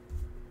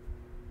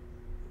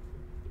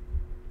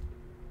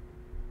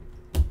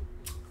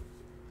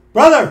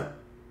 Brother,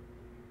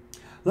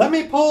 let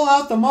me pull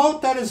out the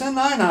mote that is in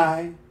thine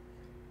eye,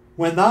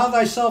 when thou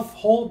thyself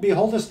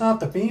beholdest not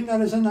the beam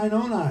that is in thine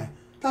own eye.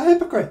 Thou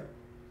hypocrite!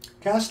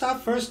 Cast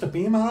out first the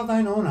beam out of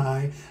thine own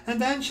eye,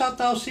 and then shalt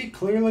thou see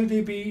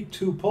clearly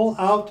to pull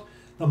out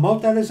the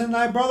mote that is in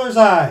thy brother's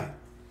eye.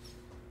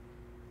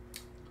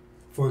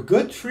 For a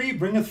good tree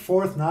bringeth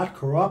forth not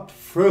corrupt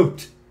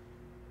fruit,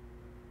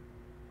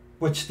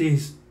 which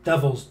these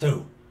devils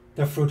do.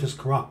 Their fruit is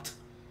corrupt.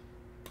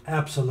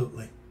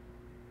 Absolutely.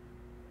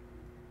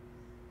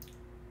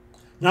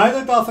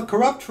 Neither doth a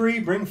corrupt tree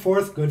bring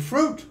forth good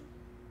fruit.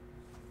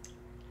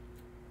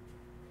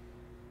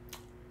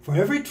 For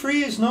every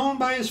tree is known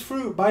by his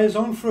fruit, by his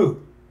own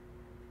fruit.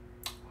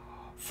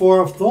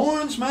 For of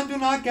thorns men do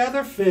not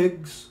gather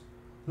figs,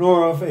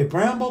 nor of a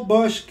bramble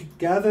bush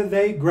gather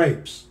they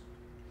grapes.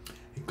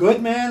 A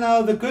good man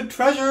out of the good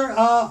treasure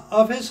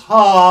of his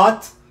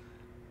heart,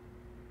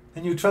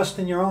 and you trust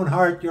in your own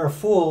heart, you're a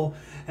fool,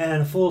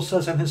 and a fool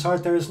says in his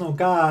heart there is no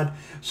God,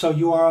 so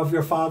you are of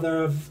your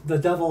father, of the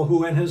devil,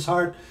 who in his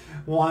heart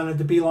wanted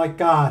to be like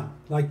God,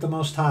 like the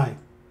Most High.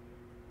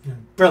 Yeah,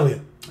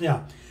 brilliant,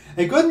 yeah.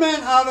 A good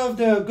man out of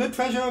the good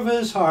treasure of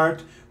his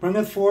heart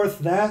bringeth forth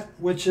that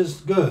which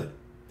is good.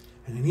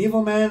 And an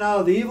evil man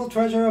out of the evil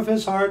treasure of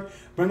his heart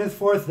bringeth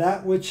forth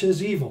that which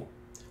is evil.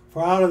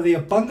 For out of the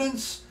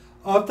abundance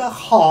of the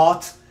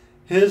heart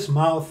his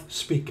mouth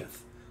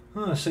speaketh.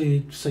 Oh, so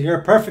you're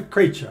a perfect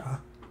creature,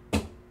 huh?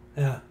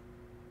 Yeah.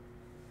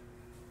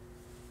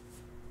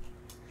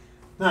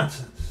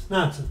 Nonsense,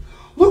 nonsense.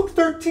 Luke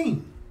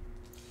 13.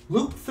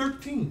 Luke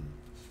 13.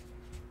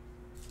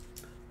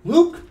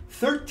 Luke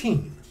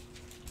 13.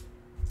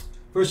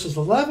 Verses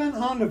 11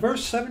 on to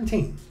verse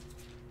 17.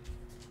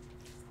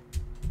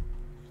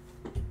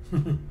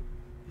 And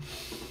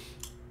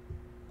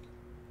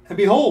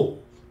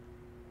behold,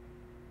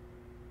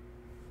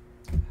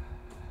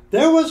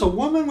 there was a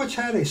woman which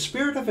had a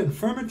spirit of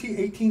infirmity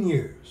 18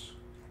 years,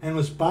 and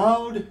was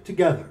bowed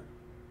together,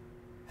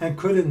 and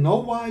could in no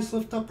wise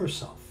lift up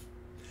herself.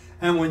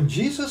 And when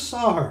Jesus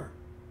saw her,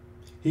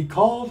 he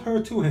called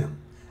her to him,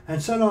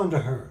 and said unto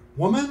her,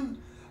 Woman,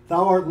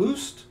 thou art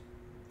loosed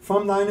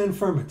from thine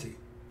infirmity.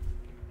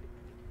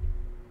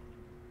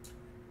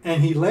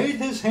 And he laid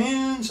his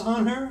hands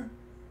on her,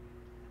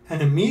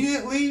 and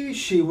immediately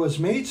she was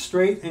made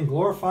straight and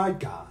glorified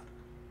God.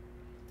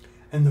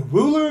 And the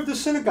ruler of the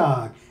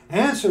synagogue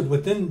answered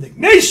with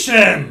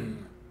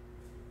indignation,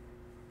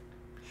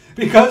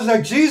 because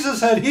that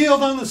Jesus had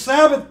healed on the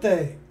Sabbath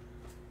day,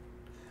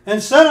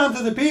 and said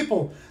unto the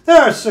people,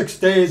 There are 6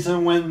 days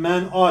in when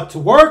men ought to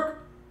work,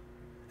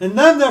 and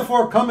them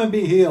therefore come and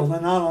be healed,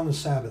 and not on the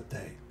Sabbath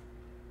day.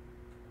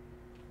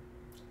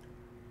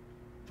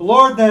 The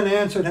Lord then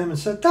answered him and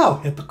said, Thou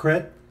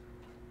hypocrite,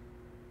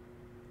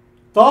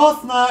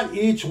 doth not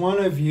each one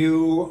of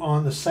you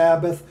on the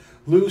Sabbath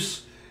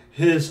loose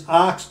his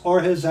ox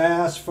or his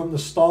ass from the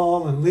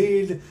stall and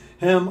lead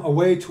him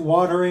away to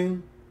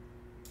watering?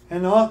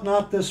 And ought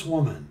not this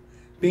woman,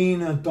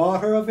 being a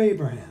daughter of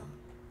Abraham,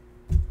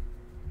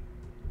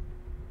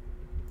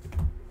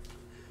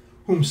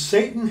 whom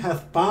Satan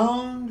hath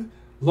bound,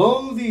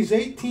 lo, these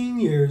 18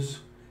 years,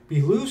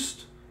 be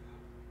loosed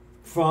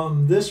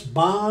from this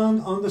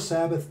bond on the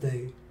Sabbath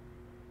day?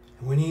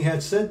 And when he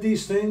had said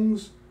these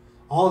things,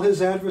 all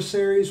his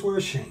adversaries were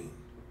ashamed,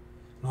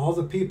 and all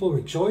the people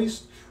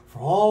rejoiced for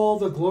all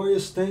the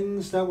glorious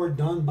things that were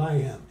done by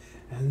him.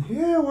 And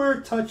here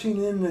we're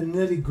touching in the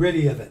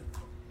nitty-gritty of it.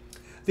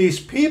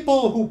 These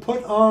people who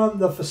put on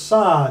the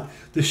facade,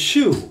 the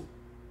shew,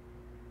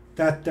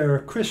 that they're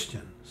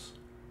Christians.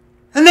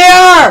 And they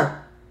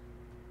are!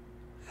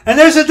 And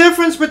there's a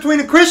difference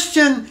between a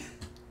Christian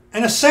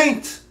and a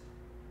saint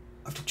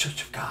of the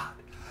Church of God.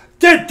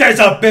 There's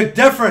a big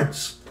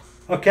difference.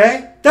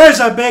 Okay? There's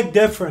a big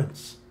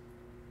difference.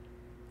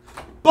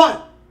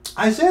 But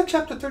Isaiah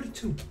chapter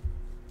 32.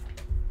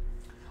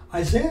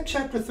 Isaiah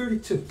chapter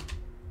 32.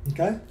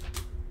 Okay?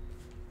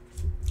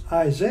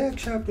 Isaiah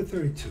chapter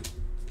 32.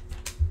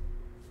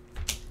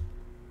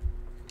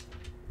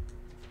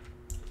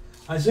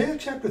 Isaiah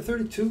chapter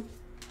 32,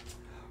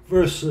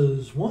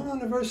 verses 1 on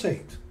to verse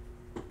 8.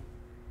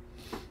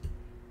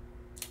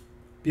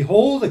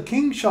 Behold, a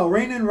king shall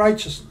reign in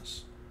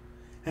righteousness,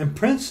 and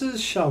princes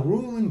shall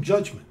rule in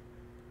judgment.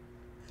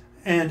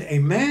 And a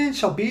man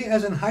shall be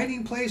as an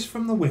hiding place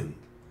from the wind,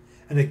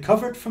 and a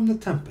covert from the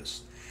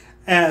tempest,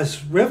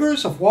 as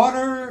rivers of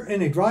water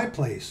in a dry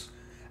place,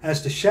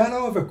 as the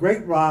shadow of a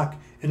great rock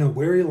in a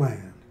weary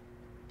land.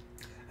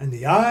 And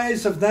the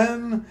eyes of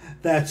them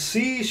that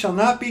see shall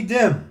not be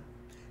dim,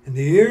 and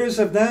the ears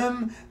of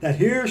them that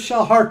hear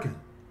shall hearken.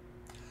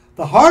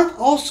 The heart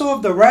also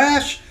of the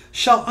rash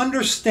shall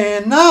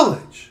understand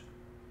knowledge,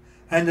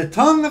 and the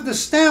tongue of the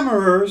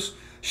stammerers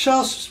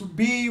shall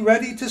be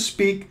ready to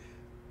speak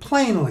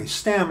plainly.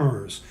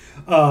 Stammerers,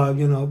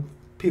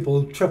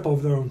 people who trip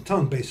over their own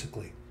tongue,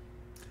 basically.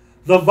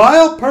 The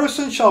vile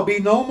person shall be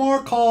no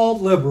more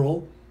called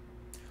liberal,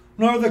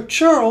 nor the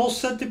churl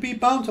said to be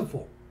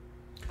bountiful.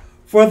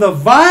 For the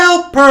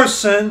vile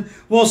person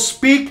will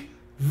speak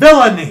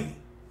villainy.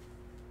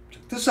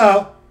 Check this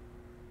out.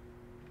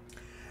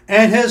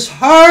 And his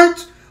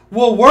heart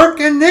will work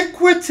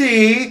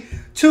iniquity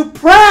to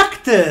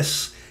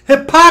practice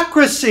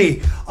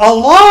hypocrisy. A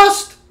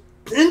lost,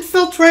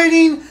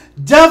 infiltrating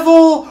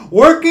devil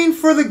working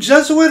for the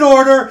Jesuit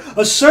order,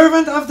 a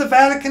servant of the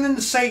Vatican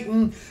and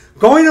Satan,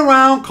 going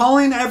around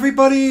calling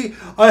everybody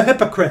a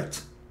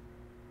hypocrite.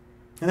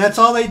 And that's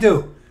all they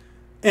do.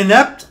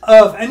 Inept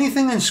of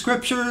anything in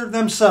Scripture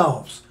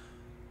themselves.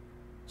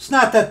 It's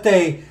not that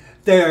they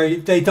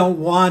don't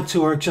want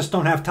to or just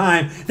don't have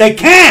time. They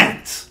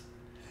can't.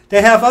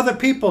 They have other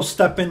people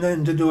stepping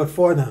in to do it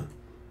for them.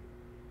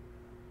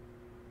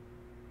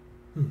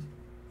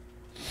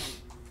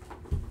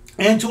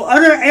 And to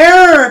utter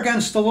error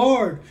against the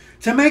Lord,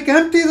 to make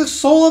empty the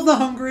soul of the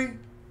hungry,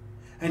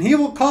 and he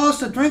will cause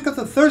the drink of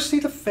the thirsty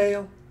to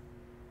fail.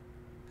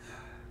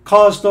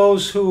 Cause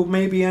those who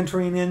may be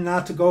entering in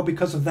not to go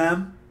because of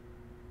them.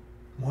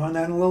 More on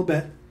that in a little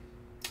bit.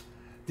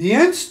 The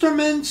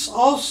instruments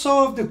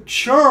also of the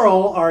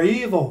churl are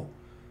evil.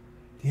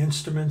 The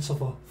instruments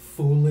of a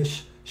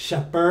foolish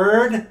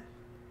shepherd.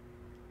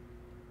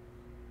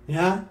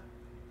 Yeah?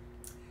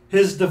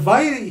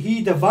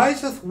 He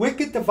deviseth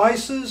wicked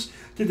devices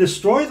to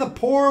destroy the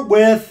poor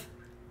with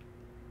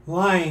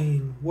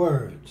lying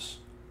words.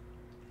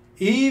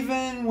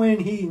 Even when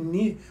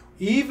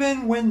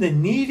the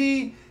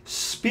needy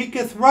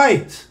speaketh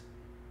right.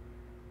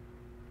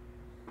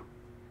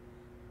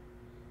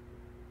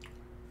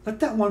 Let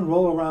that one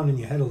roll around in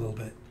your head a little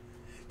bit.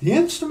 The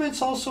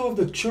instruments also of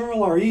the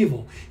churl are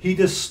evil. He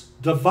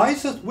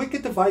deviseth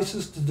wicked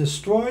devices to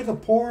destroy the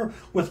poor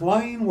with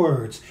lying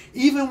words,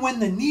 even when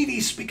the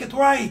needy speaketh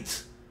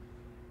right.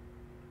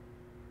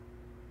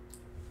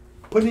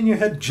 Put in your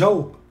head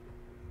Job.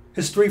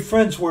 His 3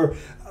 friends were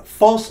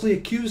falsely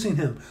accusing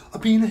him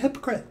of being a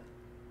hypocrite,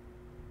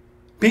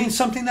 being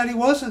something that he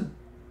wasn't.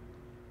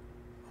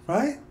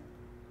 Right?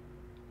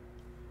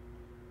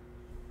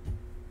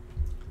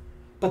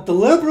 But the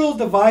liberal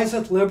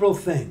deviseth liberal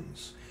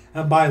things,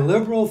 and by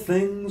liberal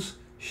things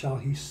shall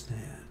he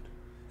stand.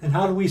 And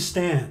how do we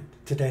stand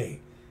today?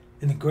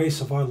 In the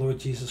grace of our Lord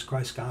Jesus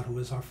Christ, God, who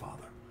is our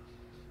Father.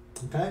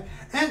 Okay?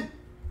 And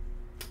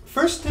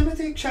 1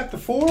 Timothy chapter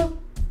 4,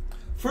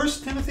 1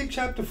 Timothy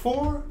chapter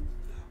 4,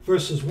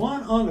 verses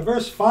 1 on to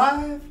verse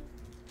 5.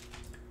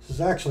 This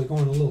is actually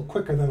going a little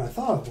quicker than I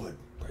thought it would.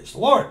 Praise the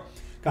Lord.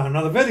 Got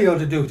another video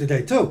to do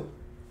today too.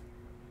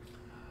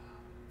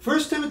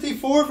 1 Timothy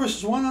 4,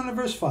 verses 1 on to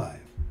verse 5.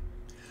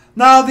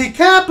 Now the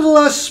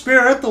capitalist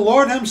spirit, the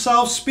Lord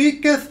himself,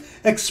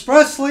 speaketh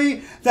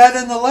expressly that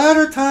in the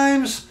latter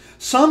times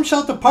some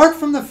shall depart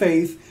from the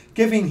faith,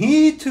 giving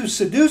heed to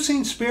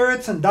seducing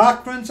spirits and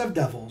doctrines of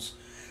devils,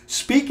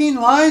 speaking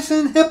lies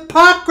in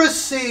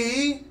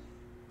hypocrisy,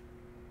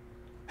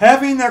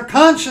 having their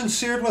conscience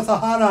seared with a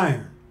hot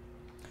iron,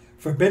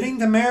 forbidding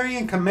to marry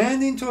and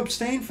commanding to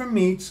abstain from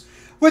meats,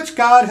 which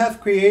God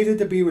hath created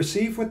to be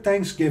received with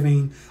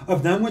thanksgiving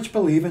of them which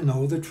believe and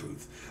know the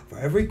truth. For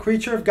every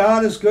creature of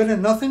God is good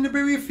and nothing to be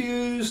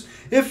refused,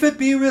 if it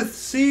be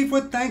received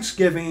with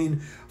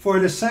thanksgiving, for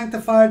it is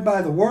sanctified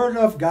by the word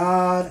of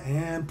God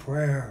and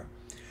prayer.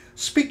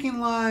 Speaking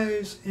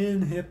lies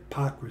in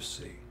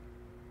hypocrisy.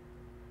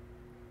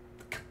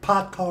 The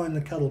pot calling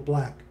the kettle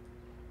black.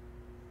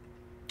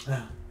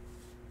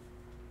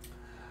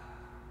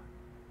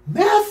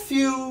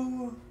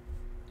 Matthew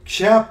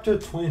chapter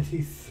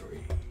 23.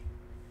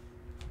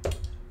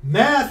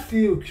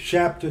 Matthew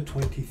chapter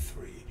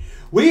 23.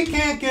 We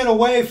can't get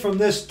away from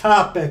this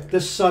topic,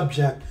 this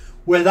subject,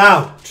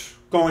 without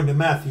going to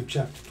Matthew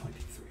chapter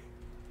 23.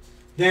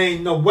 There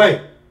ain't no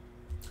way.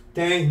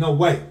 There ain't no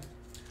way.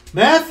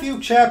 Matthew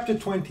chapter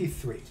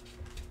 23.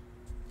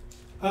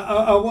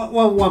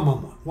 One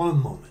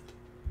moment.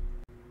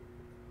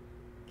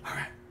 All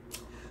right.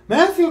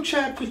 Matthew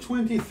chapter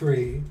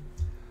 23,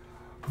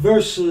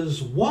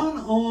 verses 1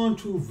 on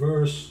to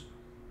verse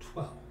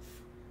 12.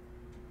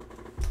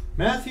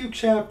 Matthew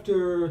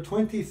chapter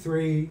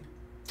 23,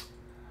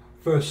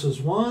 verses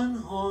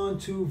 1 on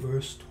to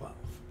verse 12.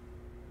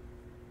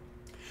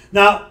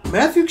 Now,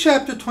 Matthew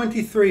chapter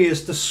 23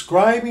 is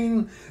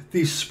describing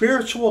the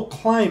spiritual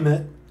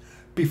climate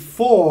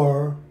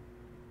before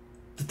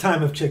the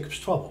time of Jacob's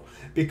trouble.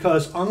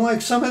 Because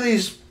unlike some of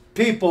these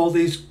people,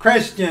 these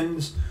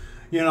Christians,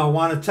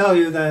 want to tell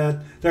you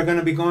that they're going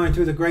to be going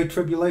through the Great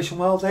Tribulation.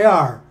 Well, they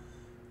are.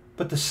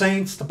 But the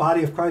saints, the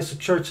body of Christ, the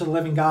church of the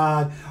living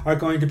God, are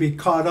going to be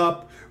caught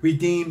up,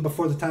 redeemed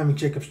before the time of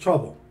Jacob's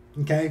trouble.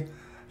 Okay?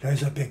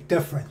 There's a big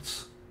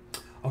difference.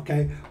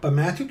 Okay, but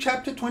Matthew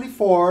chapter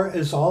 24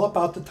 is all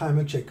about the time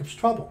of Jacob's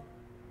trouble.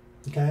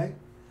 Okay,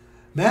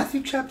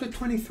 Matthew chapter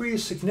 23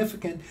 is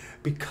significant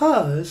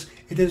because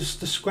it is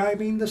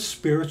describing the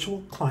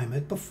spiritual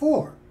climate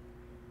before.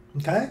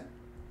 Okay,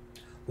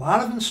 a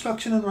lot of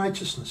instruction in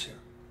righteousness here.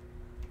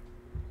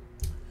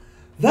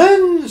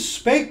 Then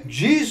spake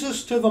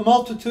Jesus to the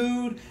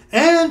multitude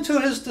and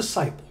to his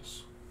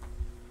disciples,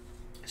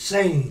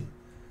 saying,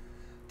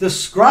 the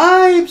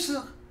scribes,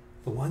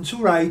 the ones who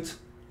write,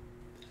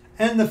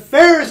 and the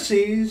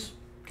Pharisees,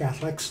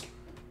 Catholics,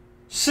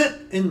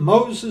 sit in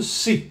Moses'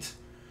 seat.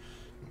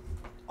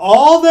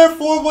 All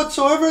therefore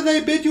whatsoever they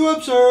bid you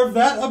observe,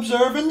 that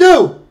observe and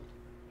do.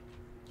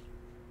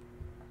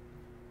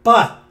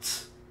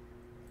 But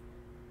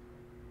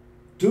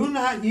do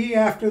not ye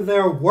after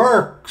their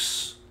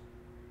works,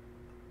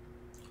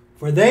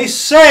 for they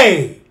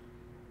say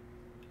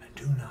and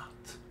do not.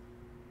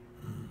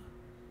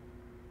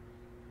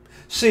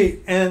 See,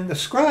 and the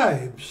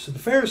scribes, the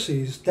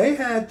Pharisees, they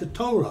had the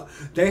Torah,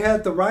 they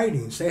had the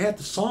writings, they had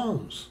the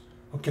Psalms,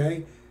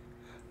 okay?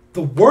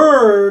 The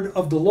word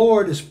of the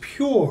Lord is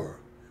pure.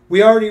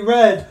 We already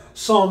read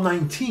Psalm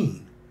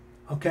 19,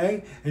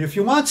 okay? And if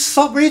you want,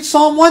 read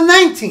Psalm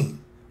 119,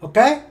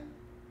 okay?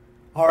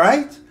 All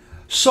right?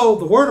 So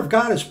the word of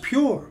God is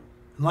pure,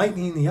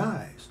 enlightening the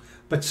eyes.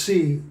 But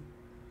see,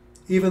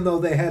 even though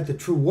they had the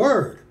true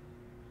word,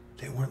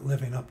 they weren't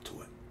living up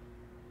to it.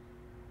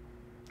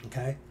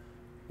 Okay?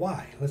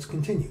 Why? Let's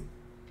continue.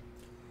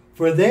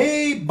 For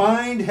they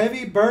bind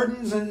heavy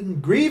burdens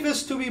and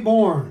grievous to be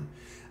borne,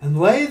 and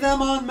lay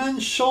them on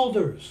men's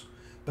shoulders,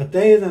 but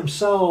they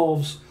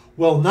themselves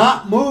will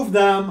not move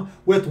them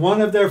with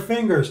one of their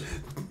fingers.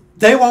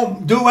 They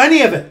won't do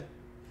any of it.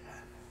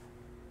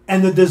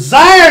 And the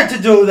desire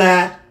to do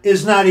that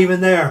is not even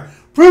there.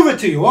 Prove it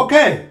to you.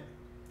 Okay.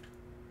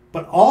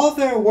 But all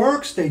their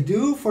works they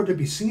do for to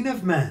be seen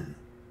of men.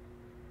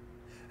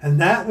 And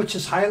that which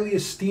is highly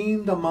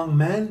esteemed among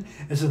men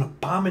is an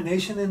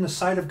abomination in the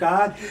sight of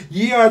God.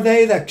 Ye are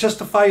they that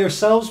justify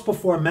yourselves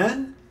before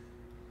men.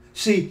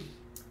 See,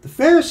 the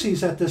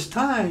Pharisees at this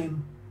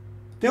time,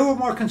 they were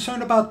more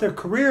concerned about their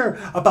career,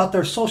 about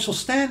their social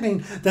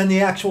standing, than the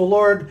actual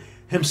Lord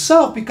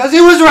himself, because he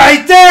was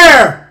right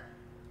there.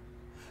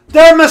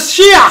 Their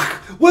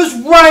Mashiach was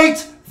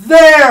right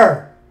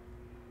there.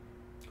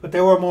 But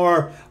they were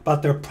more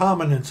about their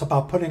prominence,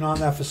 about putting on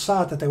that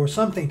facade that they were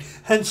something.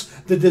 Hence,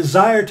 the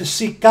desire to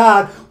seek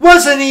God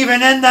wasn't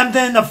even in them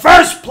in the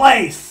first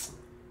place.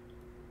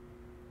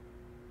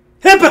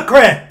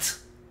 Hypocrite!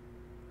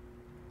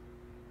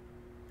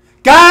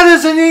 God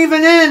isn't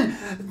even in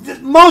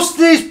most of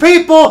these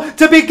people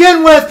to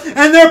begin with,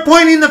 and they're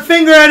pointing the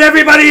finger at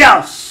everybody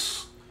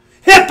else.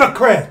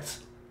 Hypocrite!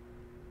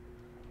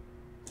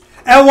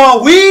 And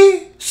while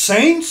we,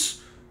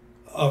 saints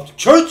of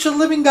Church of the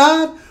Living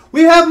God,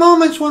 we have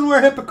moments when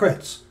we're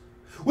hypocrites.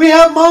 We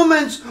have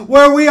moments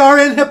where we are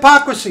in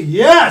hypocrisy.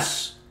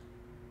 Yes.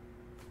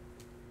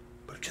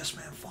 But a just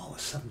man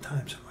falleth 7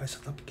 times and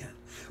riseth up again.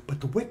 But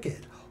the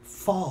wicked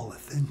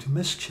falleth into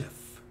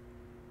mischief.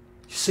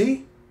 You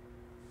see?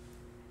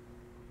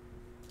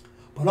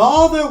 But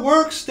all their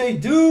works they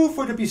do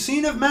for to be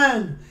seen of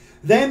men.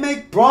 They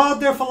make broad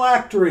their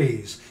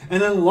phylacteries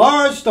and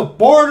enlarge the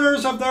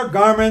borders of their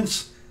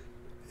garments.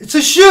 It's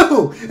a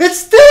shew.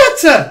 It's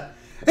theater.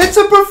 It's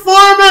a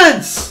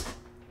performance.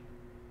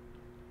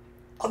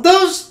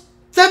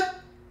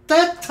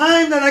 That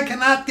time that I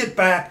cannot get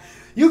back.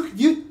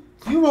 You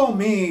owe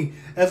me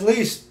at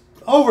least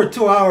over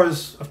 2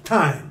 hours of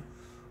time.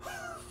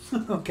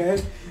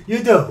 Okay?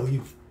 You do,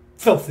 you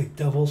filthy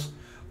devils.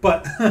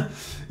 But,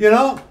 you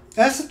know,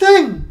 that's the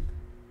thing.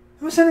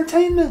 It was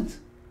entertainment.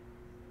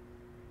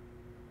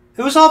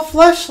 It was all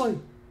fleshly.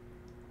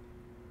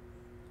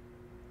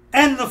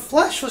 And the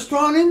flesh was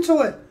drawn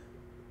into it.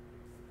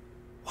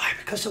 Why?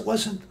 Because it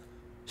wasn't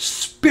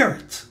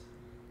spirit.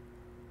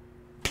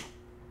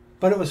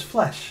 But it was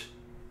flesh.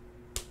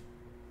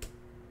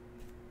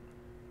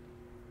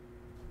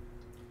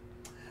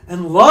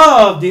 And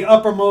loved the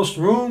uppermost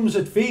rooms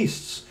at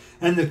feasts,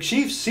 and the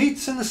chief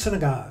seats in the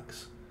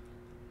synagogues,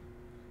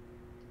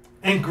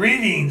 and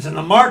greetings in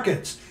the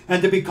markets,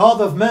 and to be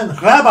called of men,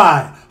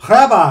 Rabbi,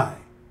 Rabbi.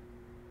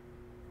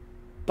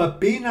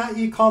 But be not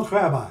ye called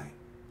Rabbi,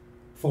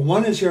 for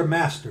one is your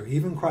master,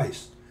 even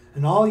Christ,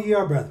 and all ye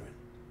are brethren.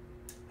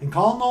 And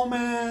call no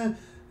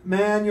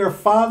man your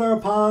father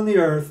upon the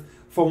earth,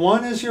 for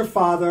one is your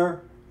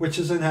Father which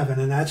is in heaven.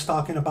 And that's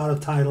talking about a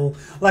title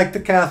like the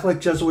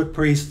Catholic Jesuit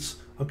priests,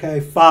 okay?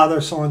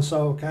 Father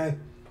so-and-so, okay?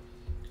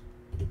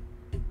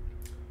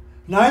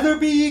 Neither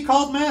be ye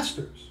called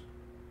masters,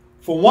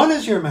 for one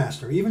is your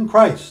master, even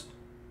Christ.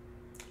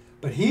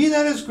 But he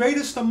that is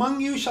greatest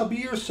among you shall be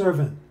your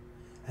servant.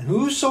 And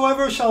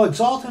whosoever shall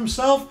exalt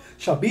himself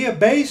shall be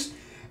abased,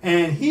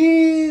 and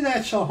he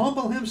that shall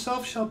humble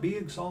himself shall be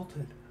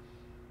exalted.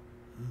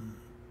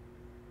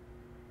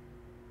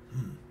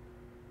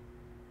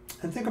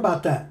 And think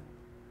about that.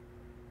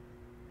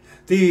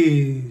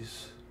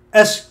 These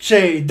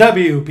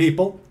SJW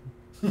people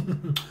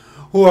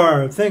who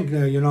are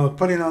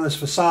putting on this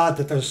facade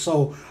that they're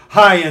so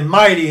high and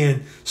mighty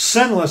and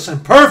sinless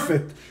and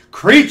perfect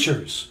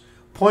creatures,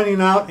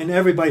 pointing out in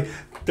everybody.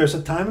 There's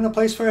a time and a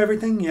place for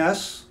everything,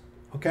 yes,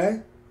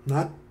 okay,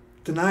 not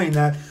denying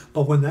that.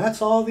 But when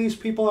that's all these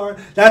people are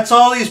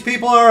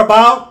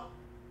about,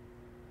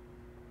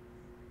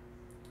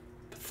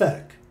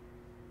 pathetic.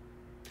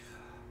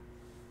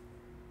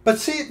 But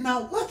see,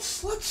 now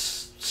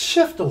let's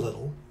shift a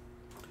little.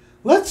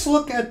 Let's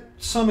look at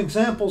some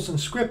examples in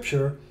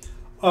Scripture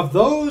of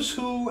those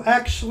who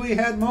actually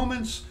had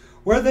moments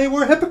where they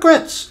were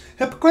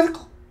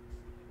hypocritical.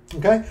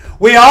 Okay?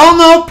 We all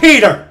know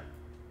Peter.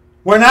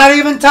 We're not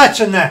even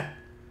touching that.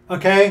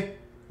 Okay?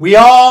 We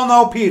all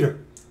know Peter.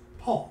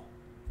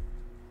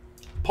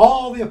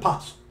 Paul the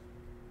Apostle.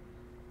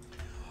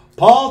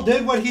 Paul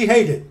did what he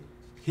hated.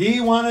 He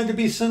wanted to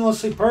be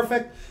sinlessly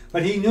perfect,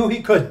 but he knew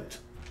he couldn't.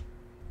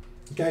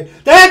 Okay?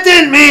 That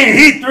didn't mean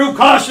he threw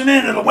caution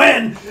into the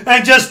wind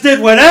and just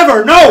did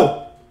whatever.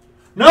 No.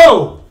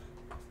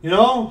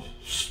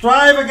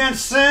 Strive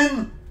against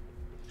sin.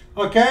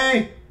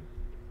 Okay?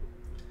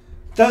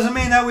 Doesn't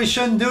mean that we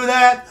shouldn't do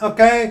that.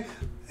 Okay?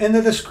 In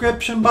the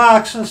description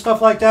box and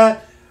stuff like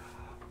that.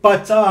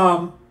 But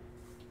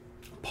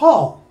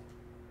Paul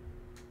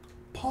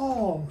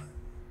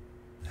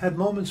had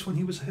moments when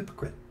he was a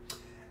hypocrite.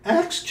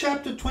 Acts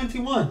chapter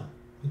 21.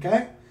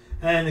 Okay?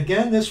 And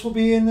again, this will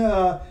be in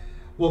the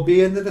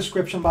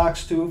description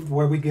box too,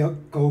 where we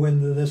go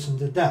into this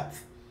into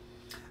depth.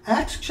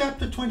 Acts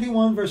chapter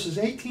 21, verses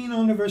 18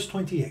 on to verse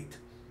 28.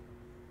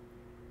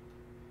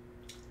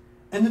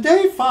 And the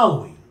day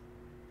following,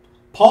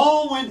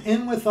 Paul went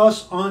in with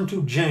us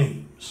unto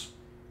James,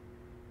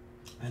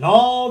 and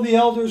all the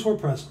elders were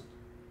present.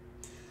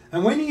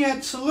 And when he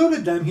had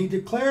saluted them, he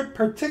declared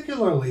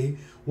particularly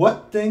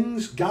what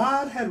things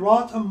God had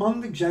wrought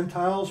among the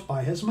Gentiles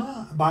by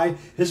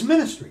his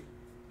ministry.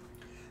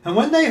 And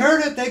when they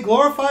heard it, they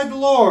glorified the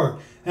Lord,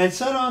 and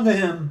said unto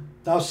him,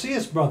 Thou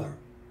seest, brother,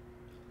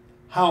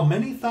 how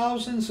many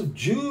thousands of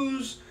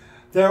Jews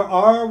there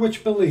are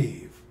which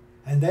believe,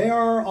 and they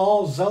are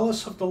all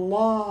zealous of the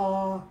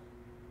law,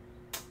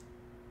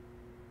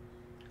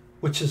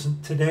 which is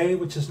today,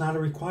 which is not a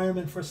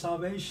requirement for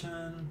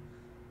salvation.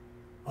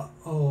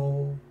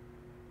 Uh-oh.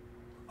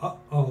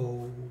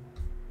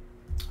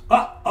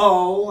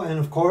 And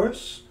of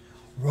course,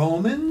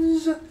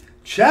 Romans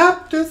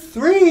chapter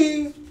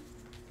 3.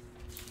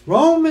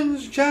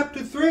 Romans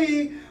chapter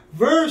 3,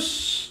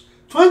 verse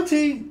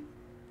 20.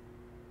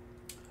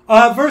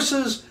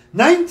 Verses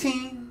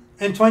 19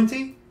 and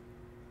 20.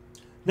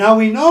 Now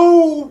we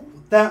know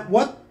that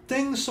what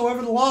things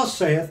soever the law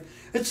saith,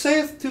 it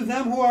saith to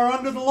them who are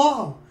under the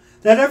law,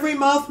 that every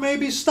mouth may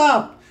be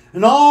stopped,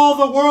 and all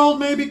the world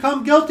may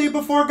become guilty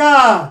before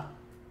God.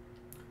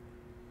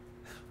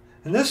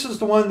 And this is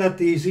the one that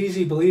these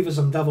easy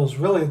believism devils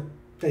really,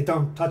 they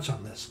don't touch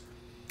on this.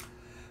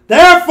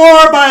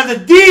 Therefore, by the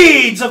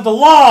deeds of the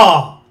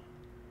law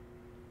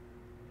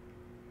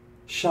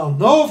shall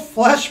no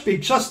flesh be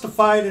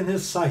justified in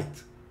his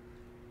sight.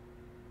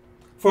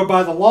 For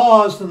by the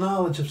law is the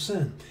knowledge of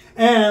sin.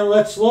 And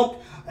let's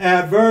look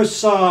at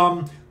verse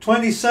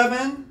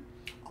 27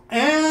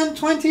 and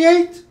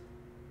 28.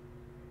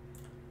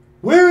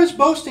 Where is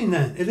boasting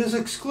then? It is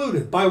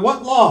excluded. By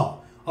what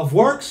law? Of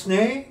works?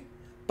 Nay,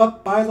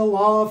 but by the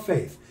law of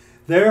faith.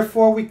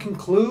 Therefore we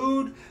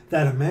conclude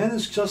that a man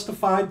is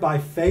justified by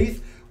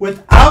faith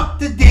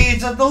without the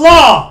deeds of the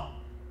law.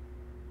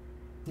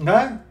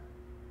 Okay?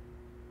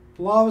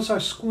 The law is our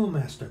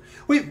schoolmaster.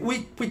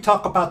 We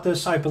talk about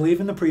this, I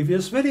believe, in the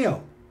previous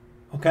video.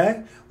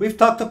 Okay? We've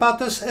talked about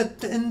this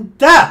in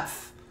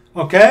depth.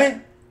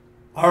 Okay?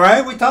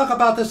 Alright? We talk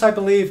about this, I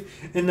believe,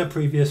 in the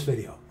previous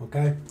video.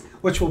 Okay?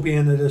 Which will be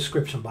in the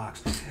description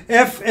box.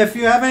 If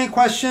you have any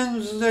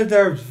questions,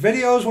 there's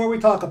videos where we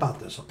talk about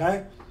this.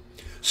 Okay?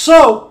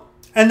 So,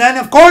 and then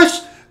of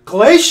course,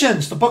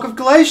 Galatians, the book of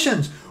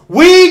Galatians.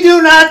 We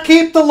do not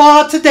keep the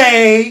law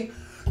today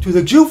to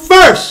the Jew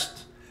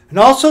first, and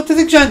also to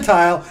the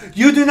Gentile.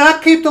 You do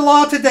not keep the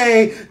law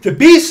today to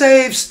be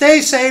saved,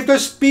 stay saved, or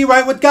be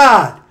right with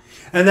God.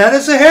 And that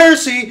is a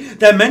heresy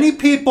that many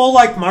people,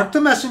 like Mark the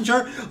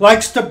Messenger,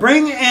 likes to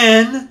bring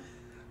in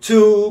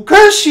to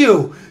curse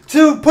you,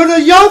 to put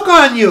a yoke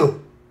on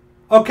you.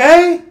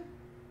 Okay?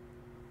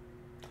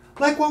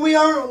 Like what we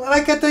are,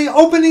 like at the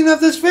opening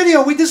of this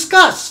video, we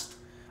discussed.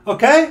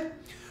 Okay?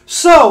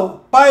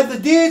 So, by the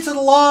deeds of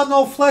the law,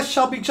 no flesh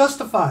shall be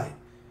justified.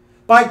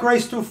 By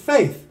grace through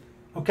faith.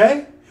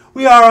 Okay?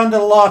 We are under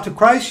the law to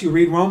Christ. You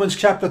read Romans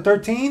chapter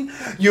 13.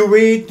 You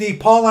read the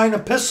Pauline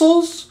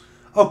epistles.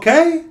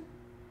 Okay?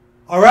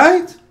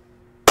 Alright?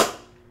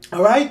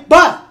 Alright?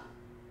 But,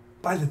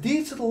 by the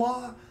deeds of the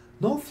law,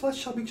 no flesh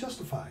shall be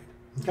justified.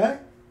 Okay?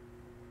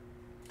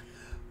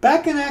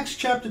 Back in Acts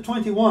chapter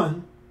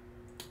 21,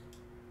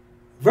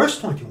 verse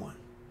 21.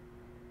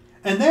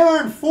 And they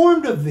are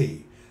informed of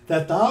thee,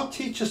 that thou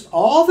teachest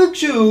all the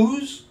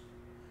Jews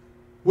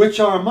which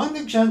are among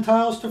the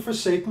Gentiles to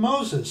forsake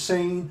Moses,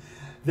 saying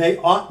they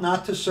ought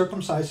not to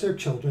circumcise their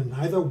children,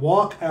 neither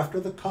walk after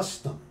the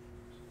custom.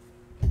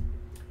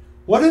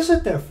 What is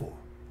it therefore?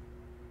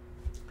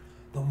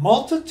 The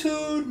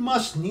multitude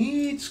must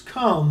needs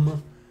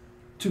come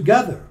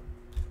together,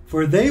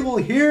 for they will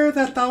hear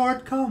that thou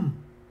art come.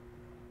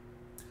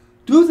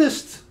 Do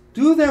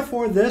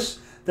therefore this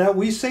that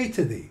we say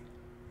to thee.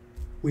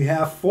 We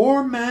have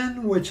 4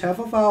 men which have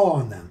a vow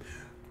on them.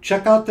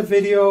 Check out the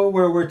video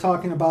where we're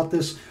talking about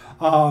this.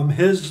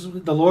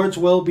 The Lord's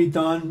will be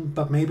done,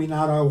 but maybe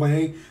not our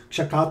way.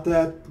 Check out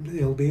that.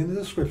 It'll be in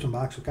the description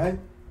box, okay?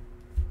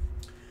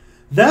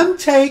 Them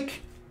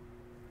take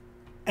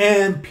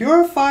and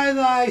purify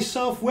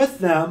thyself with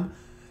them,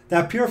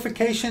 that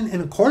purification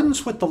in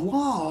accordance with the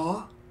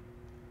law,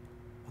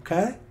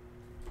 okay?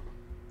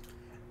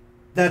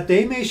 That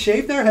they may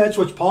shave their heads,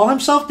 which Paul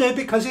himself did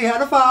because he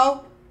had a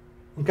vow,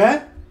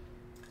 okay?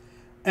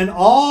 And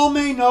all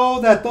may know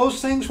that those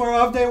things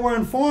whereof they were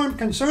informed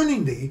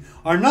concerning thee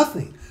are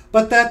nothing,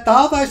 but that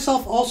thou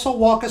thyself also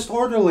walkest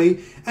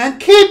orderly and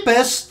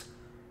keepest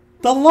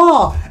the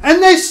law.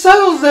 And they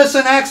settled this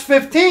in Acts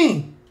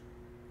 15.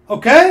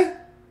 Okay?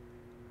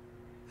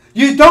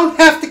 You don't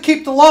have to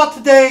keep the law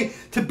today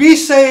to be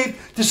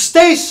saved, to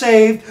stay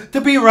saved,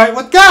 to be right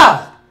with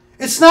God.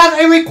 It's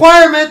not a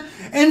requirement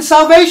in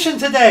salvation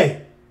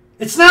today.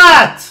 It's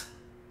not.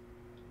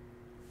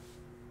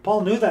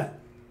 Paul knew that.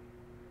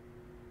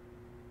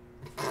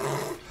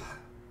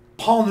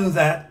 Paul knew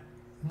that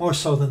more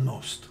so than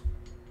most,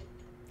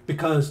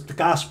 because the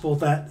gospel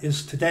that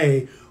is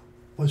today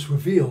was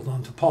revealed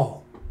unto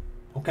Paul.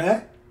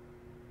 Okay?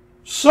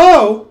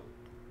 So,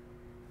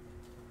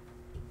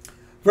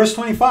 verse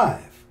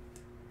 25.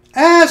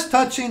 As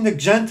touching the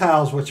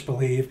Gentiles which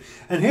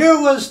believe, and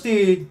here was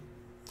the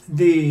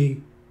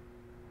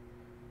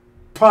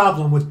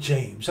problem with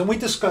James, and we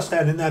discussed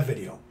that in that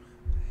video.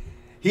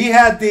 He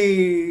had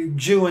the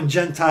Jew and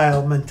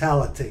Gentile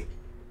mentality.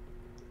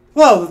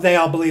 Well, they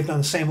all believed on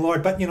the same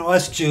Lord, but,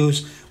 us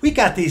Jews, we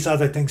got these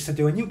other things to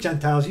do, and you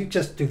Gentiles, you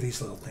just do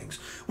these little things.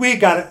 We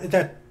got it.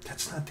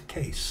 That's not the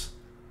case.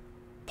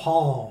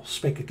 Paul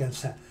spake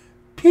against that.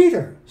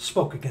 Peter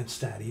spoke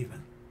against that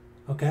even.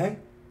 Okay?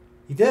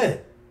 He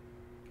did.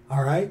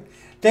 All right?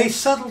 They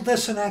settled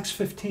this in Acts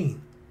 15.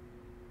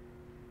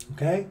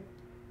 Okay?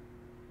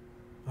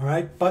 All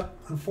right? But,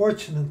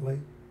 unfortunately,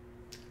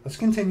 let's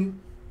continue.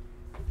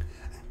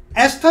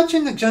 As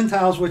touching the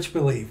Gentiles which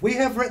believe, we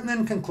have written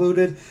and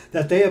concluded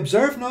that they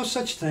observe no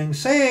such thing,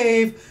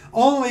 save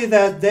only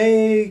that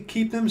they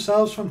keep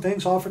themselves from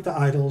things offered to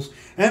idols,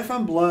 and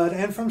from blood,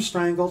 and from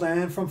strangled,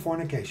 and from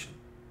fornication.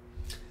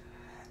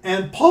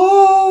 And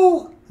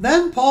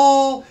then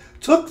Paul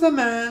took the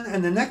men,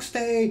 and the next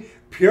day,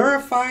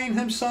 purifying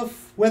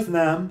himself with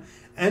them,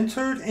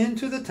 entered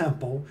into the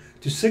temple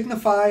to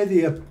signify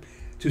the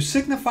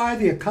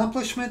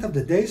accomplishment of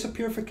the days of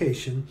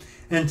purification,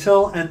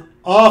 until an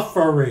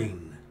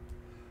offering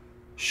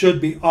should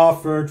be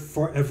offered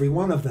for every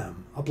one of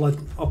them, a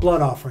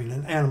blood offering,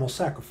 an animal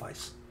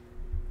sacrifice.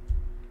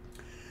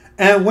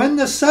 And when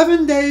the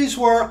 7 days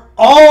were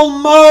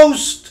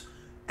almost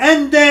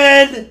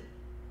ended,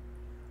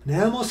 an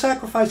animal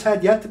sacrifice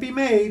had yet to be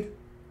made,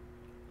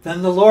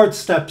 then the Lord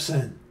steps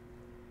in.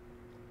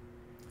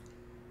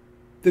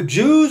 The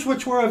Jews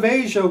which were of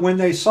Asia, when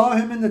they saw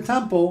him in the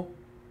temple,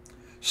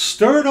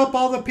 stirred up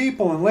all the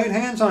people and laid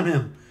hands on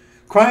him,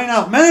 crying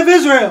out, Men of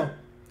Israel,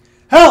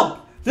 help!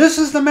 This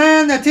is the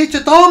man that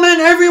teacheth all men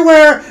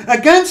everywhere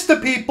against the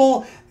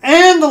people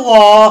and the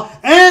law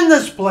and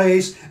this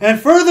place, and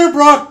further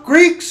brought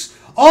Greeks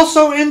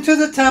also into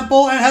the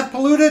temple, and hath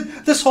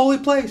polluted this holy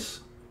place.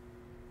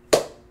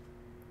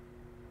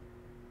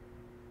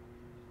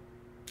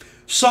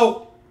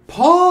 So,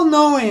 Paul,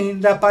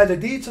 knowing that by the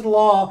deeds of the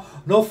law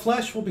no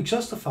flesh will be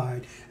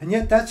justified, and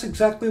yet that's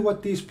exactly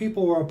what these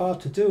people were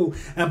about to do.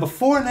 And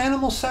before an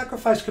animal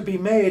sacrifice could be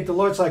made, the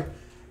Lord's like,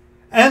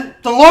 and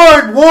the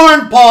Lord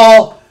warned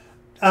Paul,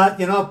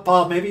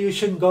 Paul, maybe you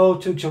shouldn't go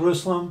to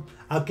Jerusalem.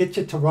 I'll get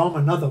you to Rome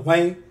another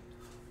way.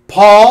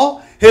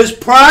 Paul, his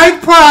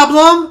pride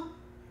problem.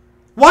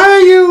 Why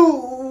are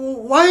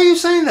you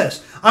saying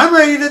this? I'm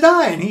ready to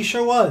die, and he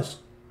sure was.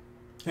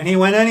 And he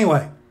went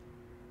anyway.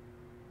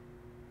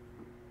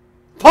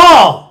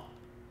 Paul,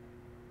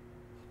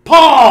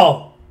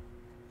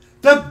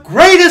 the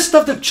greatest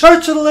of the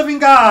church of the living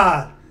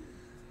God.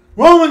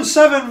 Romans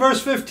 7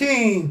 verse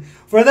 15.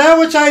 For that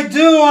which I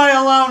do I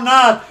allow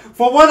not.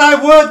 For what I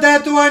would,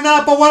 that do I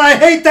not. But what I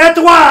hate, that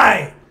do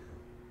I.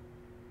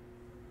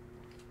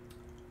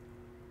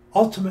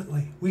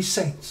 Ultimately, we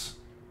saints.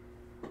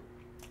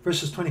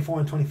 Verses 24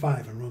 and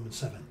 25 in Romans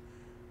 7.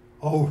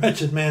 O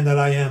wretched man that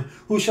I am,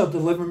 who shall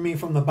deliver me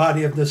from the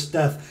body of this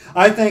death?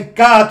 I thank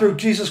God through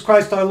Jesus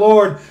Christ our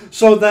Lord.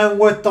 So then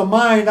with the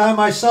mind I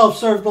myself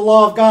serve the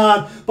law of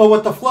God, but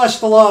with the flesh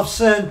the law of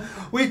sin.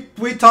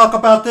 We talk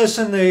about this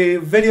in the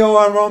video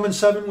on Romans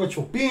 7, which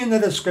will be in the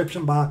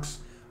description box.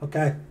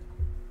 Okay?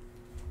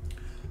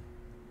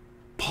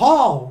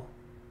 Paul,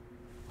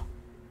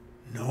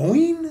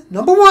 knowing,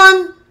 number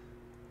one,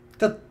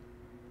 that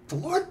the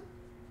Lord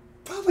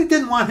probably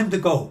didn't want him to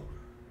go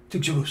to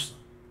Jerusalem.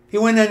 He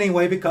went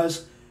anyway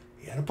because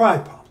he had a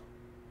pride problem.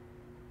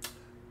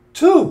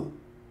 2,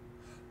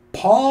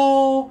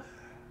 Paul,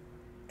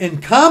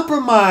 in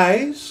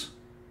compromise,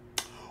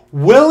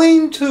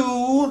 willing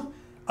to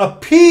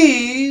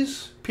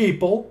appease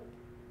people.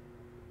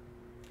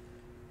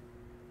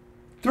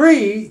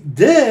 3,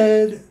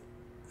 did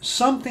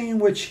something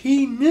which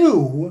he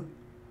knew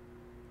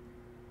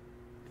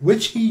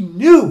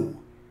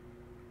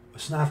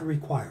was not a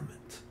requirement.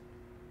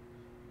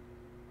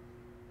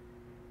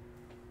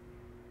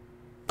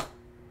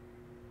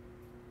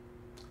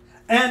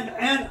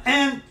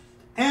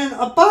 And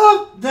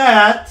about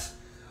that,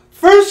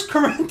 1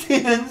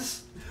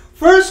 Corinthians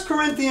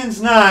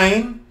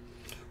 9,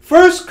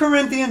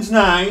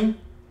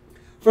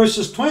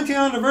 verses 20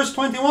 on to verse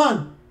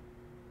 21.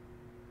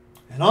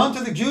 And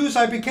unto the Jews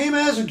I became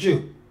as a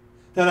Jew,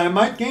 that I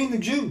might gain the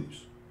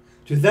Jews.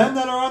 To them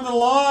that are under the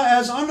law,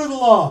 as under the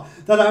law,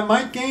 that I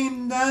might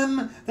gain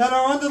them that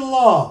are under the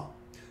law.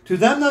 To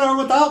them that are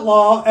without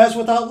law, as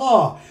without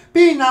law,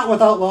 being not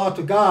without law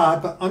to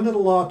God, but under the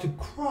law to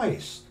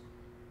Christ.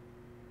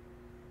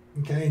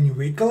 Okay, and you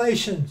read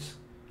Galatians.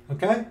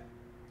 Okay?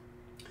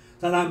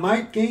 That I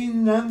might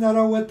gain them that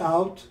are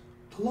without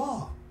the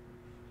law.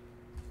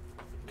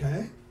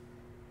 Okay?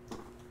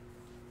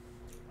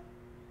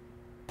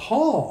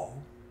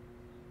 Paul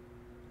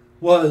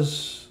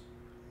was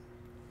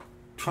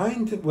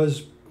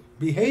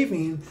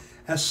behaving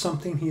as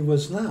something he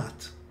was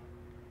not.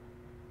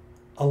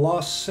 A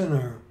lost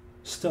sinner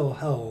still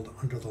held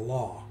under the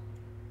law.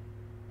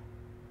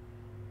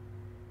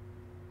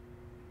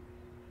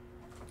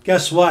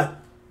 Guess what?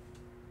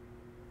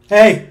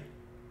 Hey,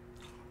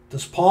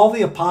 does Paul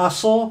the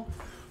Apostle,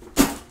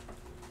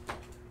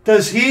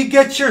 does he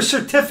get your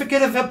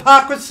certificate of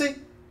hypocrisy?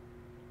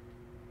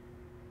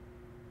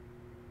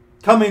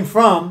 Coming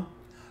from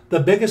the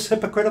biggest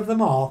hypocrite of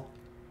them all.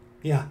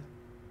 Yeah.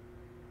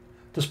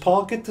 Does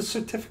Paul get the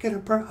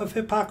certificate of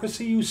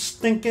hypocrisy, you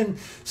stinking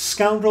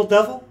scoundrel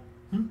devil?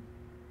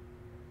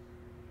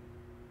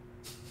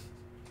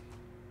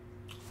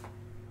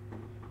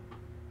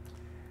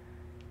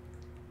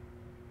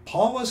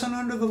 Paul wasn't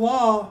under the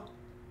law.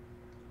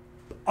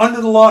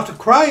 Under the law to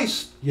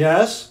Christ,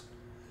 yes,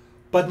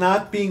 but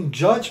not being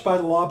judged by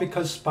the law,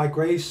 because by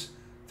grace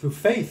through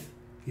faith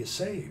he is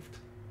saved.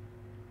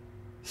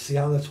 See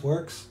how this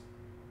works?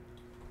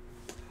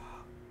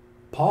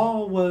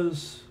 Paul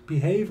was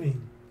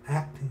behaving,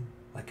 acting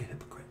like a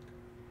hypocrite.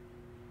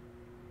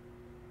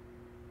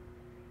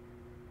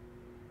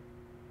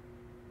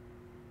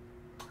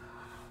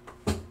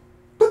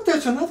 But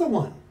there's another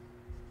one.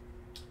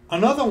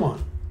 Another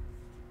one.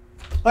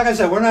 Like I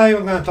said, we're not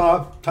even going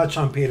to touch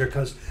on Peter,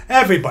 because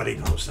everybody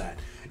knows that.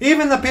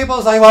 Even the people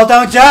is like, well,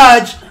 don't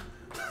judge.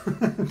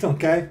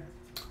 Okay?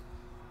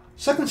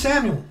 2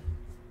 Samuel.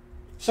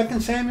 2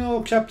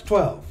 Samuel chapter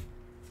 12.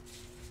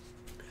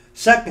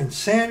 2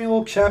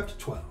 Samuel chapter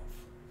 12.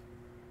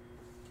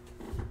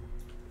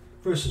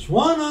 Verses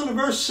 1 on to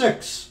verse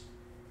 6.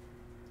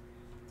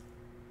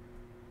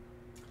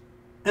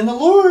 And the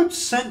Lord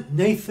sent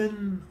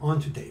Nathan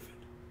unto David.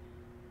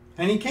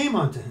 And he came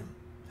unto him,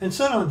 and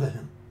said unto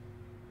him,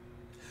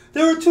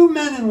 there were 2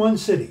 men in one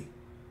city,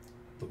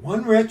 the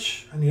one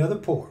rich and the other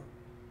poor.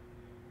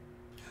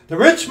 The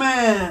rich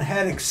man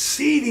had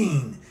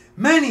exceeding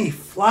many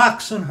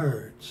flocks and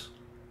herds,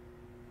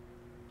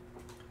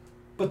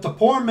 but the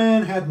poor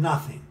man had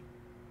nothing,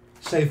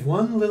 save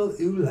one little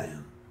ewe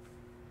lamb,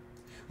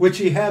 which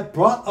he had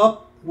bought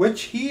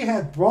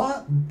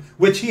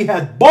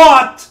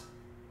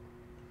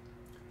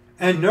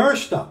and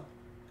nourished up,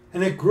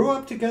 and it grew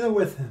up together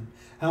with him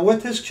and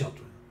with his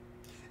children.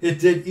 It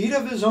did eat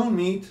of his own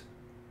meat,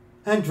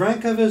 and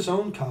drank of his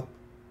own cup,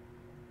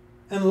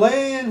 and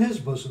lay in his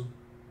bosom,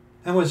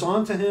 and was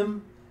unto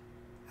him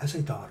as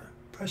a daughter.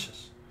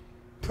 Precious,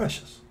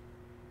 precious.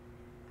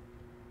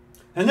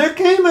 And there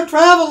came a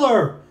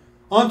traveler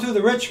unto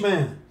the rich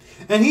man,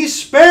 and he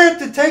spared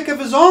to take of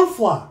his own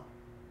flock,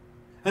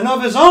 and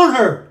of his own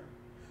herd,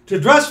 to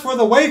dress for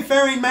the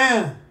wayfaring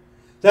man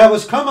that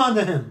was come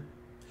unto him,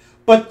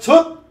 but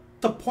took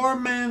the poor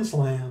man's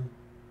lamb,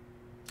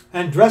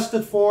 and dressed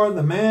it for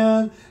the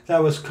man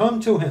that was come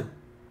to him.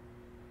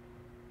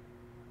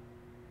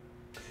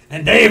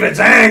 And David's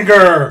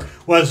anger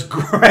was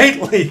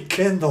greatly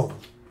kindled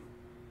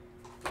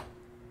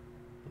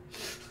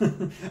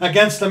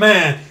against the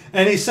man.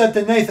 And he said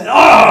to Nathan,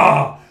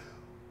 "Ah,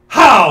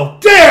 how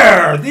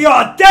dare the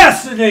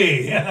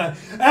audacity!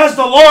 As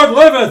the Lord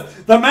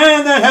liveth, the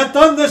man that hath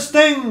done this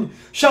thing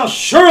shall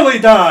surely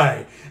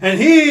die, and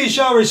he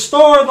shall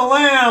restore the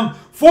lamb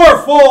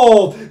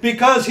fourfold,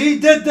 because he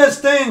did this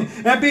thing,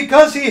 and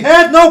because he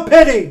had no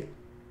pity."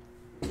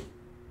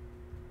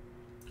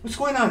 What's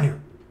going on here?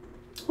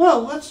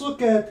 Well, let's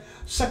look at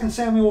 2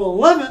 Samuel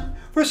 11,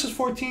 verses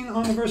 14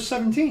 on to verse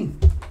 17.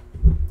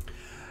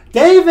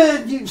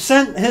 David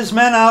sent his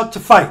men out to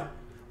fight,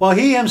 while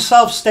he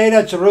himself stayed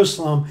at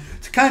Jerusalem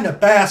to kind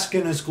of bask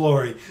in his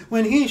glory,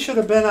 when he should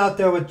have been out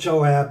there with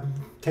Joab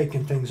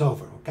taking things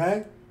over,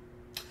 okay?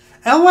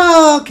 And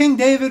while King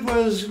David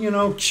was,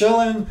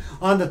 chilling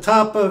on the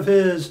top of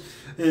his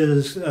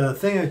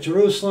thing at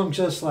Jerusalem,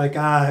 just like,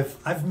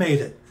 I've made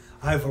it.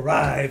 I've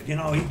arrived. You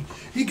know,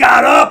 he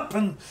got up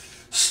and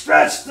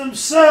stretched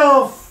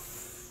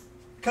himself.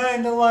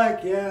 Kind of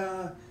like,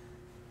 yeah.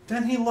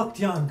 Then he looked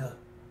yonder.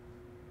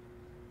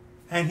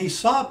 And he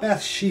saw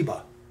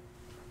Bathsheba,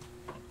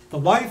 the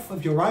wife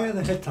of Uriah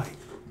the Hittite,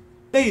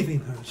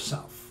 bathing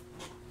herself.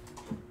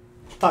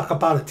 Talk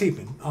about a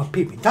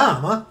peeping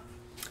Tom, huh?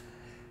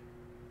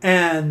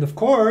 And of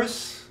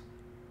course,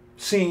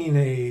 seeing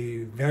a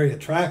very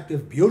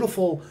attractive,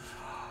 beautiful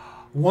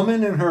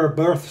woman in her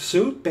birth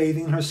suit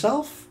bathing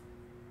herself.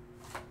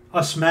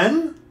 Us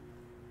men.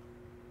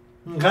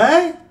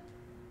 Okay?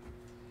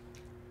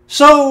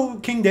 So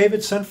King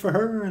David sent for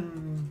her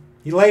and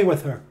he lay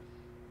with her.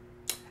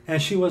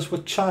 And she was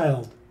with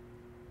child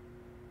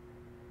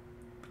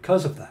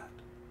because of that.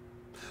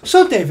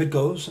 So David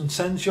goes and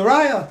sends for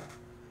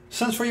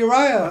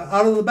Uriah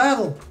out of the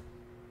battle.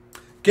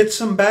 Gets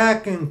him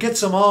back and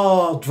gets him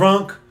all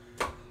drunk.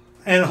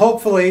 And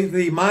hopefully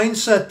the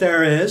mindset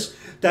there is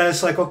that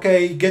it's like,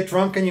 okay, you get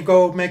drunk and you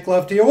go make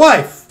love to your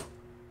wife.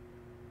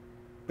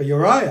 But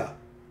Uriah,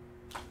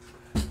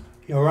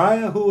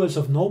 who was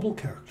of noble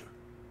character,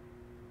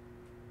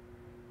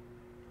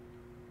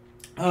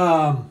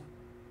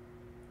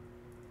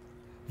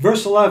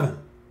 verse 11,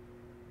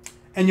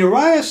 and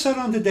Uriah said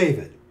unto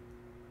David,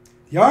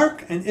 the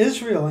ark and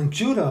Israel and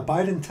Judah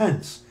abide in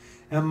tents,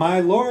 and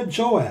my lord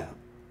Joab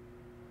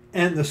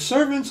and the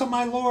servants of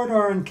my lord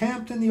are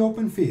encamped in the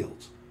open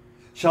fields.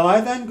 Shall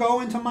I then go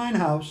into mine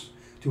house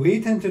to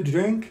eat and to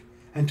drink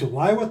and to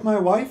lie with my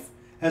wife?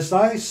 As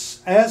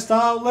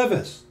thou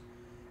livest,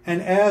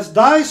 and as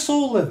thy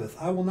soul liveth,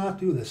 I will not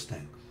do this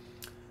thing.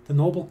 The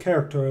noble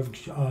character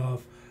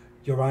of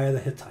Uriah the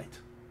Hittite.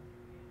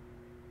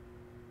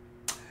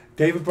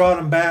 David brought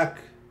him back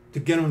to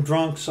get him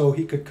drunk so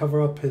he could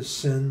cover up his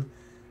sin,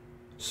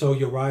 so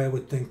Uriah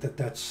would think that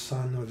that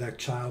son or that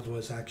child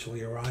was actually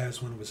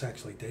Uriah's when it was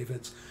actually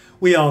David's.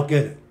 We all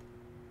get it.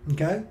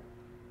 Okay?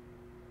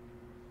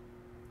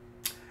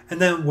 And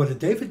then what did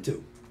David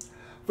do?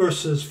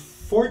 Verses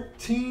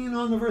 14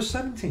 on to verse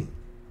 17.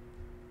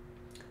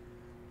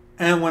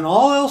 And when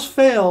all else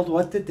failed,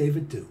 what did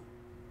David do?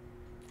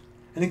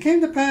 And it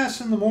came to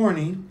pass in the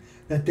morning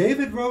that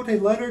David wrote a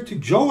letter to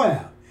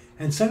Joab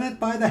and sent it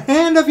by the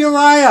hand of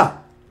Uriah.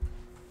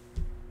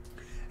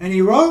 And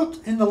he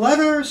wrote in the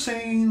letter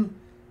saying,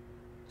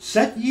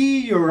 set ye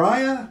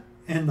Uriah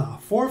in the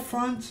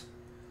forefront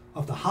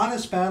of the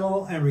hottest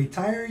battle, and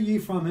retire ye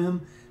from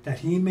him, that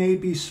he may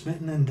be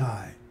smitten and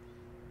die.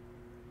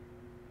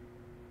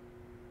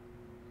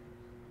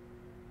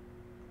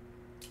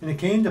 And it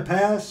came to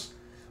pass,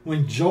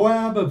 when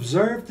Joab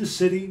observed the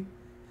city,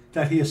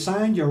 that he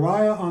assigned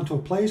Uriah unto a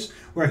place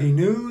where he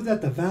knew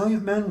that the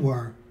valiant men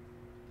were.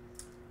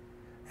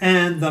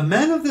 And the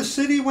men of the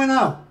city went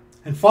out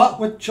and fought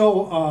with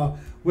Joab.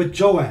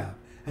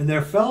 And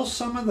there fell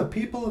some of the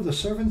people of the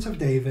servants of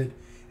David,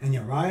 and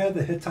Uriah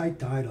the Hittite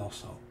died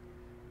also.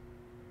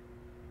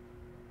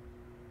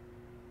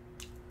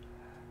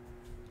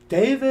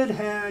 David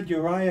had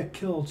Uriah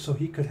killed so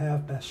he could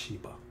have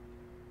Bathsheba.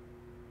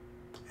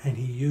 And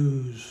he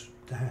used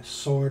the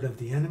sword of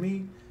the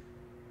enemy.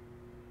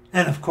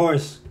 And of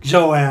course,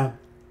 Joab.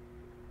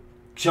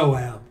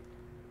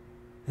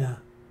 Yeah.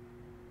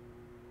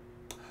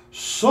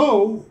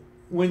 So,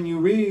 when you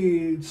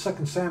read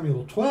 2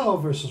 Samuel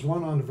 12, verses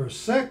 1 on to verse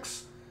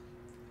 6,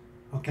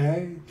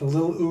 okay, the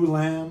little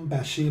Ulam,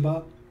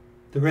 Bathsheba,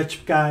 the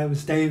rich guy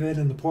was David,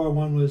 and the poor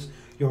one was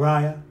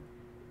Uriah.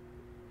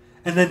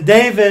 And then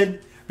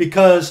David,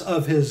 because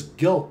of his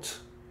guilt,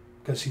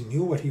 because he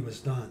knew what he was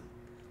done,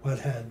 what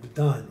had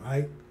done,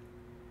 right?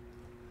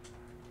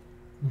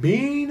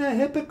 Being a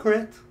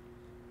hypocrite,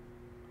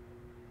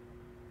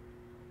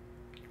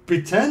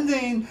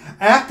 pretending,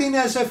 acting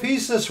as if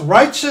he's this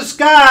righteous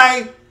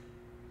guy,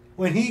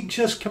 when he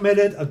just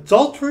committed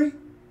adultery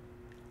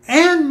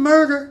and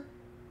murder.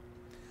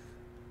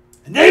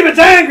 And David's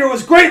anger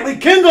was greatly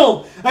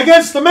kindled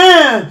against the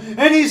man,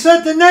 and he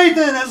said to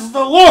Nathan, as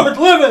the Lord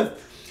liveth,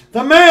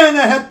 the man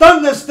that hath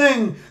done this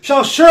thing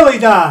shall surely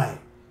die.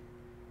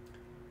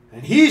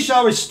 And he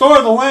shall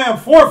restore the lamb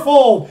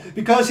fourfold,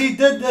 because he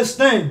did this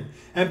thing,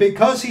 and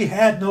because he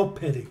had no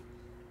pity.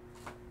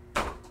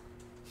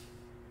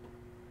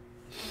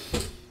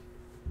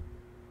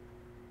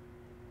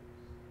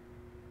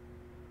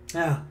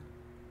 Yeah.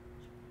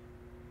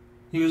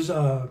 He was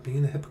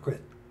being a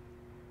hypocrite.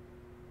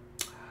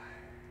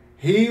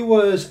 He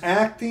was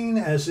acting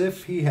as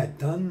if he had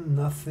done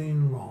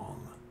nothing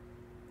wrong.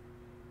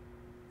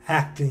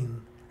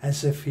 Acting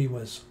as if he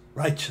was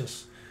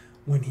righteous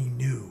when he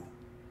knew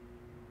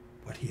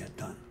what he had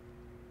done.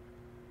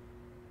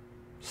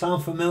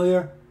 Sound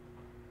familiar?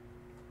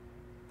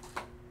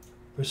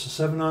 Verses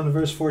 7 on to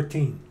verse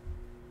 14.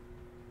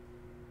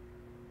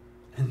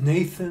 And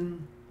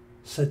Nathan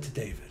said to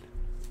David,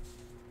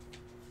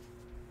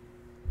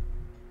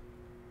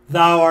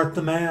 thou art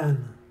the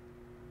man.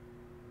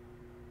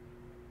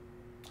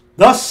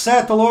 Thus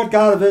saith the Lord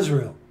God of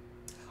Israel,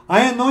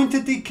 I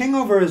anointed thee king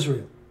over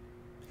Israel,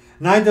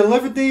 and I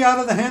delivered thee out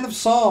of the hand of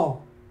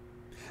Saul.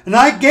 And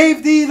I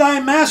gave thee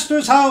thy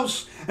master's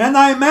house, and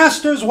thy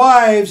master's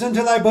wives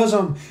into thy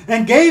bosom,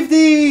 and gave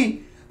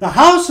thee the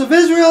house of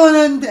Israel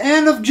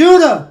and of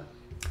Judah.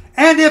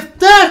 And if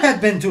that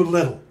had been too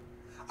little,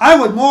 I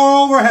would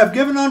moreover have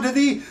given unto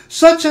thee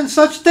such and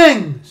such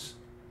things.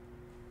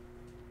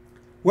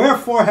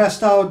 Wherefore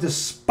hast thou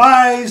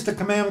despised the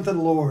commandment of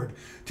the Lord,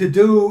 to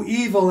do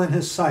evil in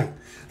his sight?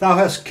 Thou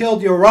hast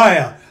killed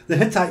Uriah the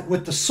Hittite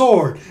with the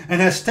sword,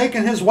 and hast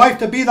taken his wife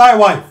to be thy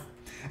wife,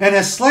 and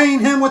hast slain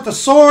him with the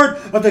sword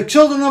of the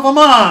children of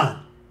Ammon.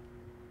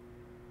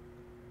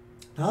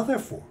 Now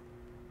therefore,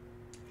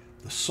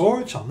 the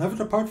sword shall never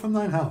depart from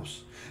thine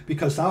house,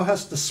 because thou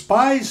hast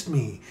despised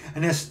me,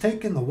 and hast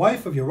taken the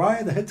wife of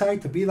Uriah the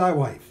Hittite to be thy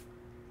wife.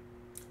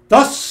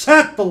 Thus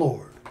saith the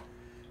Lord,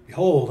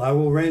 Behold, I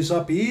will raise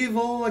up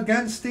evil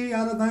against thee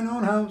out of thine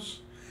own house,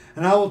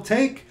 and I will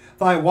take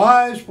thy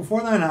wives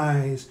before thine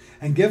eyes,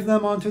 and give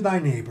them unto thy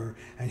neighbor,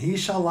 and he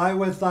shall lie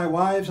with thy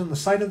wives in the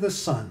sight of the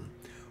sun.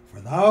 For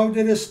thou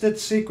didst it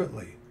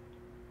secretly,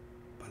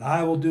 but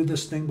I will do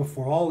this thing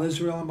before all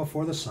Israel and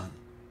before the sun.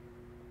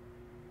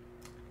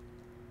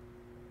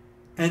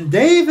 And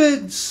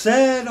David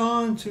said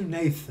unto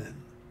Nathan,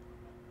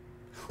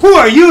 Who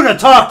are you to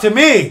talk to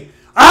me?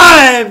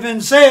 I've been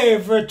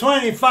saved for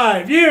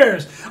 25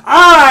 years.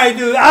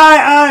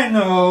 I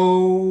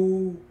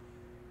know.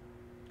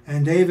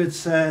 And David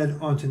said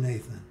unto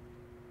Nathan,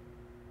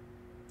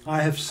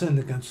 I have sinned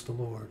against the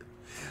Lord.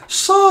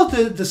 Saul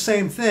did the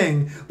same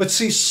thing, but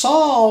see,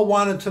 Saul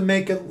wanted to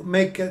make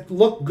it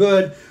look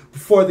good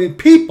for the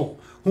people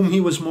whom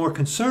he was more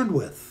concerned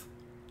with.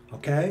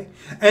 Okay?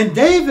 And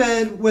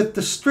David, with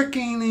the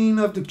stricken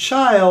of the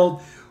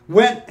child,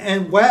 went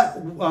and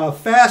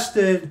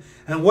fasted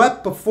and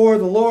wept before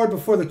the Lord,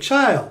 before the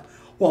child.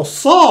 Well,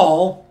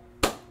 Saul,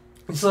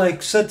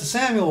 said to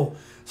Samuel,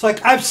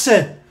 I've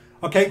sinned.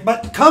 Okay,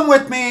 but come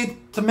with me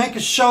to make a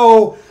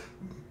show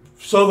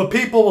so the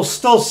people will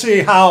still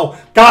see how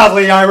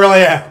godly I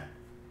really am.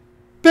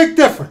 Big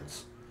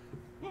difference.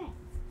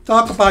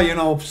 Talk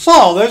about,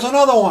 Saul, there's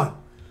another one.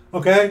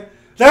 Okay?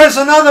 There's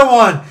another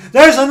one.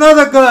 There's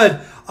another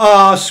good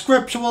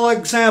scriptural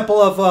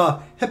example of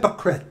a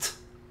hypocrite.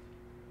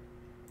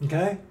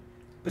 Okay?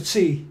 But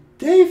see,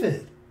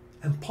 David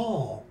and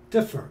Paul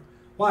differ.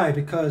 Why?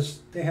 Because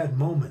they had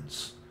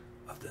moments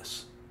of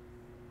this.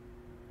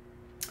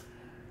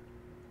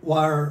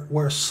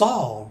 Where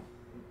Saul,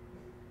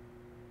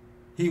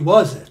 he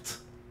was it.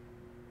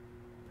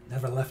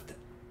 Never left it.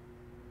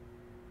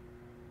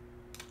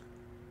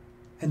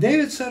 And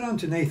David said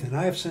unto Nathan,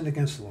 I have sinned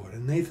against the Lord.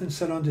 And Nathan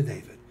said unto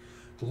David,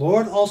 The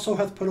Lord also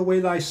hath put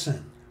away thy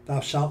sin. Thou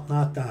shalt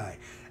not die.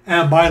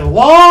 And by the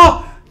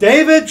law,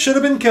 David should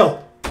have been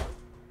killed.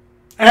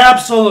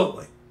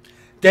 Absolutely.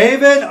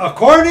 David,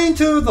 according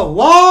to the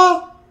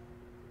law,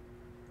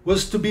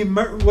 was to be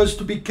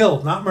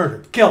killed, not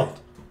murdered, killed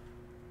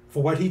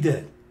for what he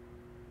did.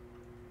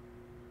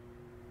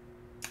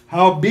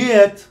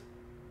 Howbeit,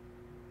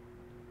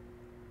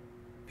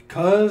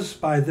 because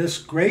by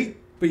this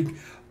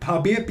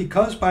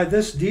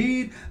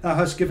deed thou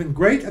hast given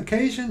great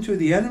occasion to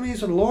the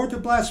enemies of the Lord to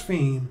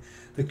blaspheme,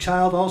 the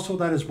child also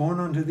that is born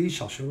unto thee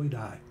shall surely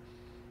die.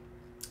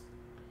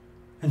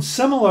 And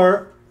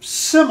similar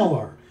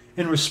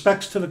in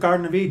respects to the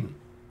Garden of Eden.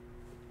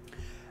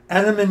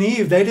 Adam and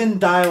Eve, they didn't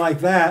die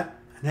like that.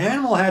 An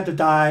animal had to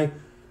die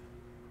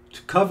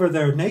to cover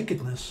their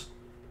nakedness,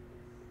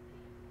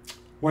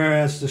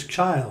 whereas this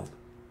child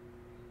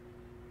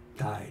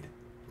died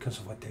because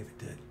of what David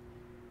did.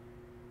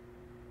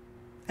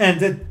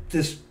 And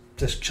this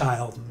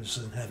child was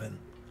in heaven,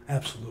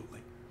 absolutely.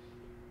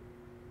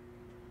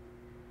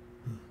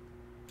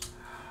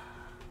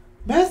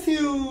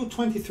 Matthew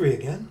 23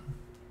 again.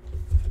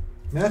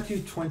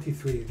 Matthew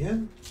 23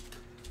 again,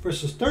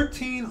 verses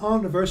 13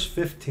 on to verse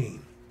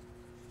 15.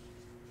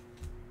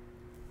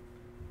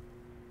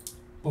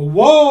 But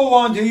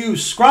woe unto you,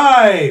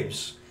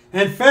 scribes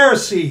and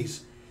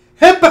Pharisees,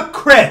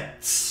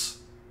 hypocrites!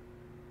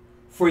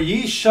 For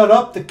ye shut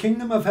up the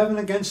kingdom of heaven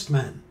against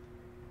men.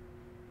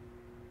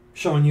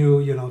 Showing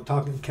you,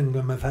 talking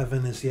kingdom of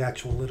heaven is the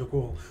actual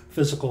literal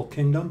physical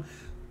kingdom.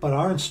 But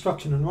our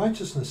instruction in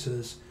righteousness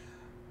is,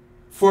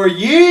 For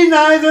ye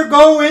neither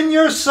go in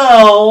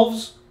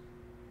yourselves,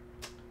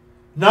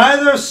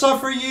 neither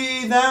suffer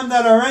ye them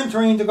that are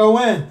entering to go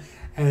in.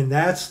 And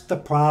that's the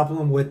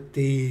problem with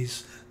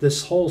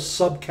this whole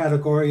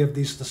subcategory of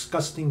these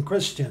disgusting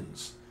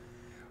Christians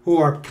who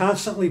are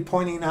constantly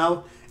pointing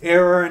out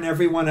error in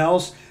everyone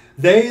else.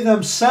 They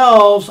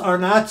themselves are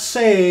not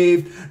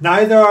saved,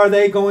 neither are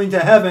they going to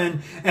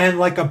heaven, and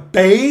like a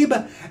babe.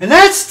 And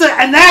that's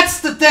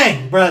the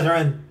thing,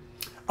 brethren.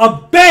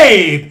 A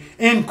babe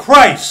in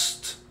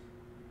Christ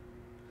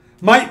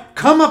might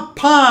come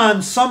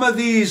upon some of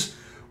these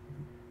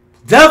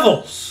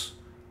devils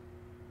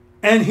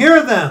and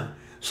hear them.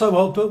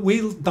 So, but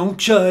we don't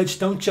judge.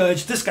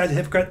 This guy's a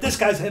hypocrite. This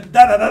guy's a hypocrite.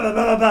 Blah, blah, blah,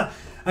 blah, blah.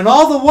 And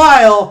all the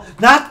while,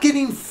 not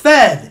getting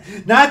fed,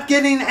 not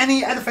getting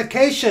any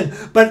edification,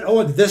 but,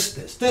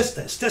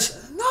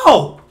 this.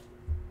 No.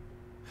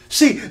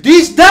 See,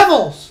 these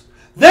devils,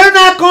 they're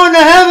not going to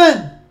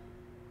heaven.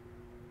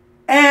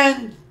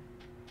 And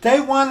they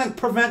want to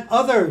prevent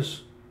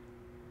others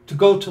to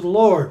go to the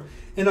Lord.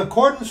 In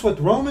accordance with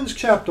Romans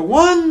chapter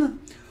 1,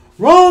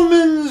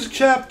 Romans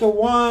chapter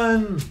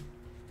 1,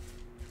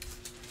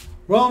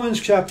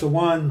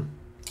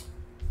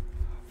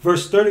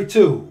 verse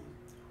 32.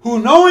 Who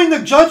knowing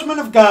the judgment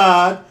of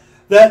God,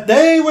 that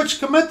they which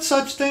commit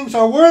such things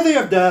are worthy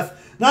of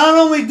death, not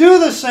only do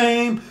the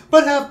same,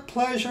 but have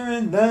pleasure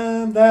in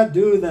them that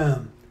do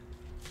them.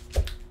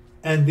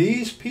 And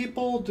these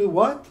people do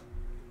what?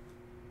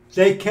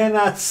 They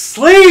cannot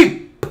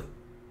sleep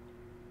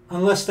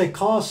unless they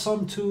cause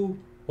some to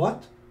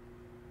what?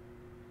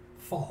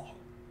 Fall.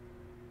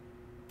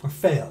 Or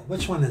fail.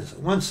 Which one is it?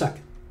 1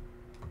 second.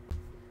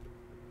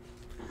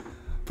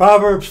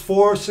 Proverbs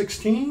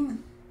 4:16.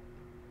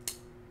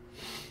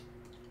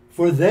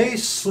 For they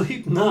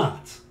sleep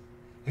not,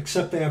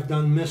 except they have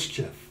done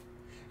mischief.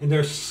 And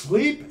their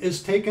sleep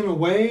is taken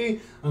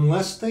away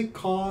unless they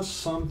cause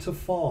some to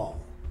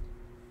fall.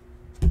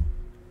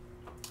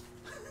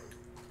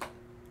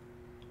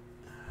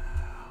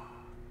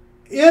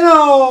 You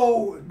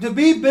know, to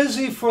be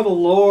busy for the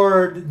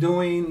Lord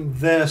doing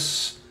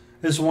this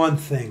is one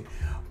thing.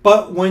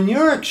 But when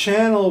you're a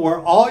channel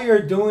where all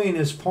you're doing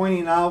is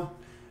pointing out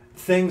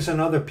things in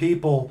other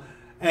people,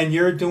 and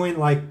you're doing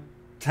like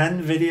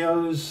 10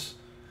 videos,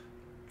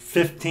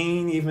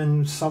 15,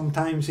 even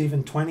sometimes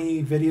even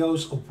 20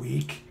 videos a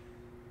week.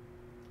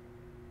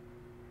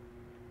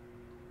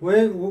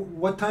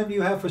 What time do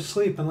you have for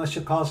sleep unless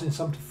you're causing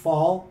some to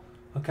fall?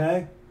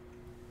 Okay?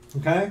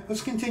 Okay?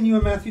 Let's continue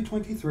in Matthew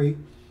 23.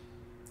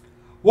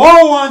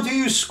 Woe unto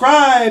you,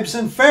 scribes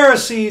and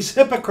Pharisees,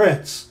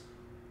 hypocrites!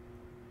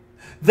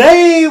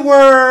 They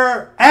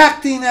were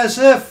acting as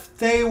if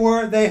they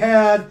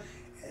had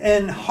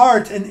in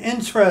heart and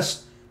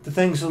interest the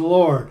things of the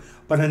Lord,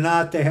 but in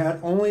not, they had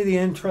only the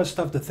interest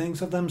of the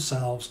things of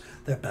themselves,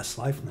 their best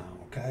life now,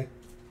 okay?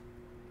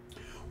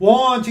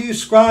 Woe unto you,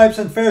 scribes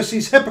and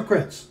Pharisees,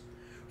 hypocrites!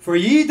 For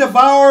ye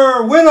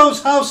devour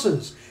widows'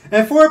 houses,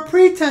 and for a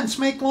pretense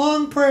make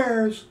long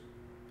prayer.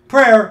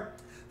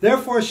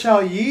 Therefore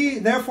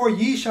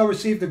ye shall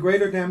receive the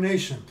greater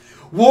damnation.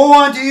 Woe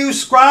unto you,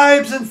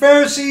 scribes and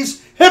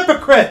Pharisees,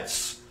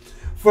 hypocrites!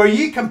 For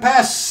ye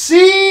compass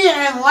sea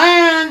and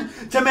land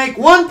to make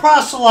one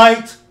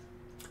proselyte,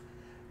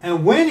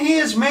 and when he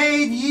is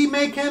made, ye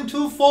make him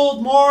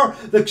twofold more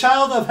the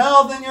child of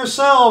hell than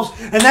yourselves.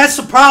 And that's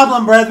the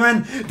problem,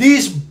 brethren.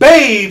 These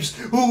babes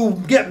who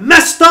get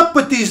messed up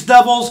with these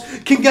devils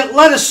can get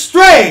led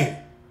astray.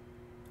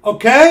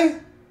 Okay?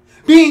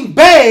 Being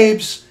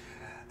babes,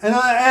 and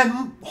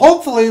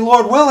hopefully,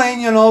 Lord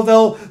willing, you know,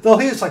 they'll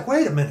hear. It's like,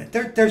 wait a minute.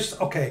 There's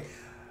okay.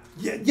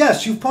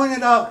 Yes, you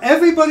pointed out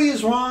everybody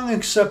is wrong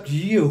except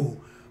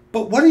you.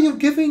 But what are you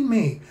giving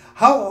me?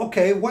 How?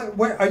 Okay,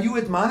 where are you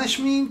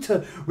admonishing me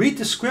to read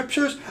the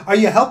scriptures? Are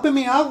you helping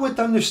me out with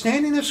the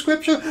understanding of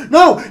scripture?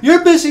 No,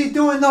 you're busy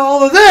doing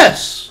all of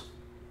this.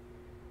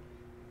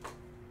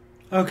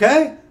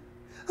 Okay?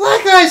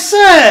 Like I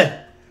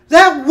said,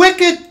 that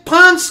wicked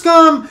pond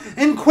scum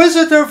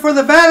inquisitor for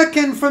the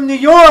Vatican from New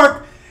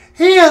York,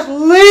 he at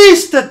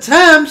least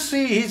attempts,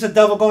 he's a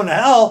devil going to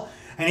hell,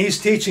 and he's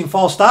teaching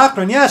false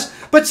doctrine, yes,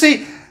 but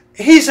see,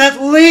 he's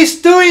at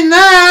least doing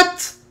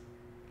that.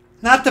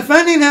 Not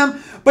defending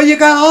him, but you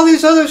got all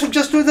these others who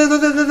just do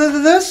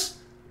this.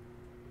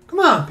 Come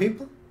on,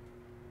 people.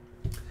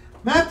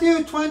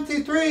 Matthew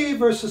 23,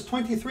 verses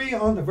 23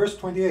 on to verse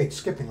 28,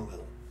 skipping a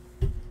little.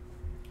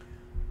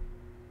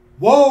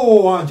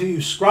 Woe unto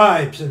you,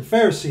 scribes and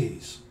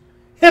Pharisees,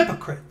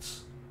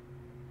 hypocrites!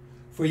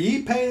 For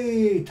ye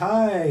pay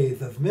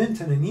tithe of mint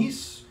and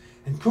anise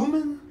and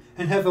cumin,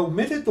 and have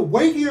omitted the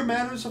weightier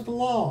matters of the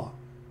law.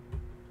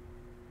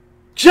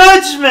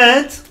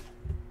 Judgment!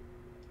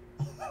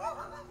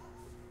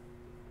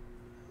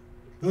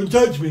 Don't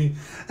judge me.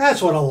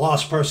 That's what a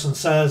lost person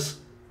says.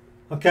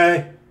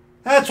 Okay?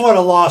 That's what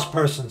a lost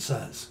person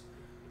says.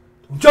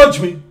 Don't judge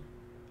me.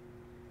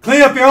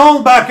 Clean up your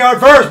own backyard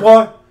first,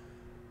 boy.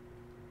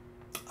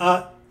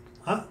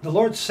 The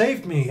Lord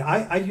saved me.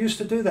 I used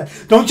to do that.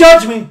 Don't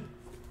judge me.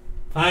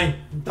 Fine.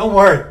 Don't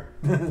worry.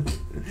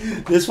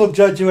 This will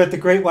judge you at the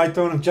great white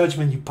throne of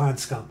judgment, you pond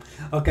scum.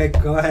 Okay,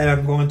 go ahead.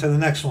 I'm going to the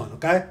next one,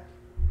 okay?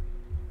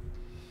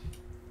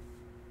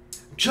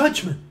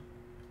 Judgment,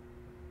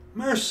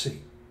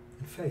 mercy,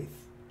 and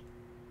faith.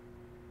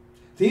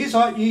 These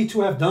ought ye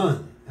to have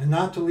done, and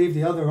not to leave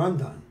the other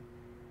undone.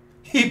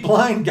 Ye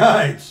blind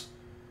guides,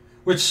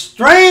 which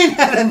strain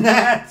at a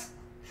gnat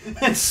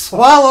and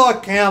swallow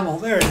a camel.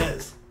 There it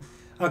is.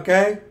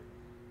 Okay?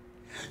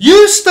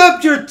 You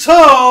stubbed your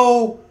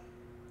toe.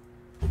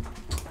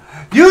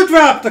 You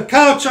dropped the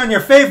couch on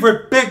your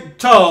favorite big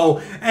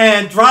toe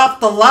and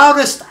dropped the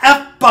loudest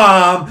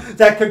F-bomb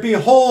that could be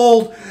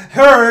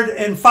heard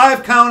in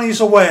 5 counties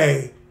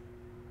away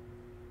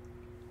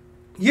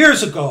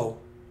years ago.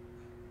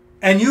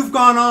 And you've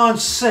gone on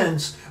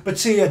since. But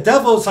see, a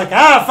devil's like,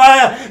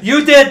 fire,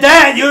 you did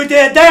that, you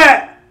did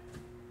that.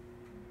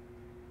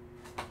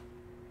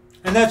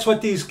 And that's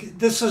what this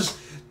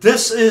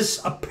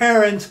is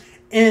apparent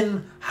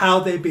in how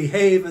they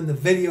behave in the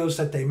videos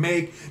that they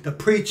make, the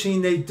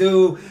preaching they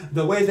do,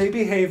 the way they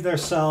behave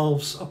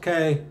themselves.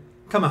 Okay,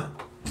 come on,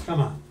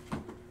 come on.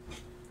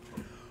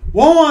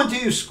 Woe unto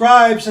you,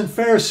 scribes and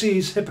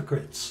Pharisees,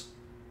 hypocrites!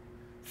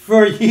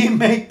 For ye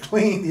make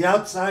clean the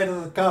outside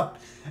of the cup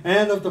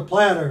and of the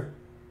platter,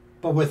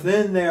 but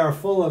within they are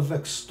full of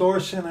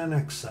extortion and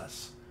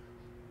excess.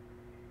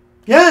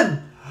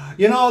 Again,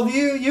 you know,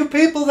 you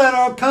people that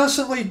are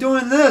constantly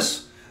doing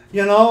this,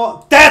 you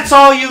know, that's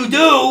all you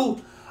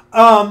do.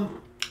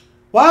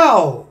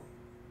 Wow.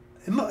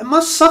 It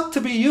must suck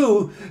to be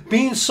you,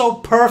 being so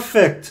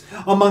perfect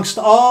amongst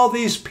all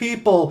these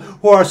people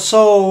who are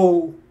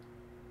so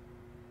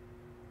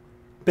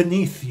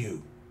beneath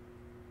you.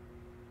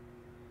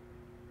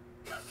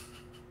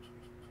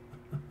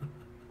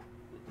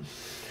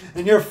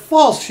 And your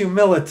false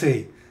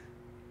humility.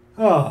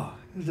 Oh,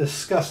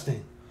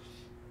 disgusting.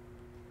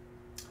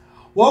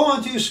 Woe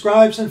unto you,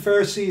 scribes and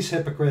Pharisees,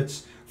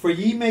 hypocrites! For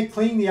ye make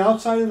clean the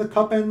outside of the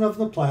cup and of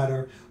the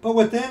platter, but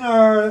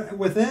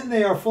within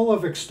they are full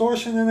of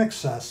extortion and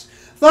excess.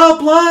 Thou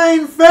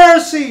blind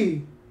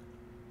Pharisee!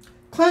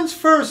 Cleanse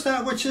first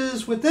that which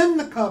is within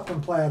the cup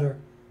and platter,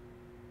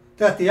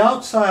 that the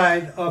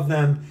outside of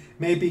them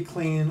may be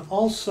clean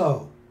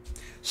also.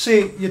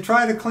 See, you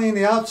try to clean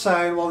the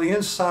outside while the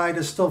inside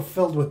is still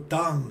filled with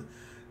dung.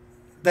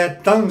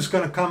 That dung's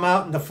going to come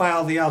out and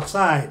defile the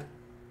outside.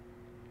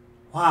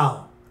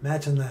 Wow,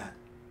 imagine that.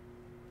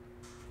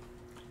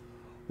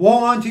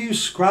 Woe unto you,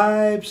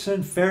 scribes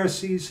and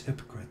Pharisees,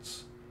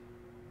 hypocrites!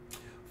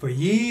 For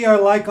ye are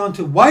like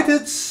unto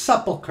whited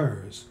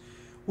sepulchres,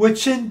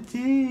 which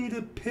indeed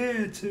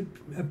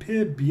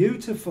appear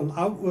beautiful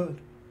outward,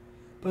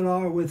 but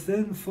are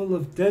within full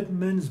of dead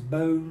men's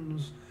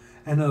bones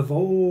and of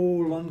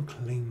all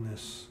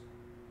uncleanness.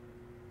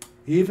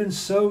 Even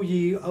so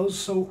ye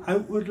also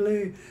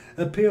outwardly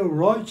appear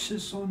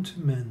righteous unto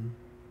men,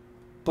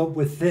 but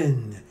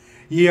within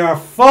ye are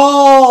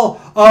full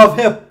of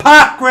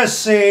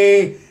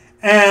hypocrisy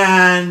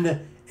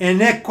and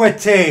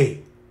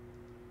iniquity.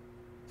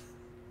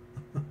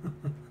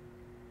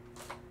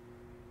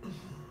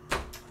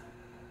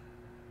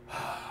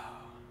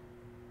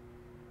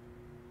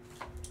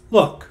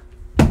 Look,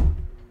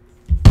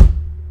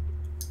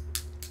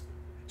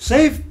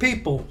 saved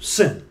people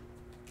sin.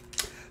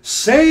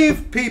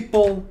 Saved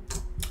people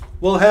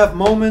will have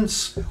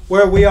moments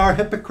where we are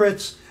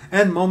hypocrites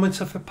and moments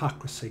of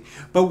hypocrisy.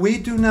 But we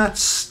do not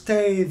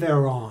stay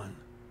thereon.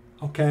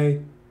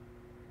 Okay?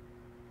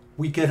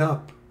 We get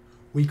up.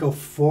 We go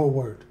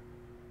forward.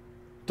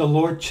 The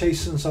Lord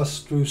chastens us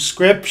through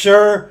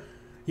Scripture,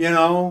 you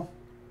know,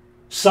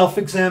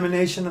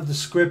 self-examination of the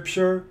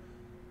Scripture.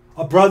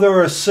 A brother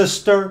or a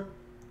sister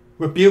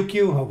rebuke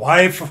you, a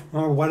wife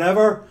or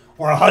whatever,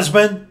 or a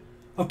husband.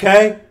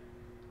 Okay?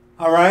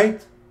 All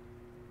right?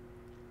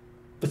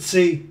 But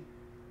see,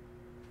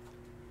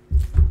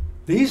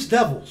 these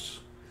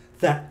devils,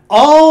 that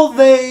all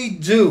they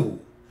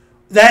do,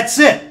 that's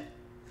it.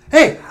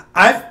 Hey,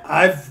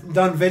 I've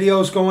done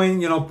videos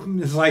going, you know,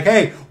 it's like,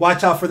 hey,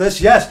 watch out for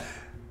this. Yes,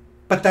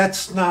 but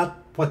that's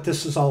not what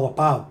this is all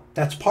about.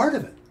 That's part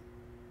of it.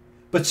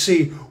 But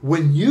see,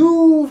 when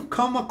you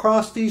come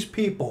across these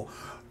people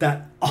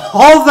that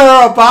all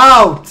they're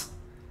about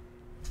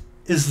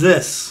is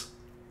this,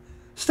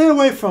 stay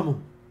away from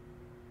them.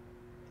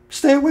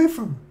 Stay away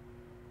from them.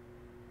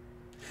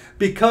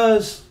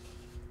 Because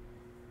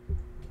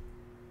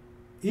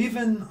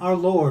even our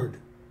Lord,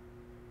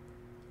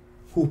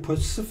 who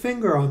puts the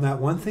finger on that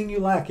one thing you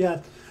lack,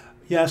 yet,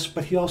 yes,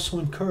 but he also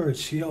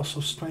encouraged, he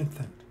also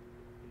strengthened.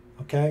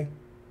 Okay?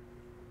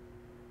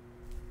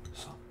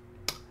 So,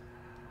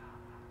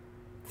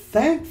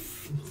 thank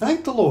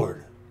the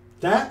Lord.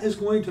 That is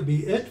going to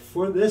be it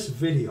for this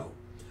video.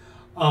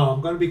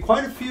 Going to be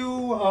quite a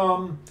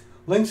few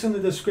links in the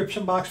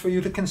description box for you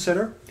to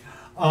consider.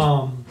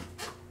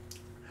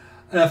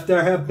 If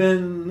there have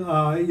been,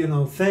 you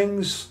know,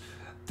 things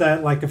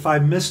that, like if I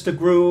missed a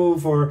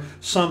groove or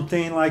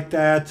something like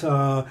that,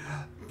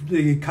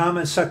 the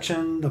comment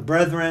section, the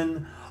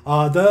brethren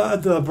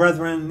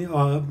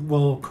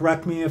will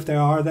correct me if they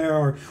are there,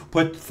 or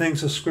put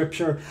things of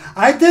Scripture.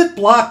 I did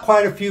block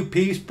quite a few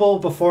people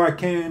before I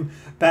came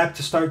back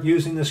to start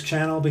using this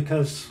channel,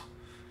 because,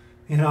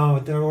 you know,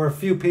 there were a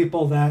few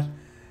people that,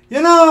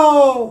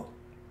 yeah,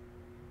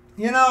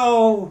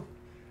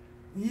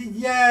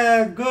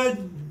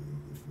 good.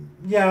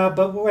 Yeah,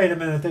 but wait a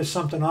minute, there's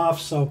something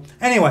off. So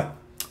anyway,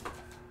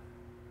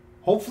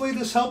 hopefully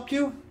this helped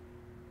you.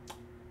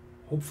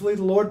 Hopefully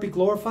the Lord be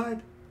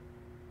glorified.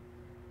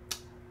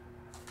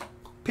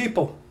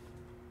 People,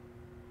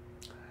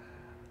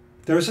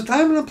 there's a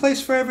time and a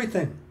place for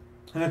everything,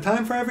 and a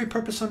time for every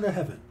purpose under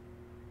heaven.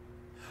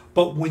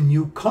 But when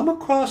you come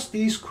across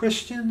these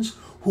Christians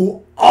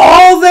who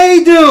all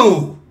they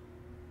do,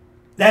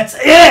 that's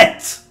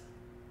it,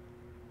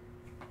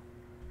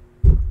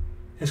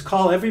 is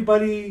call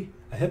everybody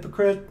a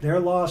hypocrite, they're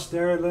lost,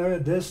 they're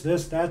this,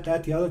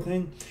 that, the other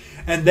thing.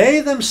 And they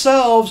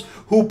themselves,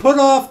 who put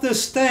off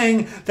this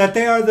thing that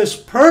they are this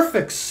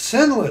perfect,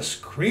 sinless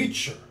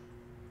creature,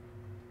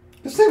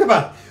 Just think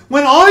about it.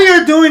 When all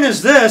you're doing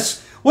is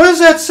this, what does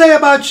that say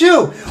about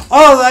you?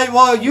 Oh,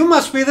 well, you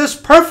must be this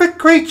perfect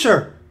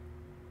creature.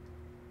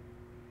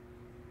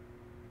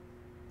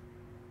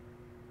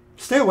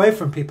 Stay away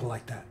from people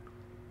like that.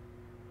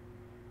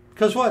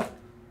 Because what?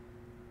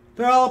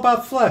 They're all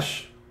about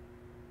flesh.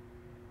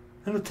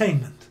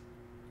 Entertainment.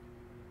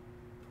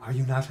 Are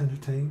you not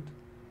entertained?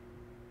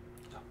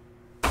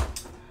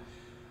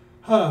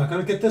 I'm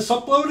going to get this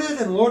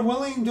uploaded and, Lord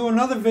willing, do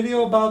another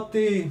video about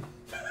the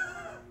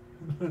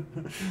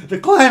the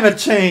climate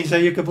change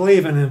that you could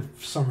believe in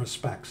some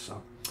respects.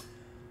 So,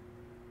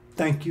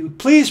 thank you.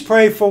 Please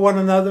pray for one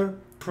another.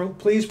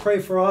 Please pray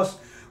for us.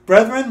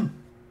 Brethren,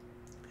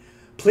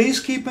 please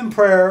keep in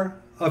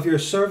prayer of your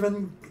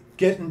servant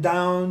getting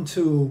down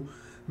to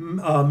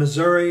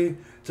Missouri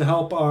to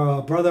help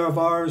a brother of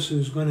ours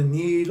who's going to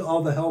need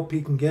all the help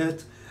he can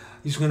get.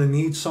 He's going to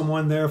need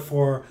someone there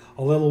for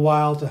a little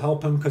while to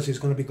help him because he's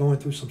going to be going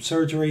through some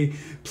surgery.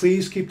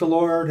 Please keep the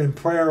Lord in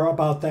prayer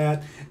about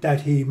that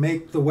he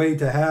make the way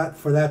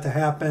for that to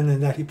happen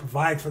and that he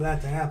provide for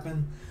that to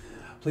happen.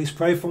 Please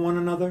pray for one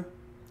another.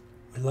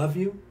 We love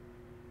you.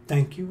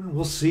 Thank you. And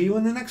we'll see you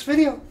in the next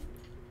video.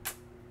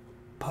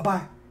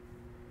 Bye-bye.